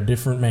shitter a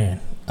different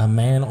man. A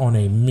man on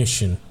a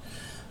mission.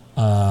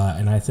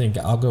 And I think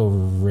I'll go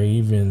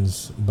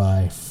Ravens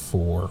by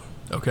 4.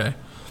 Okay.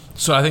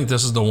 So I think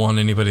this is the one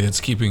anybody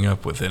that's keeping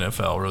up with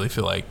NFL really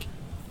feel like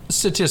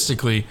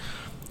statistically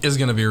is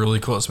going to be a really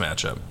close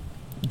matchup.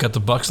 You got the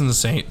Bucks and the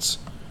Saints.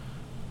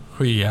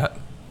 Who you got?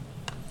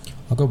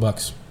 I'll go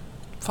Bucks.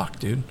 Fuck,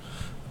 dude.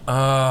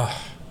 I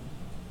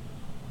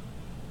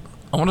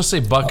want to say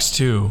Bucks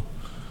too.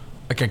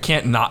 Like I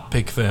can't not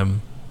pick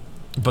them,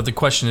 but the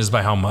question is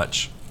by how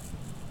much.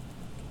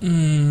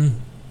 I'll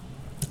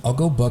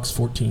go Bucks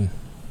 14.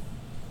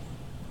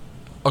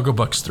 I'll go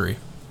Bucks 3.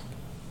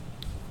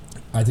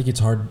 I think it's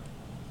hard.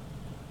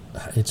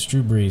 It's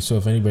Drew Brees, so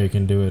if anybody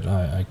can do it,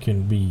 I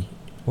can be.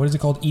 What is it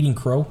called? Eating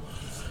crow?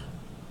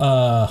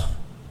 To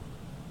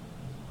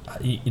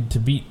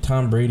beat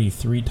Tom Brady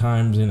 3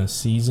 times in a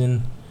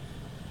season,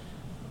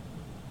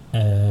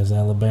 as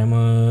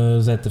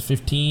Alabama's at the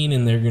 15,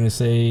 and they're going to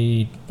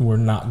say, we're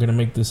not going to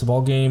make this a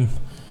ball game.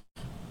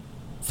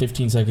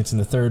 15 seconds in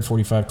the third,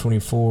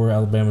 45-24,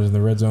 Alabama's in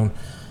the red zone.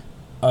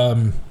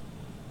 But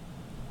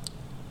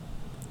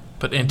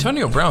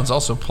Antonio Brown's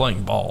also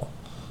playing ball.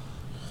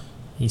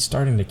 He's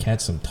starting to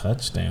catch some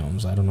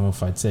touchdowns. I don't know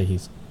if I'd say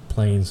he's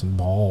playing some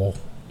ball,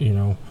 you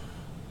know.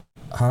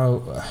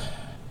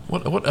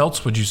 What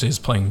else would you say is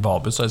playing ball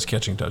besides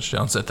catching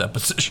touchdowns at that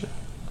position?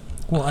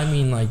 Well, I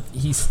mean, like,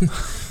 he's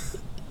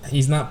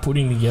not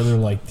putting together,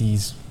 like,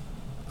 these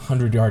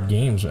 100-yard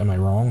games. Am I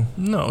wrong?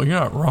 No, you're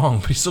not wrong,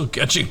 but he's still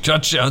catching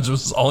touchdowns,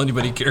 which is all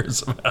anybody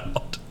cares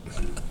about.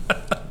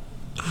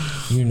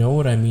 You know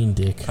what I mean,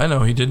 Dick. I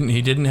know. He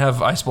didn't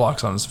have ice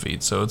blocks on his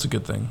feet, so it's a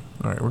good thing.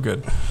 All right, we're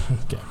good.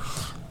 Okay.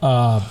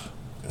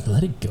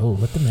 Let it go.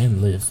 Let the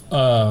man live.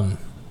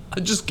 I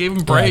just gave him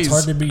Yeah, praise. it's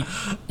hard to beat.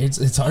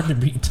 It's hard to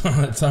beat.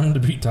 It's hard to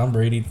beat Tom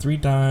Brady 3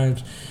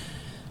 times.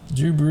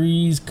 Drew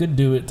Brees could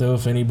do it though.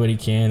 If anybody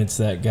can, it's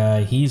that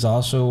guy. He's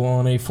also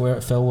on a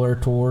farewell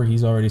tour.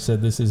 He's already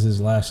said this is his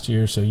last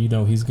year, so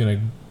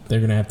they're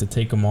gonna have to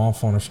take him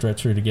off on a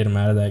stretcher to get him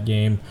out of that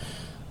game.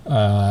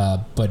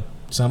 But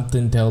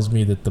something tells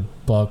me that the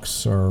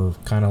Bucs are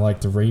kind of like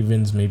the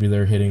Ravens. Maybe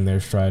they're hitting their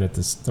stride at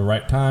the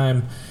right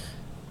time.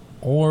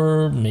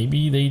 Or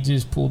maybe they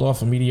just pulled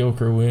off a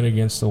mediocre win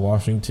against the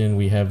Washington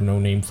We Have No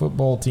Name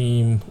football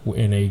team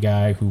and a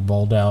guy who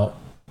balled out,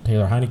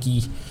 Taylor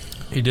Heineke.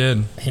 He did.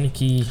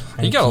 Heineke.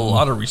 He got a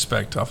lot of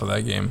respect off of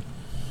that game.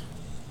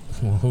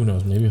 Well, who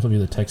knows? Maybe he'll be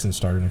the Texans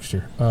starter next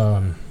year.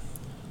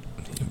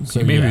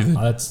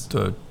 That's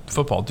the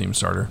football team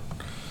starter.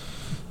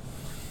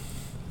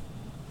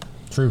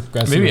 True.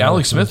 Maybe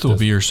Alex Smith will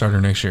be your starter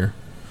next year.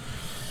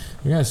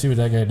 We gotta see what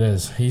that guy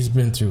does. He's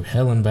been through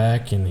hell and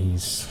back, and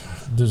he's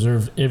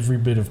deserved every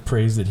bit of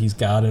praise that he's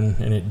gotten,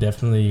 and it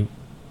definitely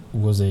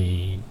was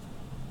a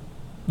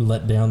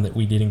letdown that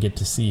we didn't get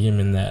to see him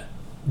in that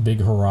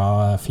big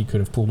hurrah if he could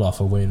have pulled off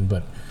a win.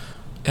 But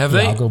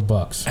I'll go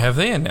Bucks. Have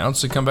they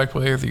announced the comeback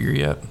player of the year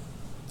yet?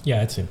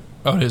 Yeah, it's him.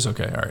 Oh, it is?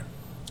 Okay, all right.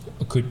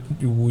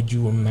 Would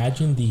you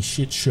imagine the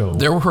shit show?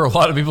 There were a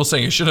lot of people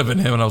saying it should have been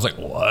him, and I was like,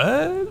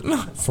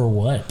 what? For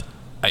what?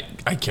 I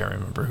can't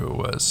remember who it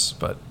was,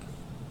 but...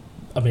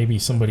 Maybe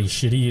somebody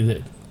shitty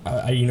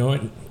that... you know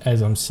what?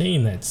 As I'm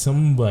saying that,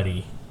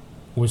 somebody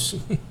was...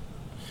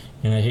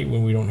 and I hate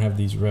when we don't have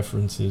these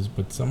references,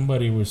 but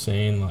somebody was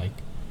saying, like...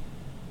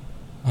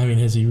 I mean,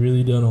 has he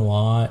really done a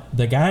lot?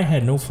 The guy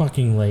had no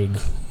fucking leg.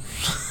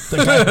 The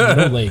guy had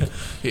no leg.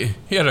 He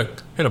had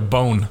a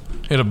bone.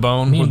 He had a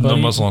bone with no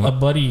muscle on it. A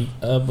buddy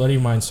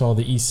of mine saw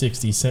the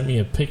E60, sent me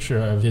a picture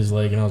of his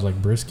leg, and I was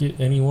like, brisket,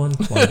 anyone?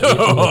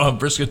 Like,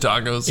 brisket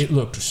tacos. It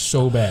looked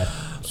so bad.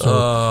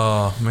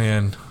 Oh,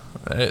 man.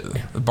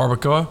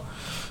 Barbacoa?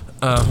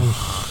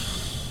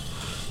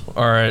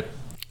 All right.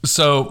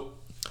 So...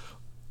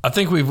 I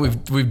think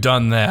we've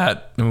done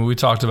that. I mean, we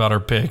talked about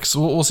our picks.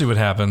 We'll see what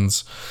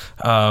happens.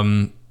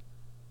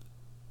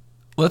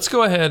 Let's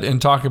go ahead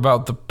and talk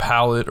about the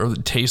palate or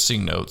the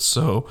tasting notes.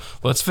 So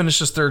let's finish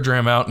this third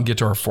dram out and get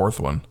to our fourth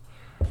one.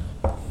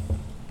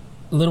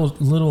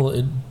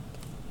 Little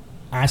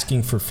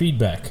asking for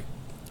feedback.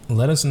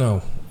 Let us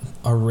know.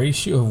 Our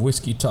ratio of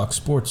whiskey talk,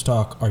 sports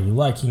talk. Are you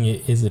liking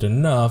it? Is it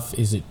enough?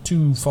 Is it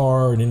too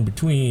far and in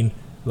between?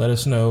 Let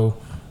us know.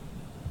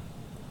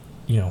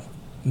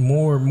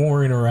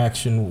 More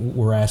interaction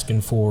we're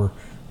asking for.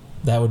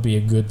 That would be a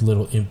good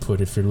little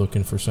input if you're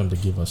looking for something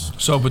to give us.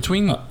 So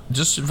between,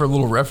 just for a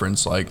little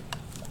reference, like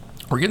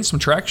we're getting some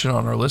traction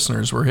on our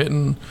listeners.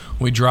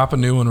 We drop a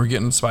new one, we're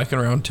getting spiking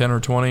around 10 or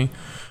 20.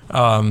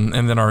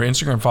 And then our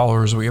Instagram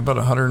followers, we have about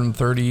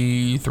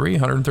 133,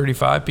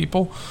 135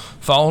 people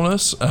following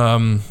us.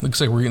 Looks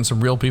like we're getting some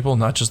real people,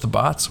 not just the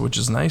bots, which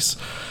is nice.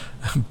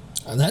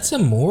 That's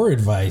some more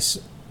advice.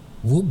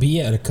 We'll be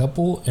at a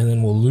couple, and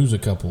then we'll lose a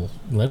couple.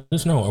 Let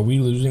us know. Are we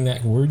losing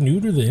that? We're new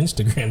to the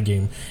Instagram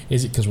game.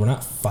 Is it because we're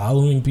not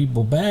following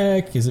people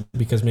back? Is it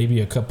because maybe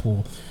a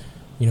couple,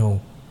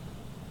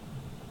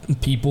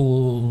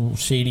 people,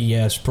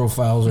 shady-ass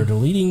profiles are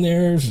deleting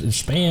theirs?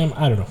 Spam?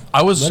 I don't know.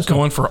 I was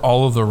going for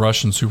all of the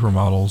Russian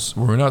supermodels.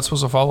 Were we not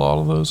supposed to follow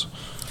all of those?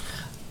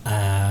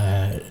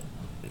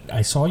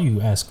 I saw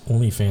you ask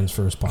OnlyFans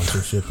for a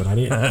sponsorship, and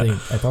I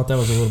thought that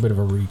was a little bit of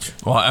a reach.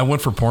 Well, I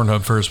went for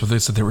Pornhub first, but they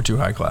said they were too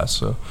high class,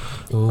 so.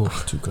 Oh,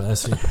 too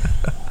classy.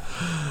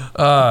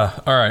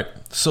 All right.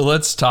 So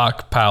let's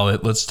talk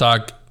palate. Let's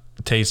talk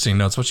tasting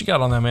notes. What you got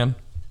on that, man?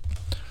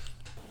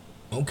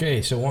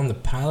 Okay, so on the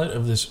palate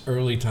of this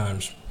early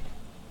times,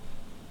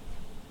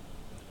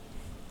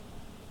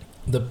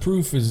 the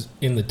proof is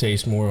in the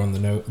taste more on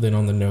the than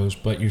on the nose,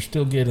 but you're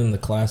still getting the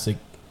classic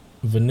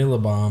vanilla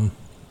bomb.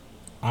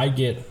 I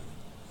get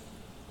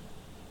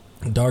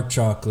dark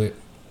chocolate.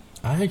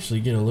 I actually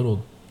get a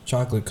little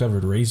chocolate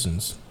covered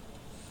raisins,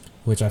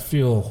 which I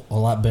feel a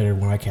lot better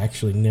when I can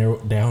actually narrow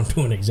it down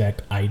to an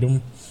exact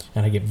item,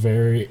 and I get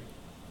very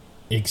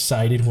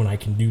excited when I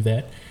can do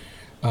that.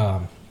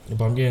 But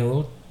I'm getting a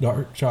little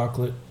dark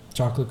chocolate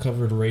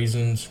covered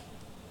raisins,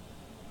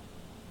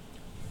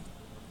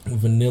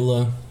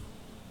 vanilla,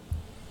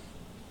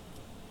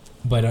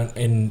 but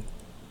in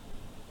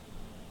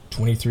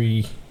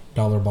 $23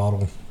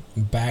 bottle.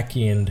 Back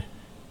end,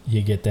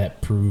 you get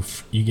that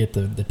proof. You get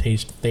the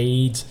taste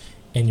fades,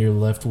 and you're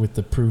left with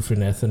the proof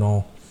and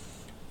ethanol.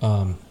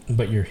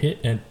 But you're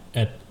hit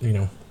at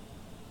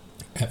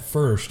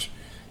first,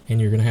 and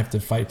you're gonna have to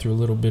fight through a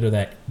little bit of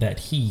that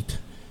heat.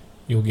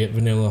 You'll get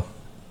vanilla,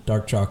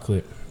 dark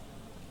chocolate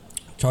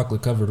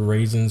covered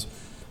raisins,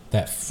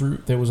 that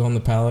fruit that was on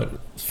the palate,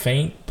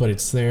 faint, but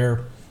it's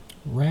there.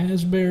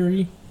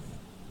 Raspberry.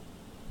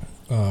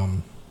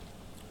 So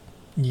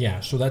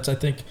I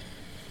think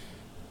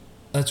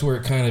that's where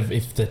it kind of,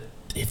 if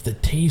the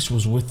taste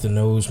was with the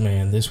nose,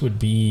 man, this would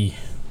be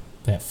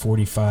that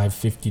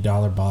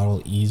 $45-$50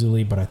 bottle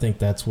easily. But I think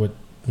that's what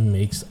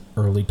makes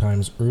early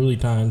times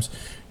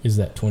is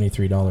that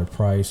 $23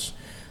 price.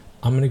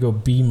 I'm going to go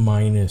B-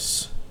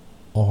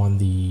 on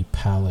the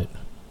palate.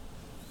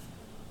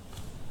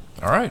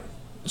 All right.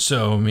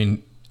 So, I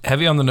mean,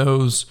 heavy on the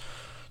nose,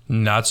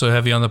 not so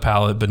heavy on the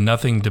palate, but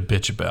nothing to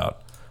bitch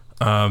about.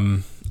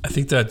 I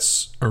think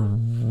that's a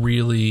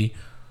pretty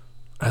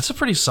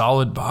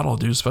solid bottle,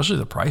 dude, especially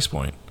the price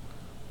point.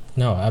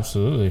 No,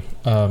 absolutely.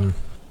 And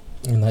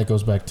that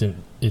goes back to,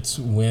 it's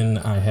when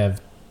I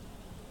have,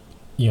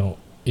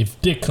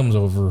 if Dick comes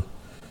over,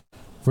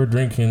 we're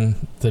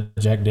drinking the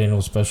Jack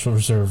Daniel's Special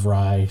Reserve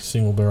Rye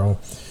Single Barrel.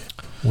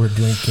 We're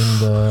drinking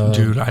the...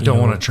 Dude, I don't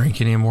want to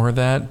drink any more of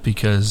that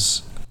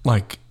because,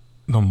 like,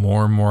 the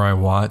more and more I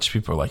watch,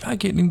 people are like, I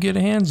can't even get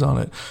hands on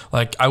it.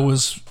 Like, I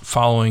was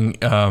following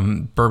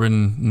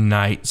Bourbon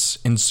Knight's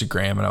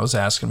Instagram, and I was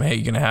asking him, hey,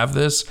 you going to have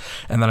this?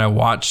 And then I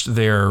watched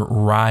their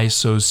Rye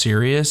So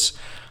Serious.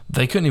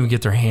 They couldn't even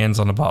get their hands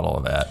on a bottle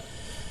of that.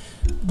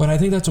 But I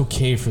think that's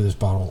okay for this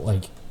bottle,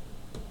 like,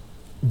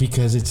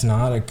 because it's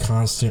not a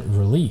constant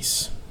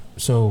release.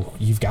 So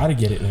you've got to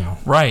get it now.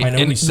 Right.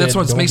 And that's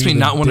what makes me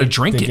not want to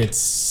drink it. Get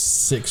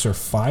 6 or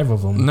 5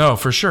 of them. No,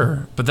 for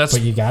sure. But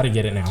you got to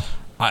get it now.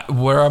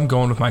 Where I'm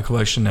going with my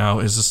collection now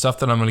is the stuff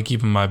that I'm going to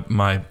keep in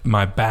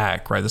my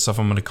back, right? The stuff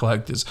I'm going to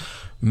collect is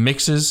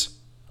mixes,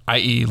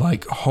 i.e.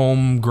 like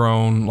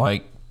homegrown,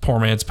 like Poor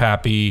Man's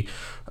Pappy,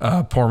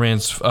 Poor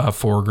Man's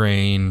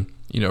 4-grain,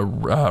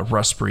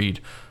 Rust Breed,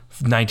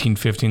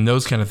 1915,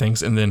 those kind of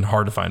things, and then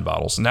hard to find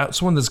bottles. And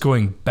that's one that's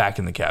going back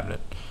in the cabinet.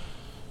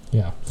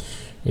 Yeah,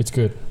 it's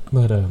good.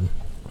 But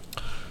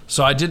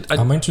so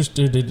I'm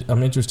interested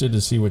to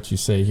see what you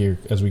say here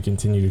as we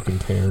continue to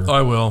compare. Oh,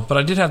 I will, but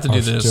I did have to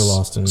do this. Still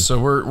Austin. So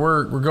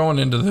we're going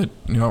into the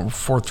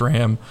fourth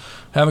Ram.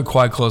 Haven't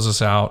quite closed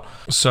this out.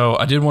 So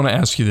I did want to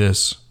ask you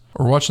this.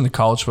 We're watching the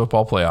college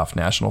football playoff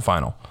national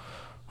final.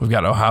 We've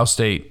got Ohio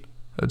State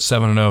at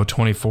 7-0,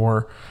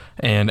 24,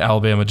 and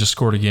Alabama just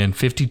scored again,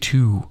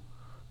 52,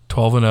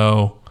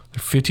 12-0,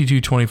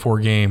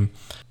 52-24 game.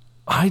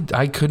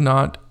 I could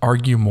not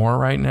argue more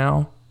right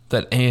now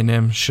that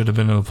A&M should have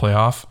been in the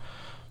playoff.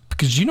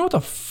 Because you know what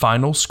the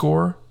final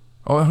score?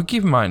 Oh,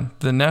 keep in mind,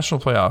 the national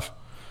playoff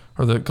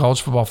or the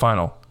college football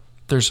final,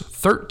 there's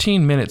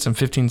 13 minutes and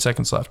 15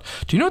 seconds left.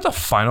 Do you know what the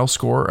final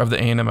score of the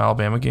A&M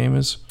Alabama game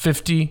is?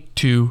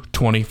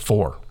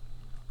 52-24.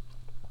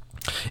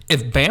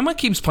 If Bama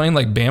keeps playing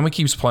like Bama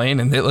keeps playing,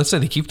 and let's say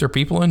they keep their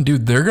people in,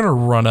 dude, they're going to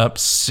run up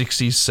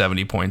 60,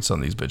 70 points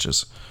on these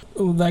bitches.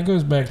 Well, that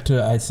goes back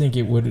to, I think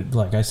it would,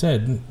 like I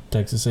said,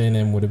 Texas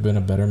A&M would have been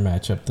a better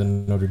matchup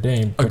than Notre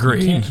Dame. But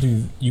agreed.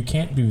 You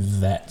can't do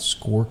that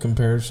score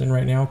comparison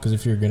right now, because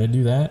if you're going to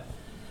do that,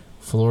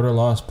 Florida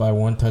lost by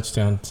 1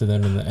 touchdown to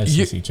them in the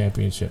SEC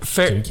championship.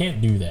 Fair, so you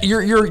can't do that.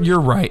 You're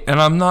right, and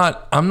I'm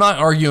not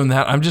arguing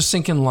that. I'm just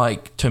thinking,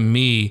 like, to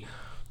me,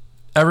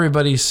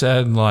 everybody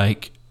said,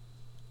 like,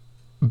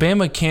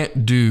 Bama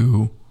can't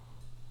do.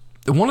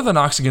 One of the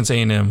knocks against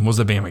A&M was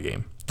the Bama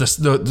game,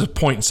 the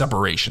point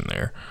separation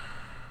there.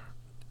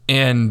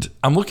 And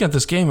I'm looking at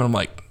this game and I'm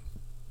like,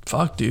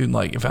 fuck, dude.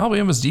 Like, if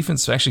Alabama's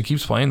defense actually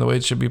keeps playing the way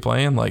it should be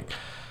playing, like,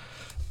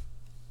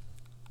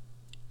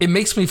 it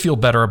makes me feel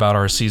better about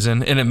our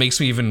season, and it makes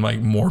me even like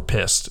more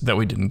pissed that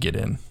we didn't get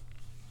in,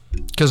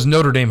 because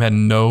Notre Dame had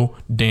no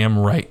damn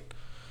right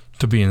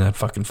to be in that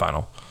fucking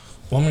final.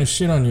 Well, I'm gonna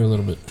shit on you a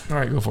little bit. All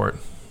right, go for it.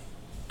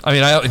 I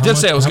mean, I did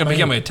say I was going to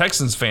become a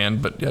Texans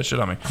fan, but yeah,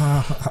 shit on me.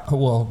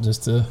 Well,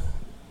 just to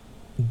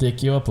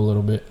dick you up a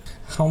little bit,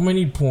 how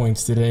many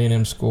points did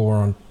A&M score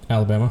on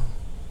Alabama?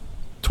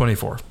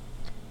 24.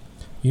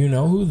 You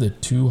know who the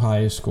 2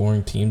 highest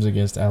scoring teams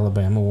against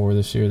Alabama were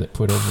this year that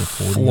put over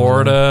 40?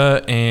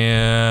 Florida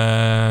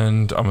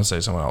and I'm going to say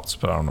someone else,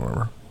 but I don't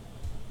remember.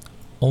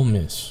 Ole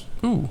Miss.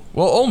 Ooh.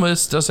 Well, Ole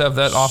Miss does have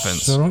that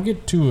offense. So don't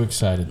get too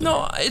excited there.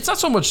 No, it's not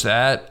so much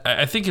that.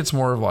 I think it's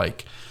more of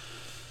like...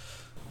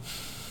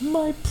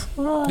 My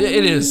pride.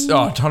 It is.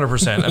 Oh,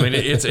 100%. I mean,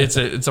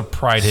 it's a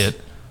pride hit.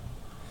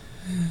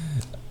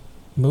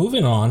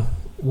 Moving on.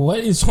 What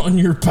is on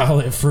your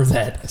palate for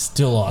that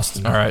Still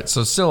Austin? All right,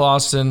 so Still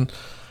Austin...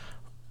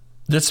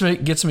 This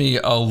gets me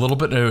a little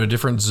bit into a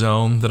different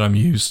zone that I'm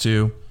used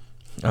to.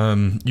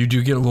 You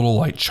do get a little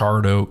like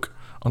charred oak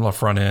on the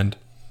front end.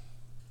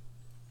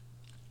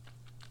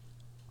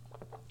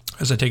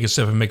 As I take a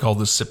sip and make all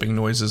the sipping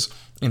noises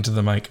into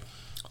the mic.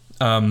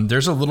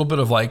 There's a little bit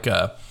of like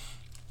a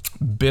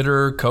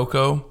bitter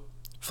cocoa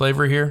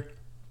flavor here.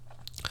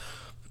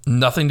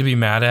 Nothing to be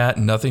mad at,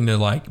 nothing to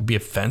like be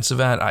offensive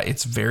at.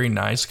 It's very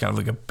nice, kind of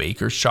like a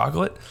baker's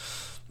chocolate.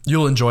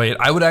 You'll enjoy it.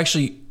 I would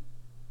actually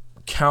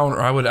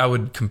I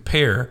would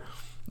compare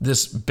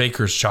this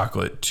baker's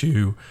chocolate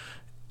to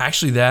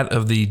actually that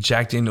of the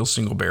Jack Daniel's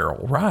Single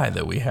Barrel Rye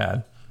that we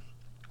had.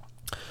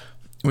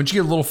 Once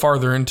you get a little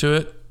farther into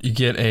it, you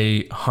get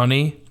a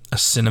honey, a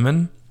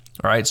cinnamon.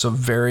 All right, so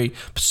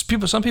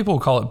some people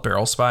call it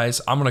barrel spice.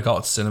 I'm gonna call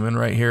it cinnamon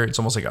right here. It's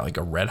almost like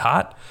a red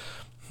hot,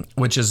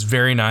 which is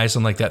very nice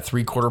on like that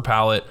 3/4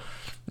 palate.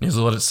 You just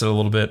let it sit a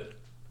little bit.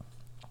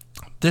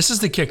 This is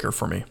the kicker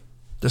for me.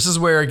 This is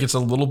where it gets a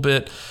little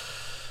bit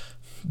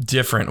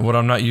different, what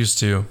I'm not used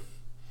to.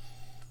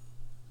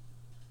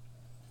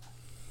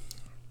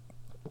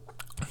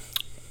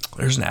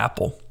 There's an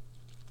apple.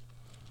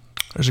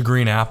 There's a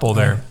green apple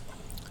there.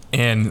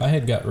 And I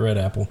had got red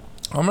apple.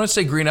 I'm going to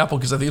say green apple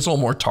because I think it's a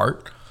little more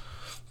tart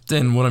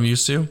than what I'm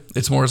used to.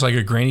 It's more as like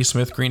a Granny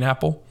Smith green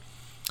apple.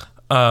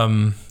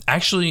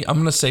 Actually, I'm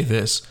going to say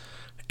this.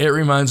 It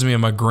reminds me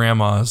of my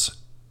grandma's.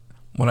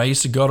 When I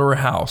used to go to her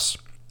house,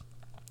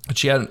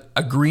 she had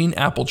a green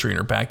apple tree in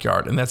her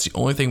backyard, and that's the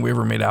only thing we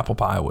ever made apple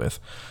pie with.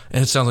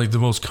 And it sounds like the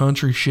most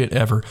country shit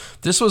ever.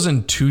 This was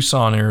in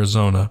Tucson,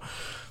 Arizona.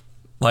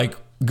 Like,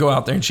 go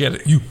out there and she had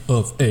a U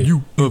of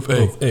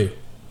A.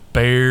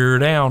 Bear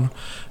down.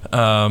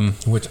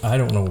 Which I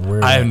don't know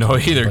where. I have no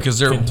either because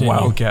they're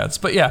wildcats.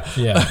 But yeah.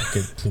 Yeah.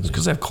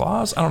 Because they have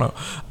claws? I don't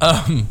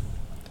know.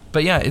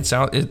 But yeah,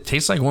 it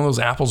tastes like one of those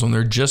apples when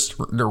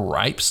they're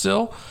ripe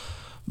still.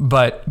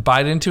 But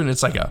bite into it and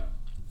it's like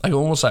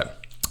almost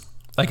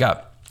like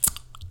a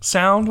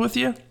sound with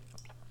your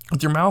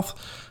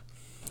mouth.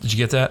 Did you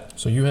get that?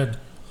 So you had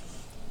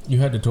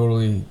to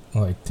totally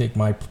like take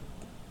my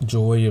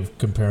joy of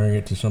comparing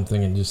it to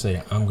something and just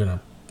say, I'm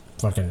gonna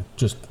fucking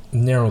just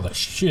narrow the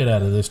shit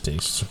out of this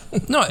taste.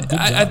 No,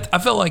 I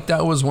felt like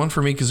that was one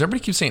for me because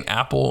everybody keeps saying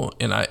apple,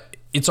 and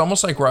it's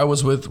almost like where I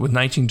was with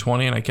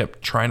 1920, and I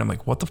kept trying. I'm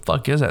like, what the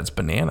fuck is that? It's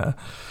banana.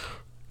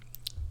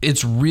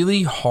 It's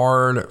really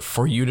hard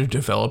for you to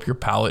develop your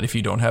palate if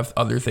you don't have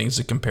other things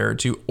to compare it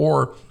to,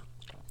 or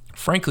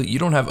frankly, you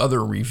don't have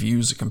other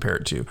reviews to compare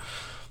it to.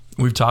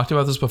 We've talked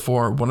about this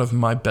before. One of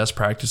my best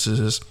practices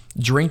is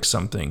drink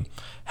something,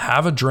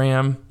 have a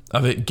dram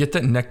of it, get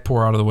that neck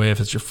pour out of the way if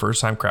it's your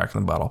first time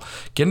cracking the bottle.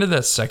 Get into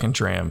that second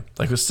dram.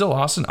 Like with Still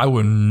Austin, I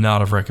would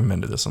not have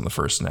recommended this on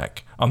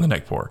the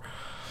neck pour.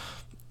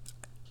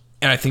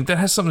 And I think that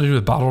has something to do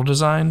with bottle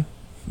design,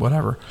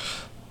 whatever.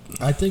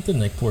 I think the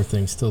neck pour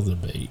thing's still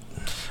debate.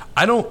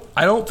 I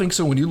don't think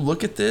so. When you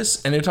look at this,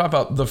 and they talk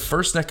about the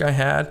first neck I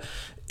had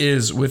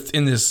is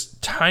within this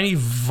tiny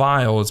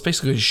vial. It's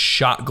basically a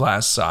shot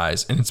glass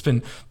size, and it's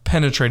been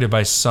penetrated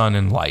by sun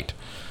and light.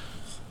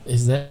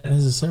 Is that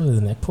necessarily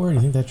the neck pour? Or do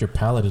you think that's your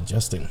palate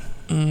adjusting?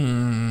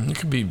 It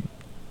could be.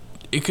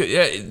 It could.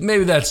 Yeah,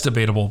 maybe that's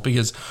debatable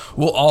because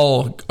we'll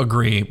all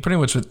agree pretty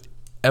much with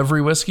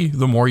every whiskey.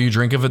 The more you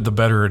drink of it, the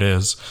better it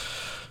is.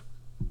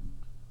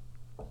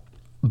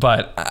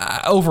 But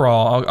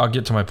overall, I'll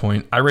get to my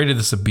point. I rated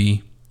this a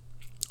B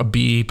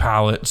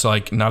palette. So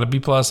like not a B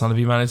plus, not a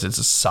B minus. It's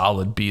a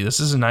solid B. This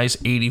is a nice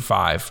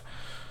 85.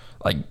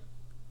 Like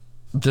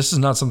this is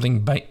not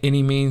something by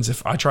any means.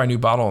 If I try a new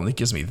bottle and it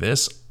gives me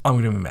this, I'm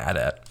going to be mad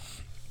at.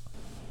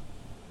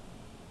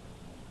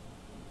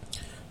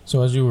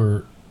 So as you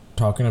were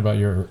talking about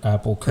your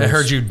apple crisp, I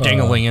heard you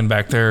dangling in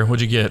back there.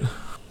 What'd you get?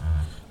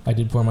 I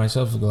did pour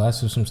myself a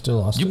glass of some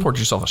Still Austin. You poured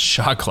yourself a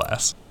shot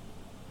glass.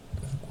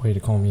 Way to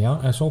call me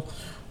out, asshole.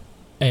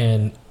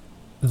 And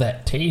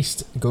that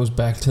taste goes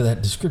back to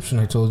that description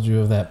I told you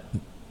of that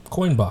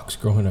coin box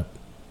growing up.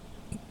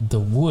 The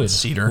wood,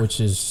 cedar, which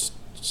is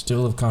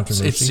still of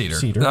controversy. It's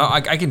cedar. No,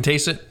 I can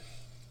taste it.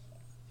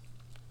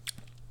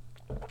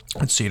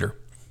 It's cedar.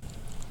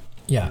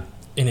 Yeah,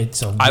 and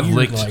it's a weird, I've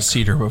licked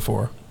cedar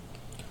before.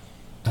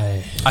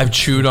 I've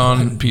chewed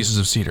on pieces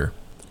of cedar.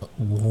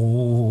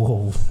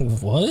 Whoa,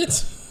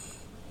 what?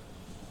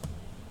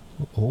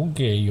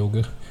 Okay,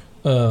 yoga.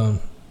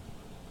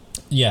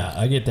 Yeah,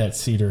 I get that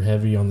cedar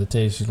heavy on the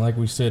taste. And like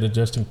we said,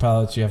 adjusting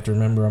palates, you have to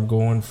remember I'm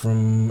going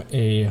from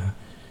a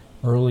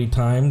early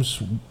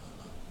times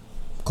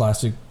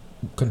classic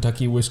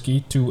Kentucky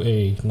whiskey to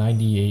a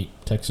 98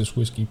 Texas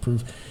whiskey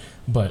proof.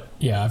 But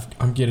yeah,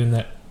 I'm getting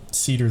that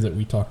cedar that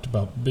we talked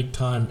about big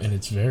time, and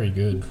it's very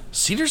good.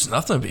 Cedar's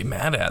nothing to be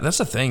mad at. That's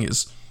the thing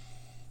is,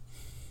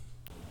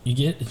 you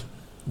get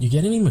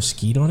any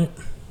mesquite on it?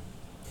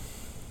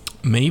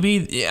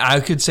 Maybe I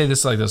could say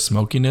this like the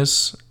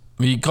smokiness.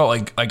 I mean, you call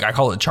it like I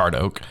call it charred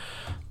oak,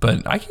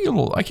 but I can get a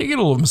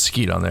little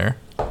mesquite on there.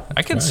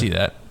 I can see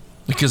that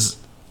because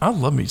I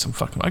love me some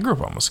fucking. I grew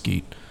up on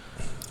mesquite.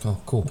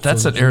 Oh, cool.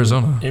 That's at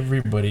Arizona.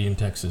 Everybody in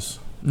Texas.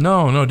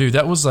 No, dude.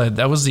 That was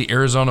the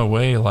Arizona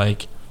way.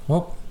 Like,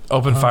 well,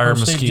 open fire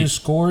State mesquite. Just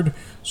scored.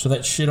 So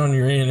that shit on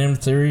your A&M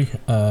theory.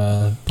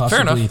 Fair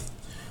enough.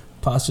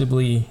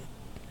 Possibly.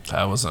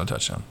 That wasn't a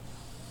touchdown.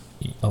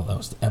 Oh, that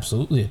was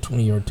absolutely a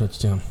 20-yard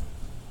touchdown.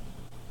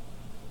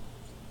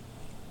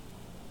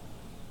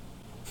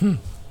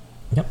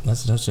 Yep,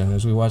 that's a touchdown.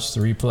 As we watch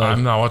the replay.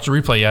 I'm not watching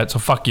the replay yet, so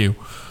fuck you.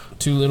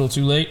 Too little,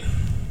 too late.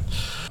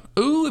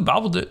 Ooh, he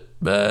bobbled it.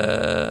 He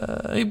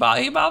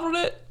bobbled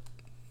it.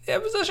 He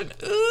had possession.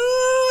 Ooh,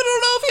 I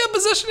don't know if he had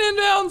possession in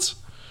downs.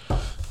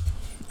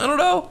 I don't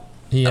know.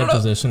 He had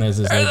possession as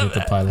his edge at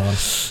the pylon.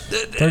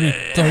 30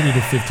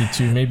 to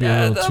 52, maybe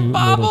a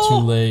little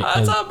too late.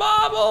 That's a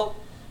bobble.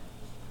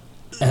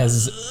 I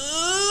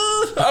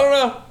don't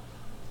know.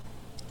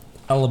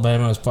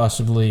 Alabama is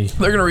possibly.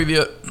 They're gonna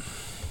review it.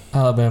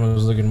 Alabama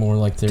was looking more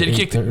like their. Did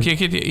he kick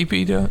the EP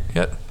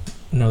yet?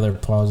 No, they're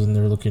pausing.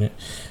 They're looking at.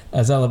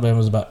 As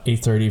Alabama's about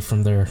 8:30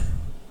 from their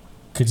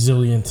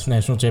gazillionth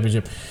national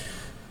championship.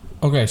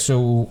 Okay,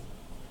 so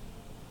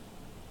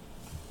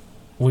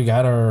we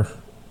got our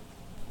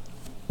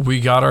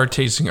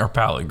tasting, our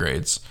palate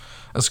grades.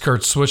 as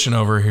Kurt's switching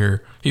over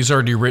here, he's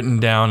already written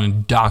down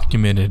and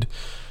documented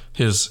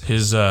his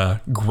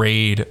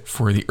grade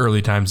for the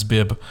early times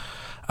bib.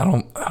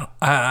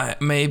 I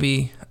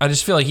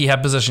just feel like he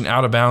had possession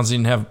out of bounds. He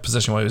didn't have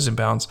possession while he was in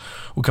bounds.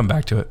 We'll come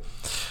back to it.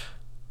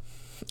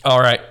 All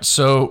right,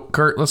 so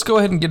Kurt, let's go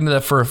ahead and get into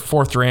that for a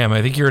fourth ram.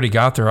 I think you already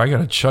got there. I got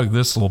to chug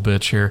this little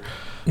bitch here.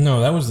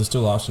 No, that was the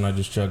Still Austin I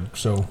just chugged.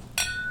 So,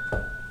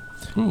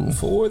 Ooh.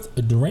 Fourth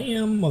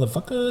dram,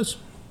 motherfuckers.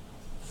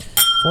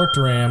 Fourth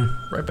dram.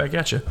 Right back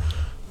at you.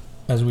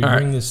 As we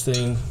bring this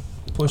thing,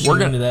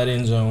 pushing into that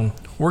end zone.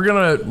 We're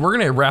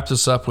gonna wrap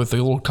this up with a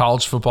little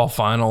college football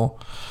final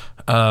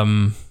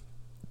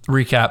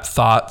recap,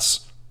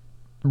 thoughts,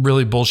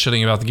 really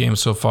bullshitting about the game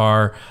so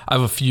far. I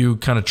have a few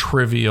kind of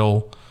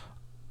trivial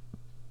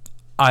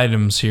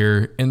items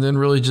here, and then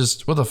really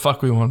just what the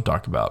fuck we want to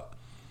talk about.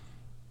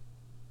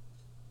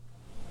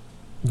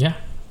 Yeah,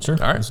 sure.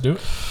 All right, let's do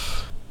it.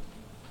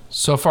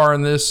 So far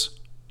in this,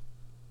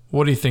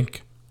 what do you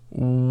think?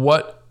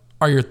 What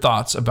are your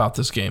thoughts about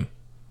this game?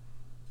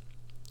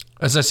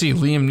 As I see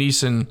Liam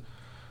Neeson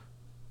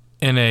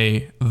in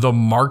The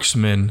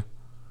Marksman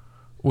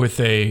with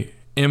a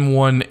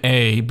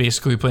M1A,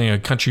 basically playing a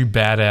country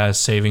badass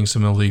saving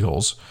some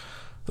illegals.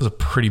 It was a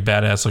pretty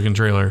badass looking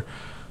trailer.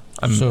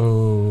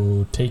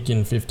 So,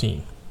 Taken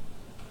 15.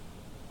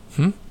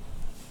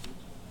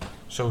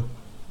 So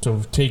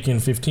Taken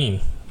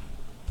 15.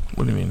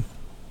 What do you mean?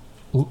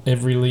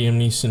 Every Liam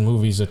Neeson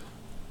movie is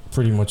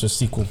pretty much a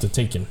sequel to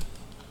Taken.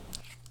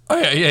 Oh,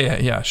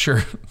 yeah,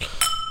 sure.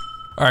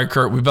 All right,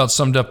 Kurt, we about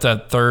summed up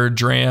that third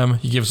dram.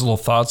 You give us a little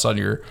thoughts on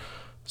your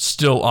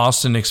Still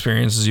Austin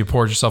experience as you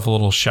poured yourself a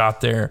little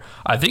shot there.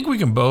 I think we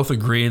can both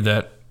agree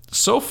that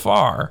so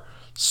far,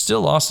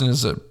 Still Austin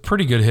is a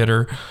pretty good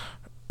hitter.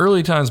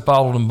 Early times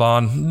bottled and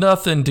bond,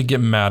 nothing to get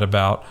mad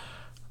about.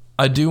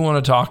 I do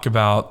want to talk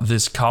about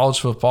this college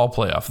football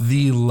playoff,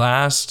 the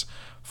last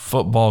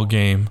football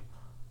game,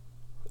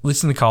 at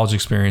least in the college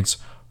experience,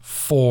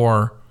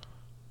 for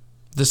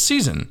the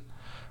season.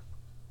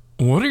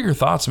 What are your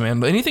thoughts,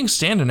 man? Anything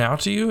standing out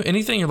to you?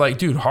 Anything you're like,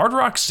 dude, Hard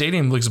Rock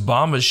Stadium looks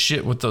bomb as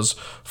shit with those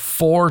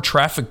 4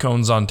 traffic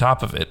cones on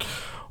top of it?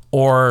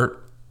 Or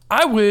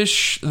I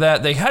wish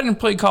that they hadn't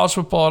played college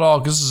football at all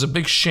because this is a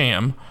big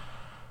sham.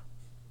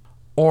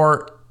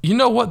 Or, you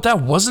know what?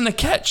 That wasn't a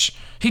catch.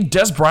 He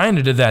Des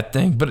Bryant did that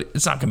thing, but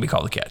it's not going to be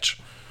called a catch.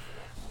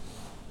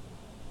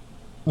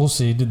 We'll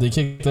see. Did they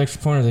kick the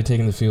extra point or are they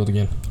taking the field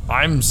again?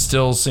 I'm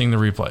still seeing the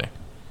replay.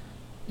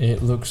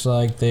 It looks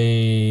like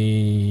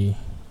they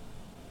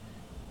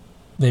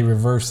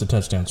reversed the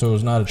touchdown, so it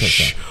was not a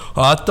touchdown.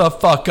 Shut the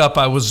fuck up.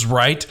 I was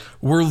right.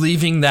 We're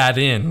leaving that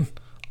in.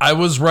 I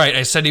was right.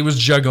 I said he was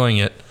juggling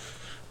it.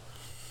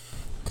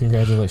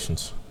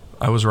 Congratulations.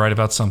 I was right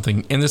about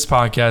something. In this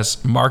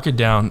podcast, mark it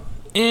down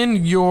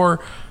in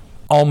your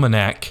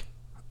almanac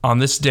on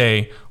this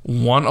day,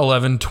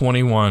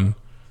 1/11/21.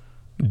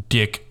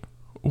 Dick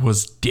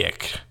was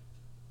dick.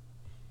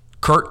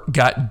 Kurt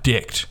got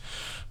dicked.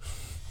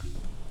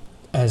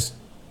 As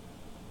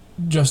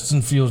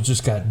Justin Fields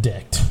just got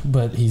decked,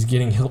 but he's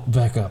getting helped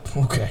back up.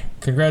 Okay.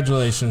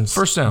 Congratulations.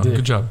 First down. Dick.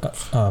 Good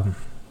job.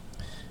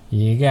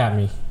 You got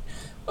me.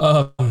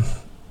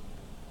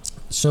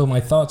 So my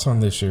thoughts on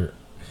this year.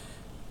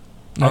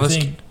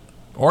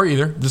 Or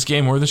either this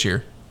game or this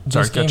year.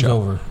 Sorry, this game's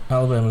over.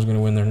 Alabama's going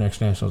to win their next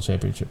national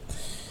championship.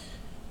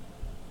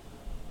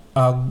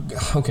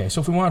 Okay, so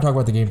if we want to talk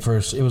about the game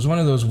first, it was one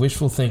of those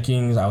wishful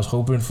thinkings. I was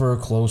hoping for a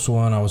close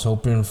one. I was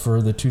hoping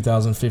for the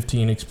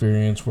 2015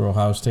 experience where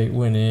Ohio State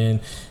went in.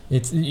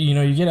 It's, you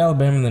know, you get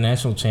Alabama in the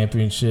national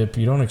championship.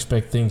 You don't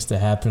expect things to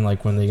happen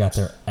like when they got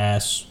their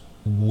ass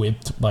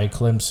whipped by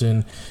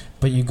Clemson.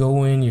 But you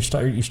go in, you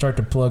start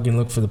to plug and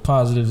look for the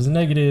positives and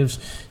negatives.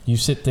 You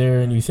sit there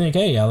and you think,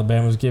 hey,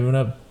 Alabama's giving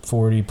up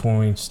 40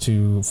 points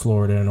to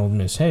Florida and Ole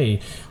Miss. Hey,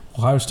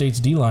 Ohio State's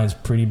D-line's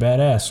pretty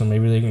badass, so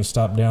maybe they can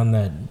stop down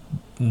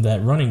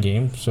that running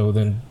game. So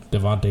then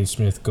Devontae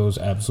Smith goes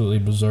absolutely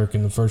berserk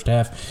in the first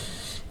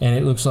half, and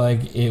it looks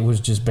like it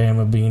was just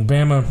Bama being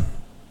Bama.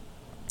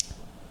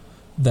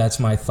 That's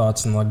my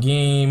thoughts on the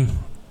game.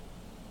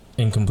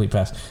 Incomplete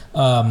pass.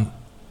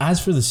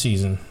 As for the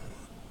season,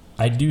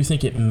 I do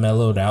think it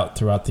mellowed out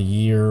throughout the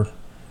year.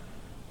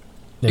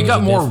 It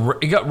got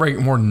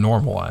more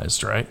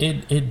normalized, right?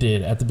 It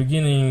did. At the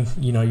beginning,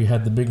 you know, you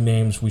had the big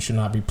names. We should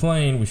not be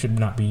playing. We should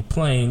not be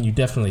playing. You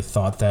definitely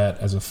thought that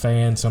as a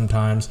fan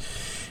sometimes.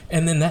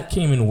 And then that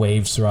came in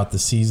waves throughout the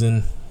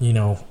season. You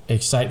know,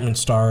 excitement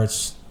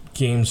starts,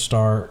 games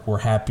start, we're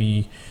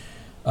happy.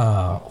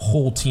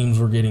 Whole teams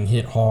were getting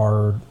hit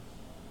hard.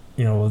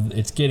 You know,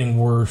 it's getting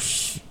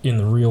worse in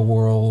the real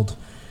world.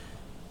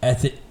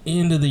 At the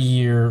end of the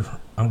year,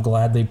 I'm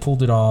glad they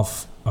pulled it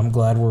off. I'm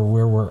glad we're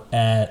where we're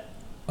at.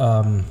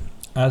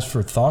 As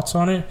for thoughts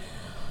on it,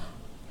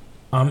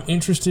 I'm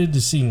interested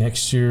to see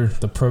next year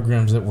the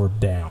programs that were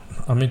down.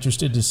 I'm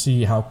interested to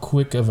see how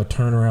quick of a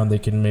turnaround they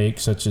can make,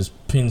 such as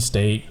Penn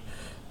State,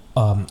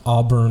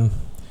 Auburn.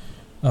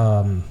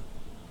 You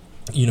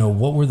know,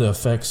 what were the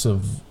effects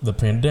of the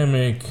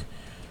pandemic?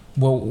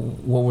 what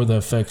were the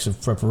effects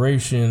of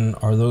preparation?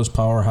 Are those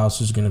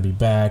powerhouses going to be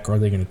back? Are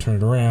they going to turn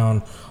it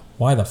around?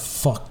 Why the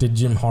fuck did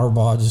Jim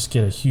Harbaugh just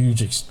get a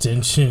huge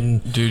extension?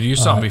 Dude, you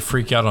saw me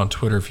freak out on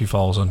Twitter if you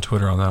follow us on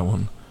Twitter on that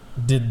one.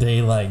 Did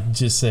they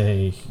just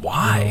say,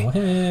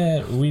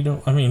 why? We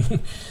don't, I mean,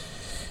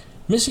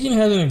 Michigan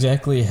hasn't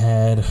exactly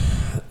had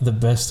the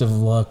best of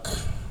luck.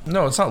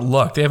 No, it's not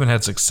luck. They haven't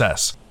had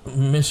success.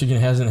 Michigan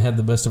hasn't had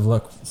the best of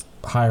luck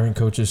hiring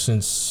coaches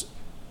since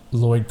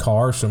Lloyd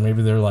Carr, so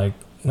maybe they're like,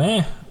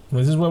 this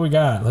is what we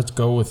got. Let's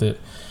go with it.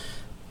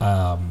 But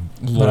I'm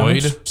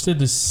interested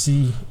to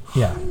see,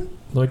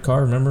 Lloyd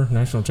Carr, remember?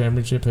 National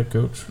championship head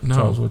coach? No.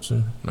 Charles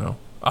Woodson. No.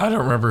 I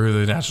don't remember who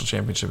the national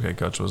championship head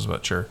coach was,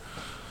 but sure.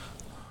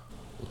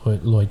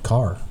 Lloyd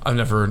Carr. I've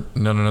never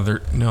known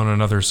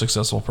another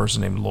successful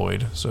person named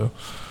Lloyd, so.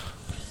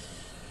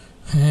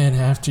 And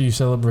after you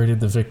celebrated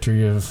the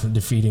victory of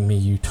defeating me,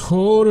 you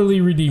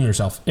totally redeem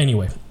yourself.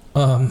 Anyway,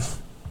 how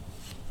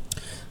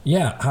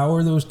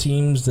are those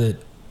teams that,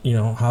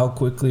 how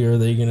quickly are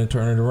they going to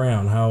turn it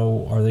around?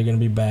 How are they going to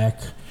be back?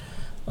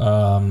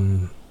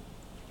 Because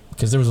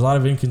there was a lot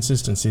of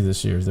inconsistency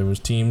this year. There was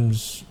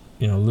teams,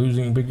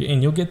 losing big,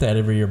 and you'll get that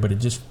every year, but it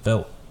just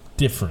felt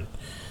different.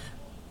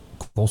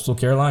 Coastal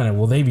Carolina,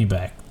 will they be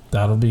back?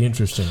 That'll be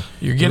interesting.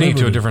 You're getting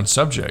into a different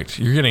subject.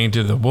 You're getting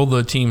into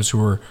the teams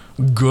who are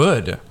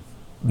good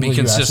be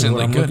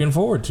consistently good. I'm looking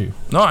forward to.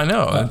 No, I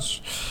know.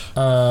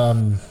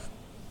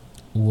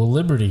 Will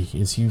Liberty,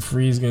 is Hugh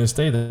Freeze going to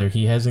stay there?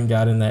 He hasn't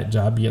gotten that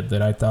job yet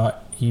that I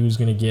thought he was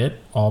going to get.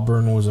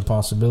 Auburn was a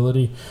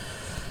possibility.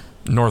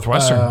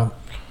 Northwestern.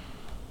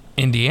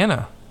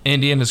 Indiana.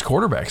 Indiana's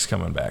quarterback's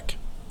coming back.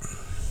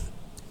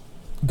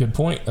 Good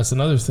point. That's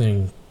another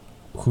thing.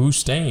 Who's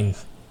staying?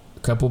 A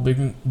couple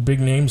big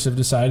names have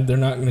decided they're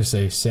not going to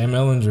stay. Sam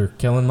Ehlinger,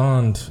 Kellen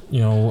Mond.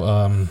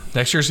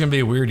 Next year's going to be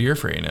a weird year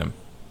for A&M.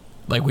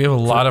 Like, we have a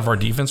lot of our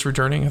defense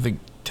returning. I think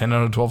 10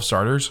 out of 12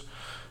 starters.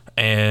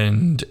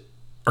 And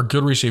our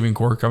good receiving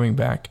core coming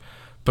back.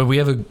 But we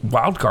have a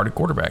wild card at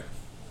quarterback.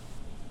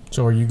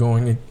 So are you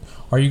going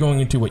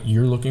into what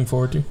you're looking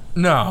forward to?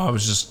 No, I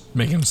was just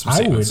making some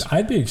statements.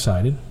 I'd be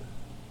excited.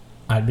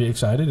 I'd be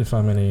excited if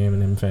I'm an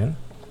A&M fan.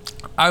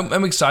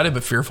 I'm excited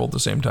but fearful at the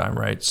same time,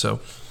 right?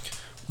 So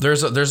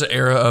there's an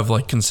era of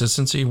like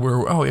consistency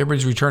where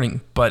everybody's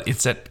returning, but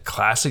it's that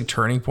classic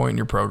turning point in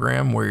your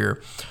program where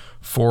your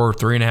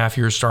 3.5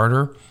 year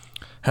starter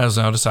has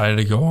now decided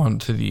to go on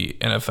to the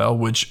NFL,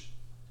 which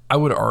I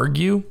would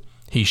argue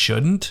he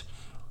shouldn't.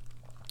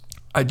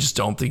 I just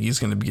don't think he's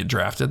going to get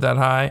drafted that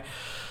high.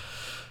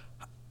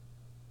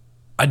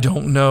 I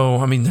don't know.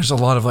 I mean, there's a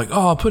lot of like,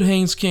 put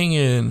Haynes King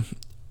in.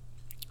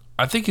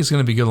 I think he's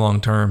going to be good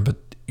long term, but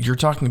you're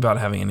talking about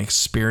having an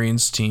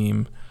experienced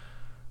team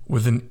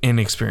with an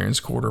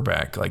inexperienced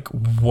quarterback. Like,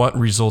 what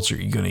results are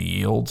you going to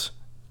yield?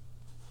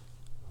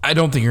 I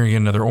don't think you're going to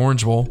get another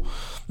Orange Bowl.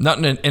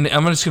 And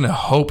I'm just going to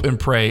hope and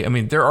pray. I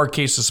mean, there are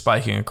cases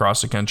spiking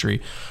across the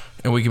country,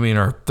 and we can be in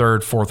our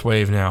third, fourth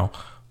wave now.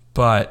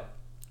 But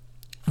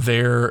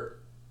there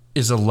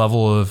is a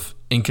level of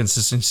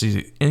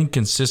inconsistency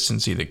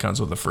that comes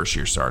with a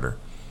first-year starter.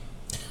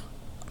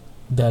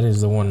 That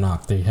is the one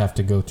knock. They have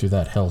to go through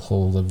that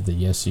hellhole of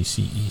the SEC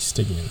East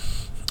again.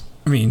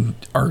 I mean,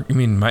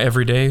 my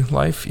everyday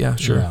life? Yeah,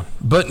 sure. Yeah.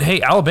 But,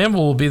 hey, Alabama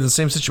will be the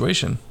same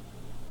situation.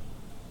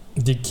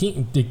 Did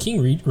King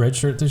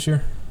redshirt this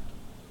year?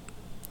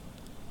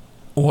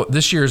 Well,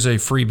 this year is a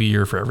freebie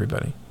year for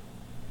everybody.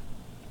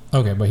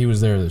 Okay, but he was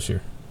there this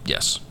year.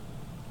 Yes.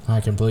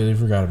 I completely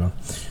forgot about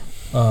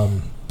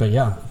him. But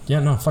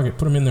no, fuck it.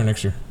 Put him in there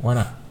next year. Why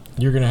not?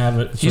 You're going to have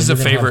it. He's the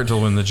favorite to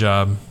win the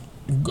job.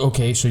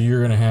 Okay, so you're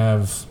going to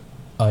have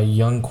a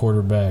young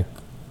quarterback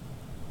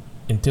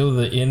until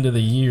the end of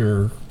the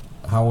year.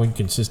 How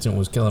inconsistent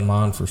was Kellen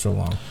Mond for so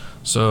long?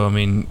 So, I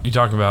mean, they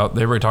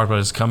already talked about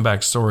his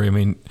comeback story. I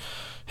mean,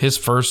 his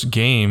first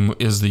game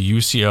is the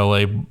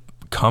UCLA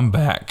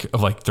comeback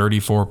of like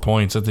 34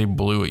 points that they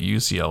blew at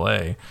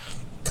UCLA.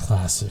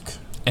 Classic.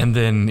 And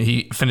then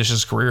he finished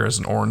his career as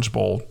an Orange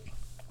Bowl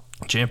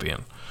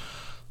champion.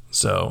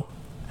 So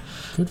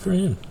good for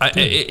him.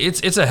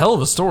 It's a hell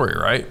of a story,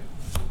 right?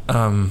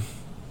 I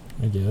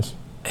guess.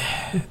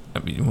 I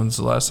mean, when's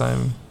the last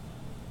time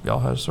y'all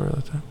had a story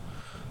like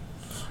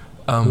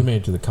that? We made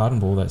it to the Cotton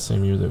Bowl that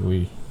same year that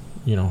we,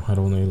 had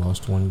only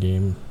lost one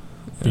game.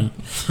 Beat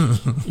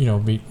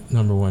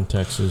number one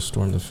Texas,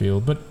 stormed the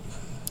field. But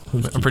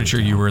I'm pretty sure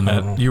you were in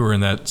that. You were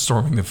in that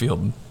storming the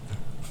field.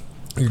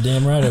 You're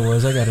damn right I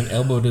was. I got an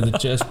elbow to the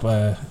chest by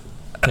a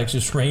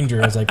Texas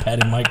Ranger as I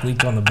patted Mike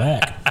Leach on the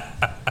back.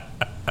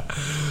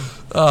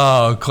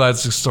 Oh,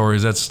 classic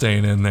stories. That's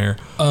staying in there.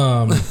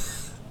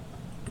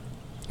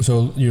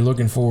 So you're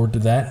looking forward to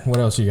that? What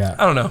else you got?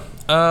 I don't know.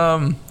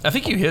 I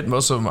think you hit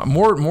most of them.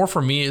 More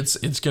for me,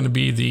 it's going to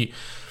be the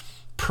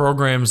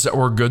programs that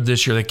were good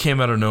this year. They came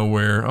out of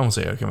nowhere. I won't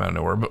say they came out of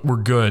nowhere, but were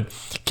good.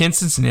 Can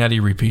Cincinnati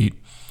repeat?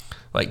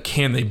 Like,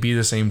 can they be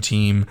the same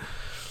team?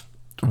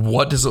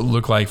 What does it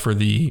look like for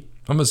the,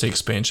 I'm going to say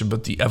expansion,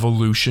 but the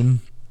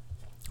evolution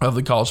of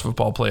the college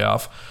football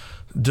playoff?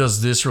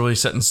 Does this really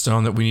set in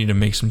stone that we need to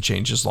make some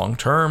changes long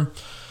term?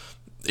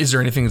 Is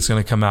there anything that's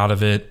going to come out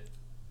of it?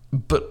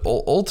 But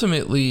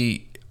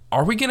ultimately,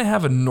 are we going to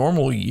have a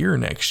normal year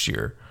next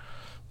year?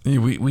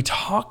 We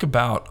talk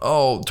about,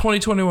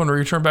 2021, we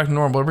return back to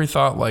normal. Everybody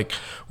thought like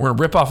we're going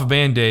to rip off a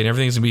Band-Aid and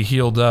everything's going to be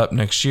healed up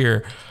next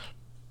year.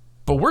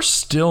 But we're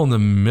still in the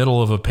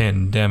middle of a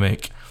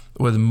pandemic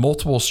with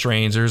multiple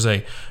strains. There's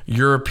a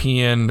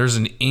European, there's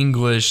an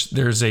English,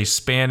 there's a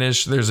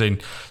Spanish, there's a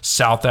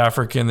South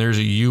African, there's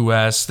a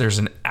US, there's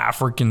an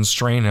African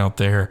strain out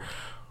there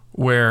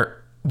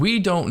where we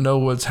don't know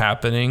what's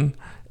happening,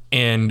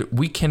 and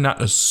we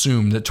cannot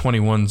assume that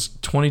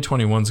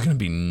 2021 is going to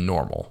be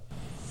normal.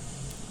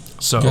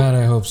 So God,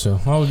 I hope so.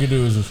 All we can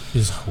do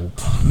is hope.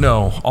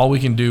 No, all we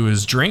can do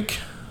is drink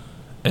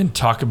and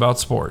talk about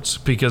sports,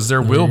 because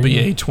there will be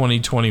a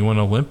 2021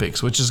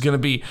 Olympics, which is going to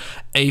be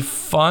a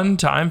fun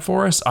time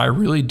for us. I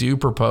really do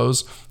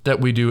propose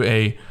that we do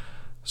a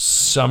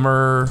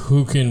summer.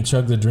 Who can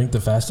chug the drink the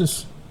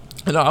fastest?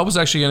 And I was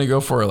actually going to go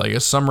for like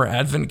a summer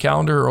advent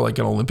calendar or like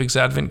an Olympics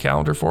advent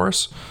calendar for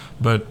us,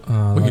 but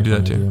we could do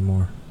that too.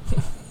 More.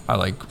 I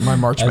like my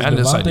March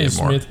Madness idea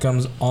more. Smith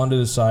comes onto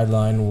the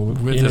sideline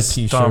with in his a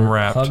t-shirt, thumb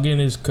wrapped, hugging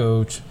his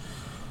coach.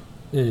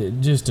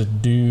 Just a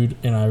dude,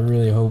 and I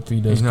really hope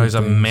he does. He's a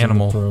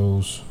manimal.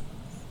 Pros.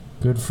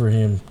 Good for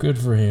him. Good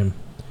for him.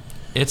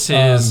 It's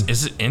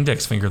his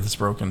index finger that's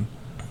broken.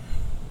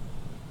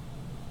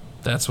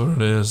 That's what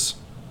it is.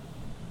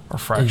 Or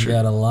fractured. He's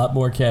got a lot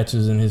more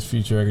catches in his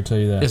future, I can tell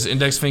you that. His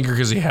index finger,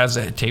 because he has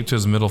it taped to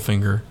his middle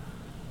finger.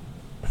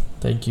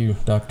 Thank you,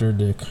 Dr.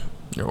 Dick.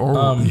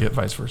 Or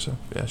vice versa.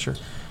 Yeah, sure.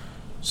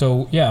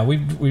 So yeah,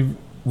 we've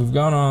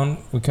gone on.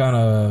 We kind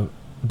of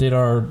did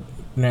our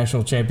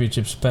national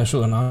championship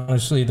special, and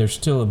honestly, there's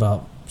still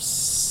about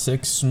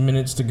 6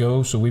 minutes to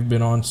go. So we've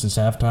been on since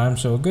halftime.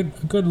 So a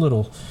good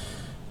little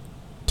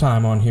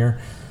time on here.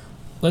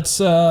 Let's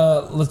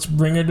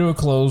bring it to a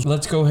close.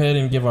 Let's go ahead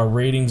and give our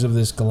ratings of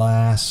this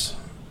glass.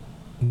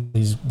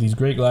 These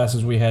great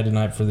glasses we had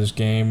tonight for this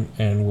game,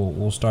 and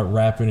we'll start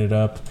wrapping it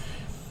up.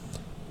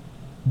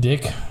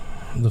 Dick,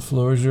 the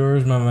floor is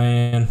yours, my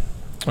man.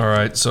 All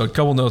right, so a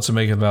couple notes to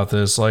make about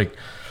this. Like,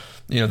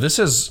 this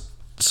has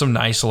some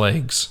nice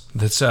legs.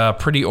 That's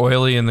pretty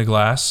oily in the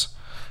glass,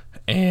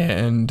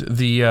 and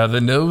the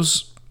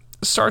nose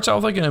starts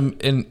out with like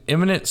an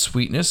imminent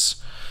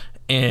sweetness,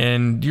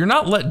 and you're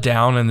not let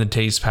down in the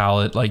taste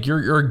palette. Like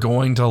you're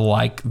going to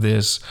like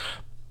this.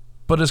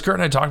 But as Kurt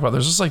and I talked about,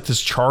 there's just like this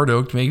charred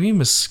oak, maybe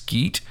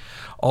mesquite,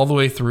 all the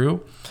way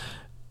through,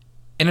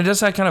 and it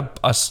does have kind of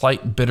a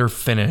slight bitter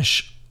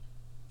finish.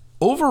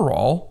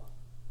 Overall,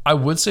 I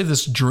would say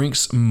this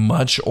drink's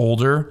much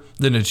older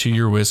than a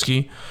 2-year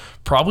whiskey,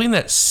 probably in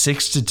that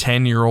 6 to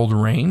 10-year-old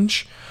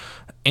range.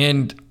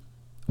 And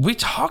we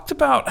talked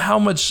about how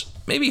much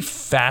maybe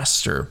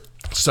faster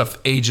stuff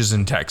ages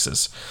in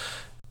Texas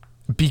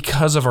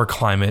because of our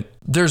climate.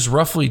 There's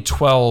roughly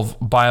 12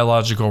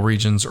 biological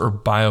regions or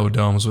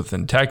biodomes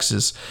within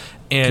Texas.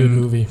 And good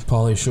movie,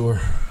 Pauly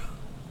Shore.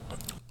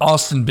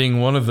 Austin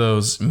being one of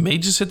those may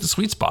just hit the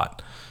sweet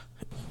spot.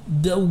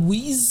 The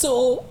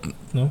weasel.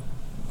 No?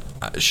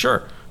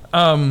 Sure.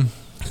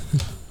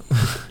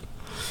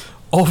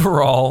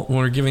 Overall, when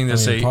we're giving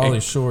this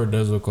Pauly Shore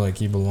does look like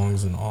he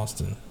belongs in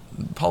Austin.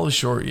 Pauly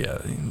Shore,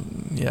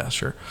 yeah,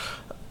 sure.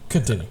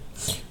 Continue.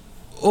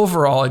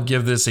 Overall, I'd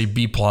give this a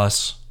B+.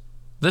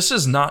 This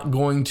is not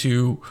going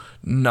to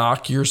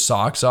knock your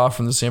socks off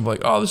from the sample,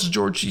 like, oh, this is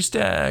George G.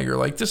 Stagg, or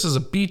like, this is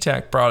a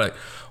BTAC product,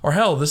 or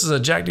hell, this is a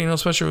Jack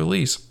Daniel's special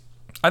release.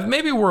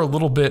 Maybe we're a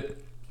little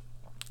bit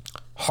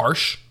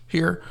harsh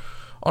here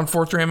on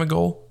Fourth Dram and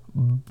Goal,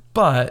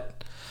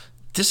 but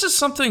this is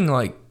something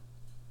like,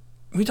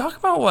 we talk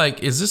about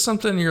like, is this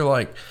something you're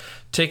like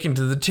taking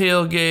to the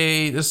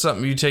tailgate? This is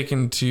something you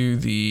taking to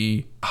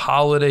the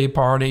holiday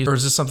party? Or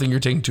is this something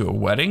you're taking to a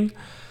wedding?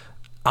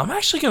 I'm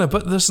actually going to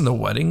put this in the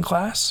wedding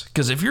class,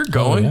 because if you're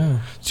going to...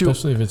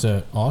 Especially if it's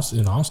in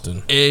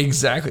Austin.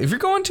 Exactly. If you're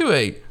going to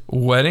a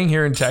wedding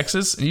here in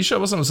Texas and you show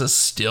up with something that says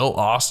still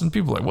Austin,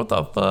 people are like, what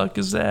the fuck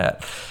is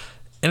that?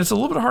 And it's a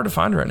little bit hard to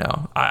find right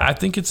now. I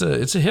think it's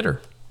a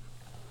hitter.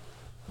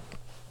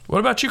 What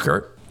about you,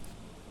 Kurt?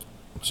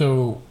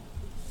 So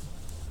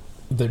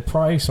the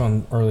price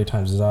on Early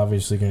Times is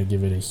obviously going to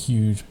give it a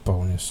huge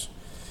bonus.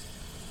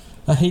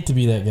 I hate to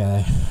be that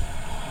guy.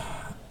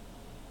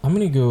 I'm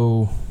going to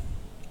go...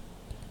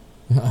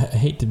 I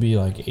hate to be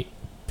like B-,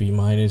 B+.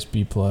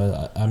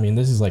 I mean,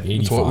 this is like 85.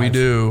 That's what we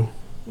do.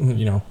 I'm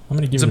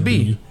going to give it a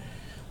B.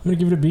 I'm going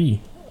to give it a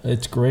B.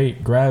 It's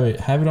great. Grab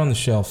it. Have it on the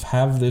shelf.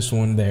 Have this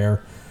one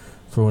there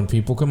for when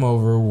people come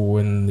over,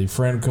 when the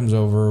friend comes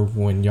over,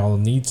 when y'all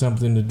need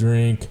something to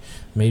drink.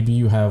 Maybe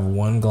you have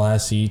one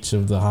glass each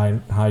of the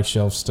high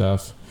shelf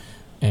stuff,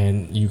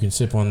 and you can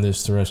sip on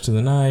this the rest of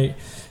the night.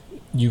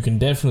 You can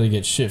definitely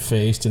get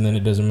shit-faced, and then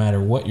it doesn't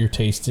matter what you're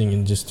tasting,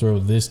 and just throw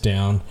this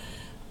down.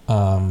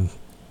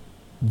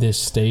 This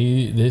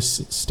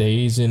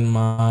stays in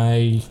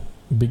my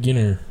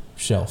beginner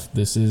shelf.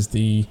 This is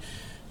the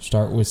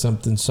start with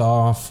something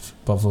soft,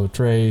 Buffalo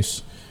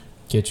Trace,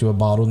 get you a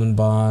bottled and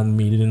bond,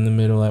 meet it in the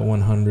middle at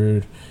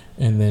 100,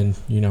 and then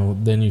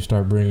then you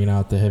start bringing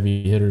out the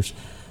heavy hitters.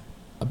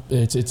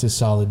 It's a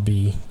solid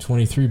B.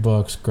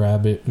 $23.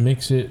 Grab it,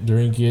 mix it,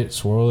 drink it,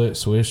 swirl it,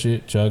 swish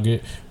it, chug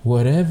it,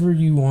 whatever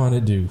you want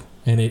to do,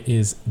 and it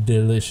is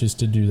delicious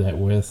to do that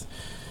with.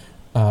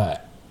 I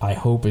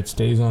hope it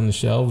stays on the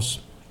shelves.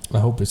 I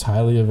hope it's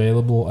highly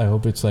available. I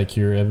hope it's like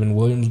your Evan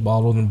Williams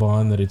bottled and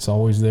bond, that it's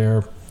always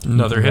there.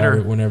 Another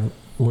hitter.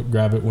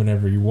 Grab it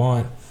whenever you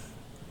want,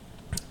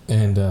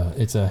 and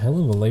it's a hell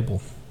of a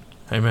label.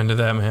 Amen to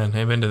that, man.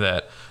 Amen to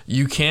that.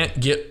 You can't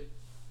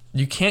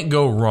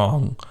go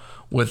wrong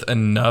with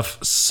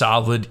enough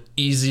solid,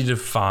 easy to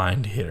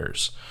find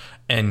hitters.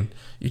 And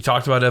you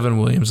talked about Evan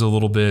Williams a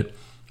little bit.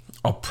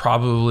 I'll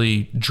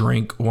probably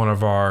drink one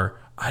of our,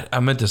 I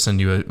meant to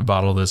send you a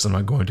bottle of this. I'm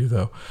not going to,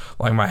 though.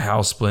 Like my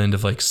house blend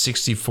of like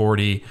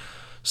 60-40,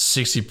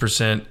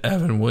 60%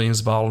 Evan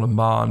Williams bottled and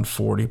bond,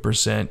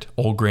 40%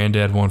 Old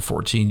Granddad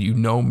 114. You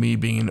know me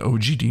being an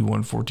OGD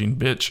 114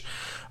 bitch.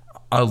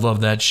 I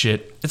love that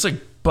shit. It's like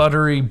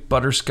buttery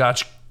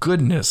butterscotch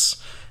goodness.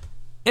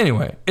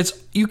 Anyway,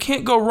 you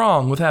can't go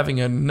wrong with having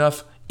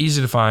enough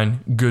easy to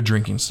find good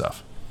drinking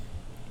stuff.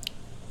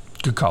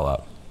 Good call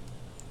out.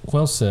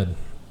 Well said.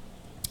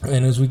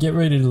 And as we get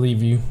ready to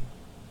leave you,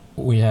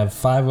 we have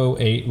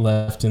 5:08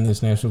 left in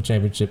this national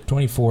championship.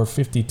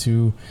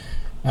 24-52.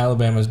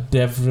 Alabama's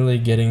definitely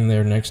getting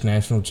their next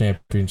national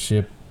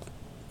championship.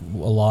 A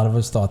lot of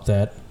us thought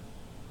that,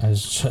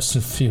 as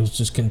Justin Fields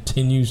just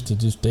continues to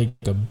just take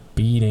a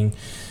beating.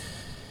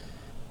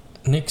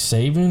 Nick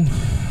Saban,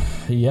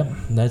 yep,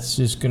 that's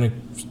just going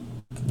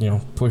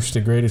to, push the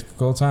greatest of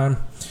all time.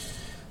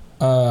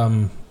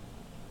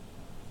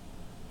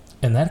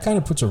 And that kind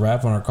of puts a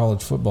wrap on our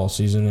college football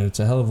season, and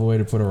it's a hell of a way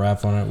to put a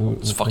wrap on it.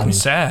 It's fucking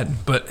sad,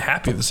 but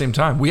happy at the same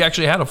time. We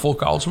actually had a full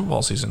college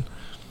football season.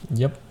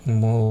 Yep,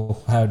 and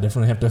we'll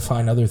definitely have to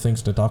find other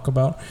things to talk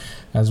about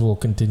as we'll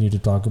continue to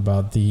talk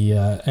about the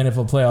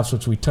NFL playoffs,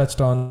 which we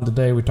touched on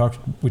today. We talked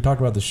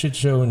about the shit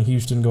show in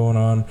Houston going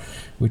on.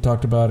 We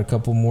talked about a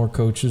couple more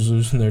coaches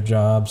losing their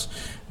jobs.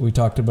 We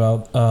talked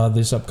about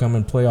this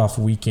upcoming playoff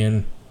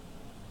weekend.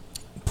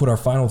 Put our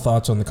final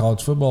thoughts on the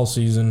college football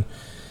season.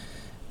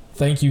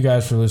 Thank you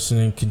guys for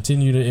listening.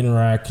 Continue to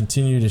interact.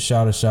 Continue to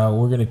shout us out.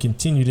 We're going to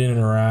continue to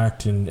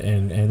interact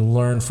and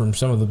learn from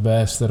some of the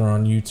best that are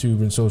on YouTube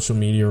and social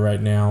media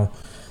right now.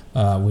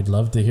 We'd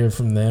love to hear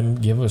from them.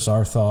 Give us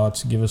our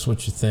thoughts. Give us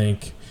what you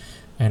think.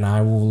 And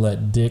I will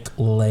let Dick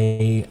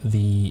lay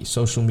the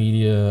social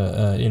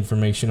media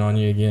information on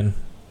you again.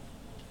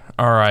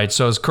 All right.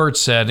 So as Kurt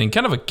said, and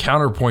kind of a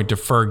counterpoint to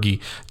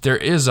Fergie, there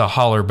is a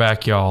holler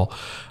back, y'all.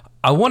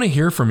 I want to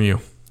hear from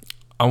you.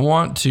 I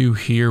want to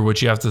hear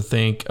what you have to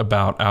think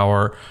about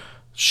our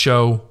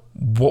show,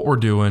 what we're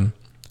doing.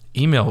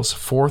 Emails,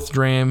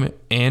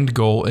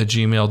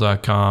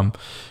 fourthdramandgoal@gmail.com.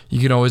 You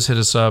can always hit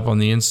us up on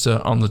the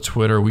Insta, on the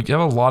Twitter. We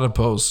have a lot of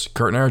posts.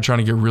 Kurt and I are trying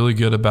to get really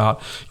good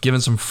about giving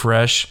some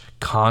fresh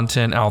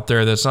content out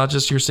there that's not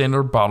just your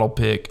standard bottle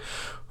pick,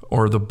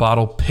 or the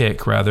bottle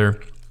pick, rather.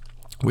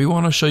 We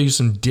want to show you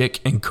some Dick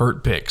and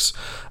Kurt picks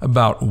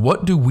about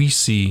what do we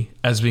see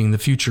as being the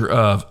future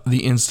of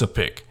the Insta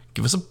pick.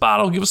 Give us a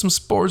bottle, give us some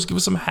sports, give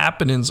us some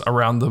happenings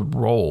around the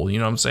roll. You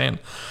know what I'm saying?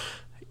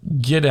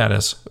 Get at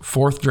us.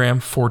 Fourth Dram,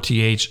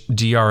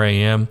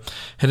 4THDRAM.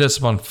 Hit us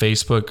up on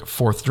Facebook,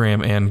 Fourth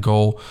Dram and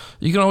Goal.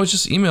 You can always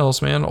just email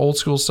us, man. Old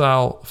school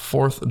style,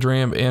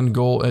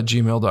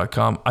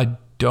 fourthdramandgoal@gmail.com. I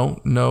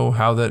don't know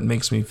how that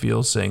makes me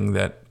feel saying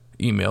that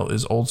email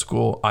is old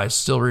school. I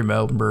still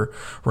remember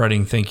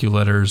writing thank you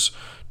letters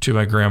to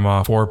my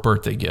grandma for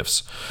birthday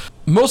gifts.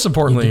 Most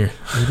importantly, you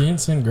didn't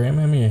send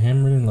Grandmammy a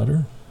handwritten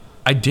letter?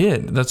 I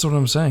did. That's what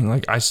I'm saying.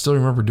 Like, I still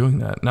remember doing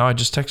that. Now I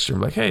just text her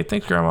like, hey,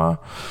 thanks, Grandma.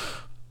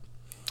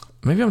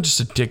 Maybe I'm just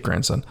a dick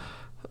grandson.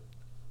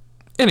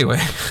 Anyway,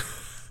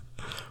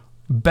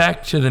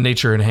 back to the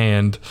nature at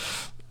hand.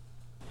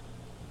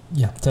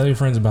 Yeah, tell your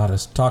friends about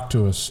us. Talk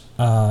to us.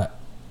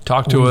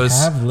 Talk to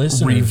us. Have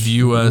listeners.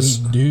 Review us.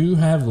 We do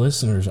have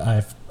listeners.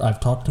 I've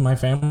talked to my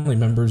family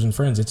members and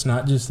friends. It's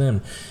not just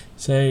them.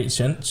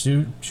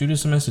 Shoot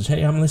us a message.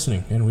 Hey, I'm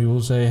listening, and we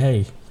will say,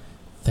 hey,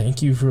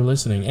 thank you for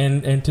listening.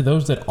 And to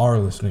those that are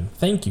listening,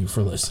 thank you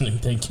for listening.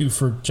 Thank you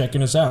for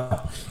checking us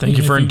out. Thank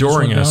you for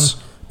enduring us.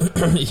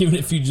 Even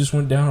if you just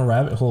went down a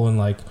rabbit hole and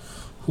like,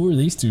 who are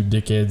these two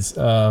dickheads?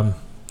 No.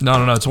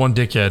 It's one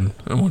dickhead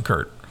and one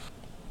Kurt.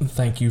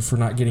 Thank you for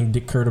not getting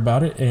Dick Kurt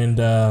about it and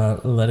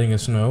letting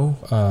us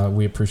know.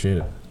 We appreciate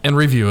it. And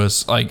review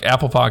us, like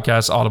Apple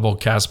Podcasts, Audible,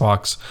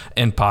 CastBox,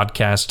 and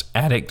Podcast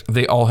Addict.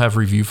 They all have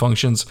review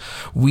functions.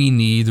 We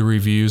need the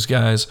reviews,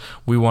 guys.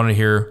 We want to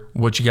hear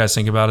what you guys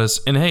think about us.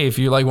 And hey, if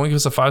you want to give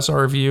us a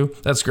 5-star review,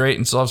 that's great,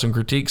 and still have some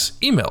critiques,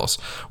 email us.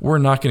 We're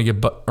not going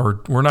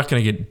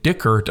to get Dick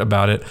Kurt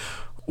about it.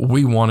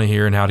 We want to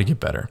hear and how to get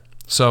better.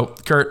 So,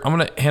 Kurt, I'm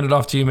going to hand it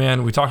off to you,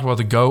 man. We talked about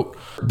the GOAT.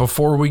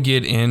 Before we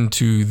get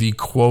into the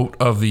quote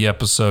of the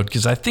episode,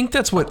 because I think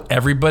that's what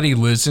everybody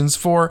listens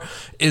for,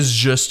 is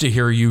just to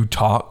hear you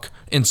talk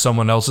in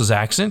someone else's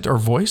accent or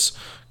voice.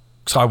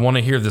 So I want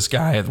to hear this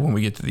guy when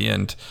we get to the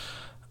end.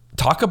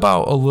 Talk a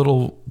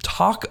little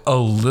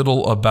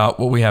about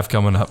what we have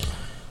coming up.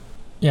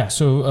 Yeah,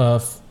 so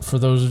for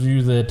those of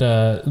you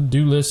that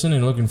do listen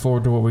and looking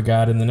forward to what we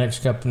got in the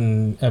next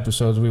couple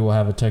episodes, we will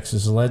have a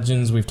Texas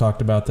Legends. We've talked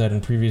about that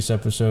in previous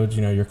episodes,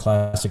 your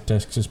classic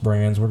Texas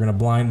brands. We're going to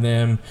blind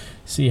them,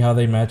 see how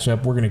they match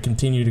up. We're going to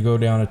continue to go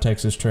down a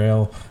Texas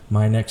trail.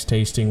 My next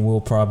tasting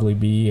will probably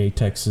be a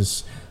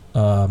Texas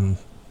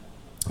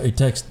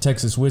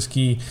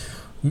whiskey.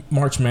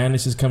 March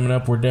Madness is coming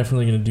up. We're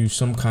definitely going to do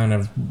some kind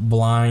of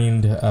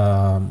blind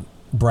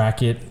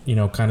bracket,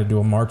 kind of do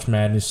a March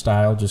Madness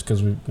style, just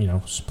because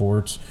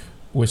sports,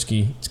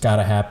 whiskey, it's got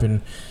to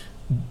happen.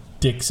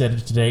 Dick said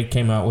it today,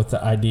 came out with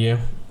the idea.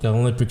 The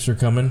Olympics are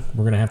coming.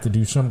 We're going to have to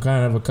do some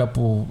kind of a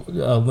couple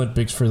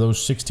Olympics for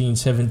those 16,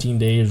 17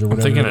 days or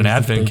whatever. I'm thinking an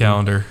advent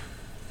calendar.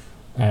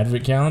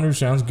 Advent calendar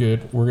sounds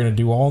good. We're going to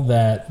do all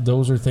that.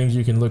 Those are things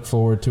you can look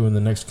forward to in the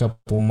next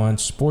couple of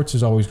months. Sports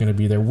is always going to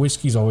be there.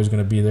 Whiskey's always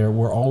going to be there.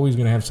 We're always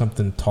going to have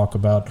something to talk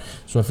about.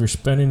 So if you're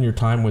spending your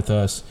time with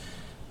us,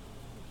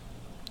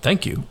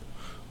 thank you.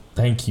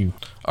 Thank you.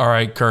 All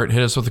right, Kurt,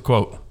 hit us with a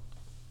quote.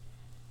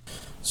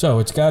 So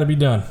it's got to be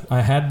done.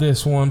 I had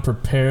this one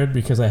prepared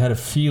because I had a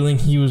feeling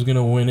he was going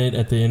to win it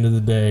at the end of the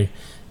day.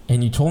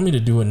 And you told me to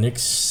do a Nick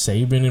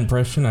Saban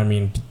impression. I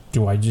mean,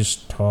 do I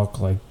just talk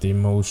like the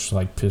most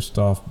pissed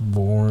off,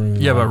 boring?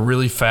 Yeah, but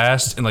really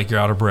fast and you're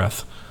out of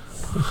breath.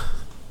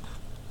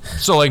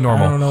 So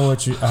normal. I don't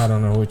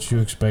know what you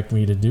expect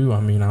me to do. I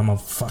mean, I'm a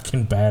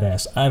fucking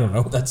badass. I don't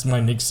know. That's my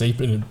Nick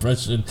Saban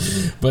impression.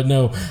 But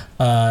no,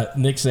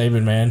 Nick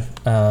Saban, man.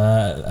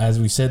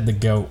 As we said, the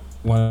GOAT.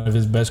 One of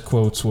his best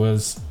quotes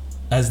was,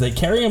 as they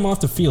carry him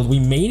off the field, we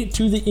made it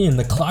to the end.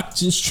 The clock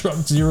just struck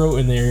 0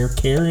 and they're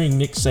carrying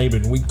Nick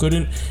Saban. We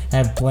couldn't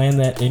have planned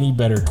that any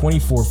better.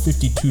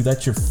 24-52,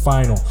 that's your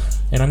final.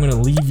 And I'm going to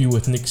leave you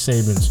with Nick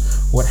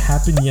Saban's. What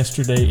happened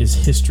yesterday is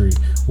history.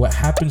 What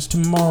happens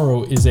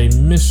tomorrow is a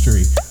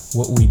mystery.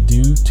 What we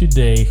do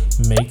today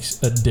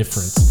makes a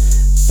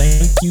difference.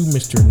 Thank you,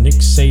 Mr. Nick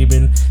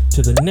Saban.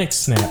 To the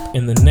next snap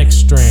and the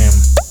next stram.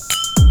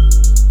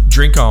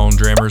 Drink on,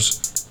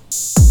 Drammers.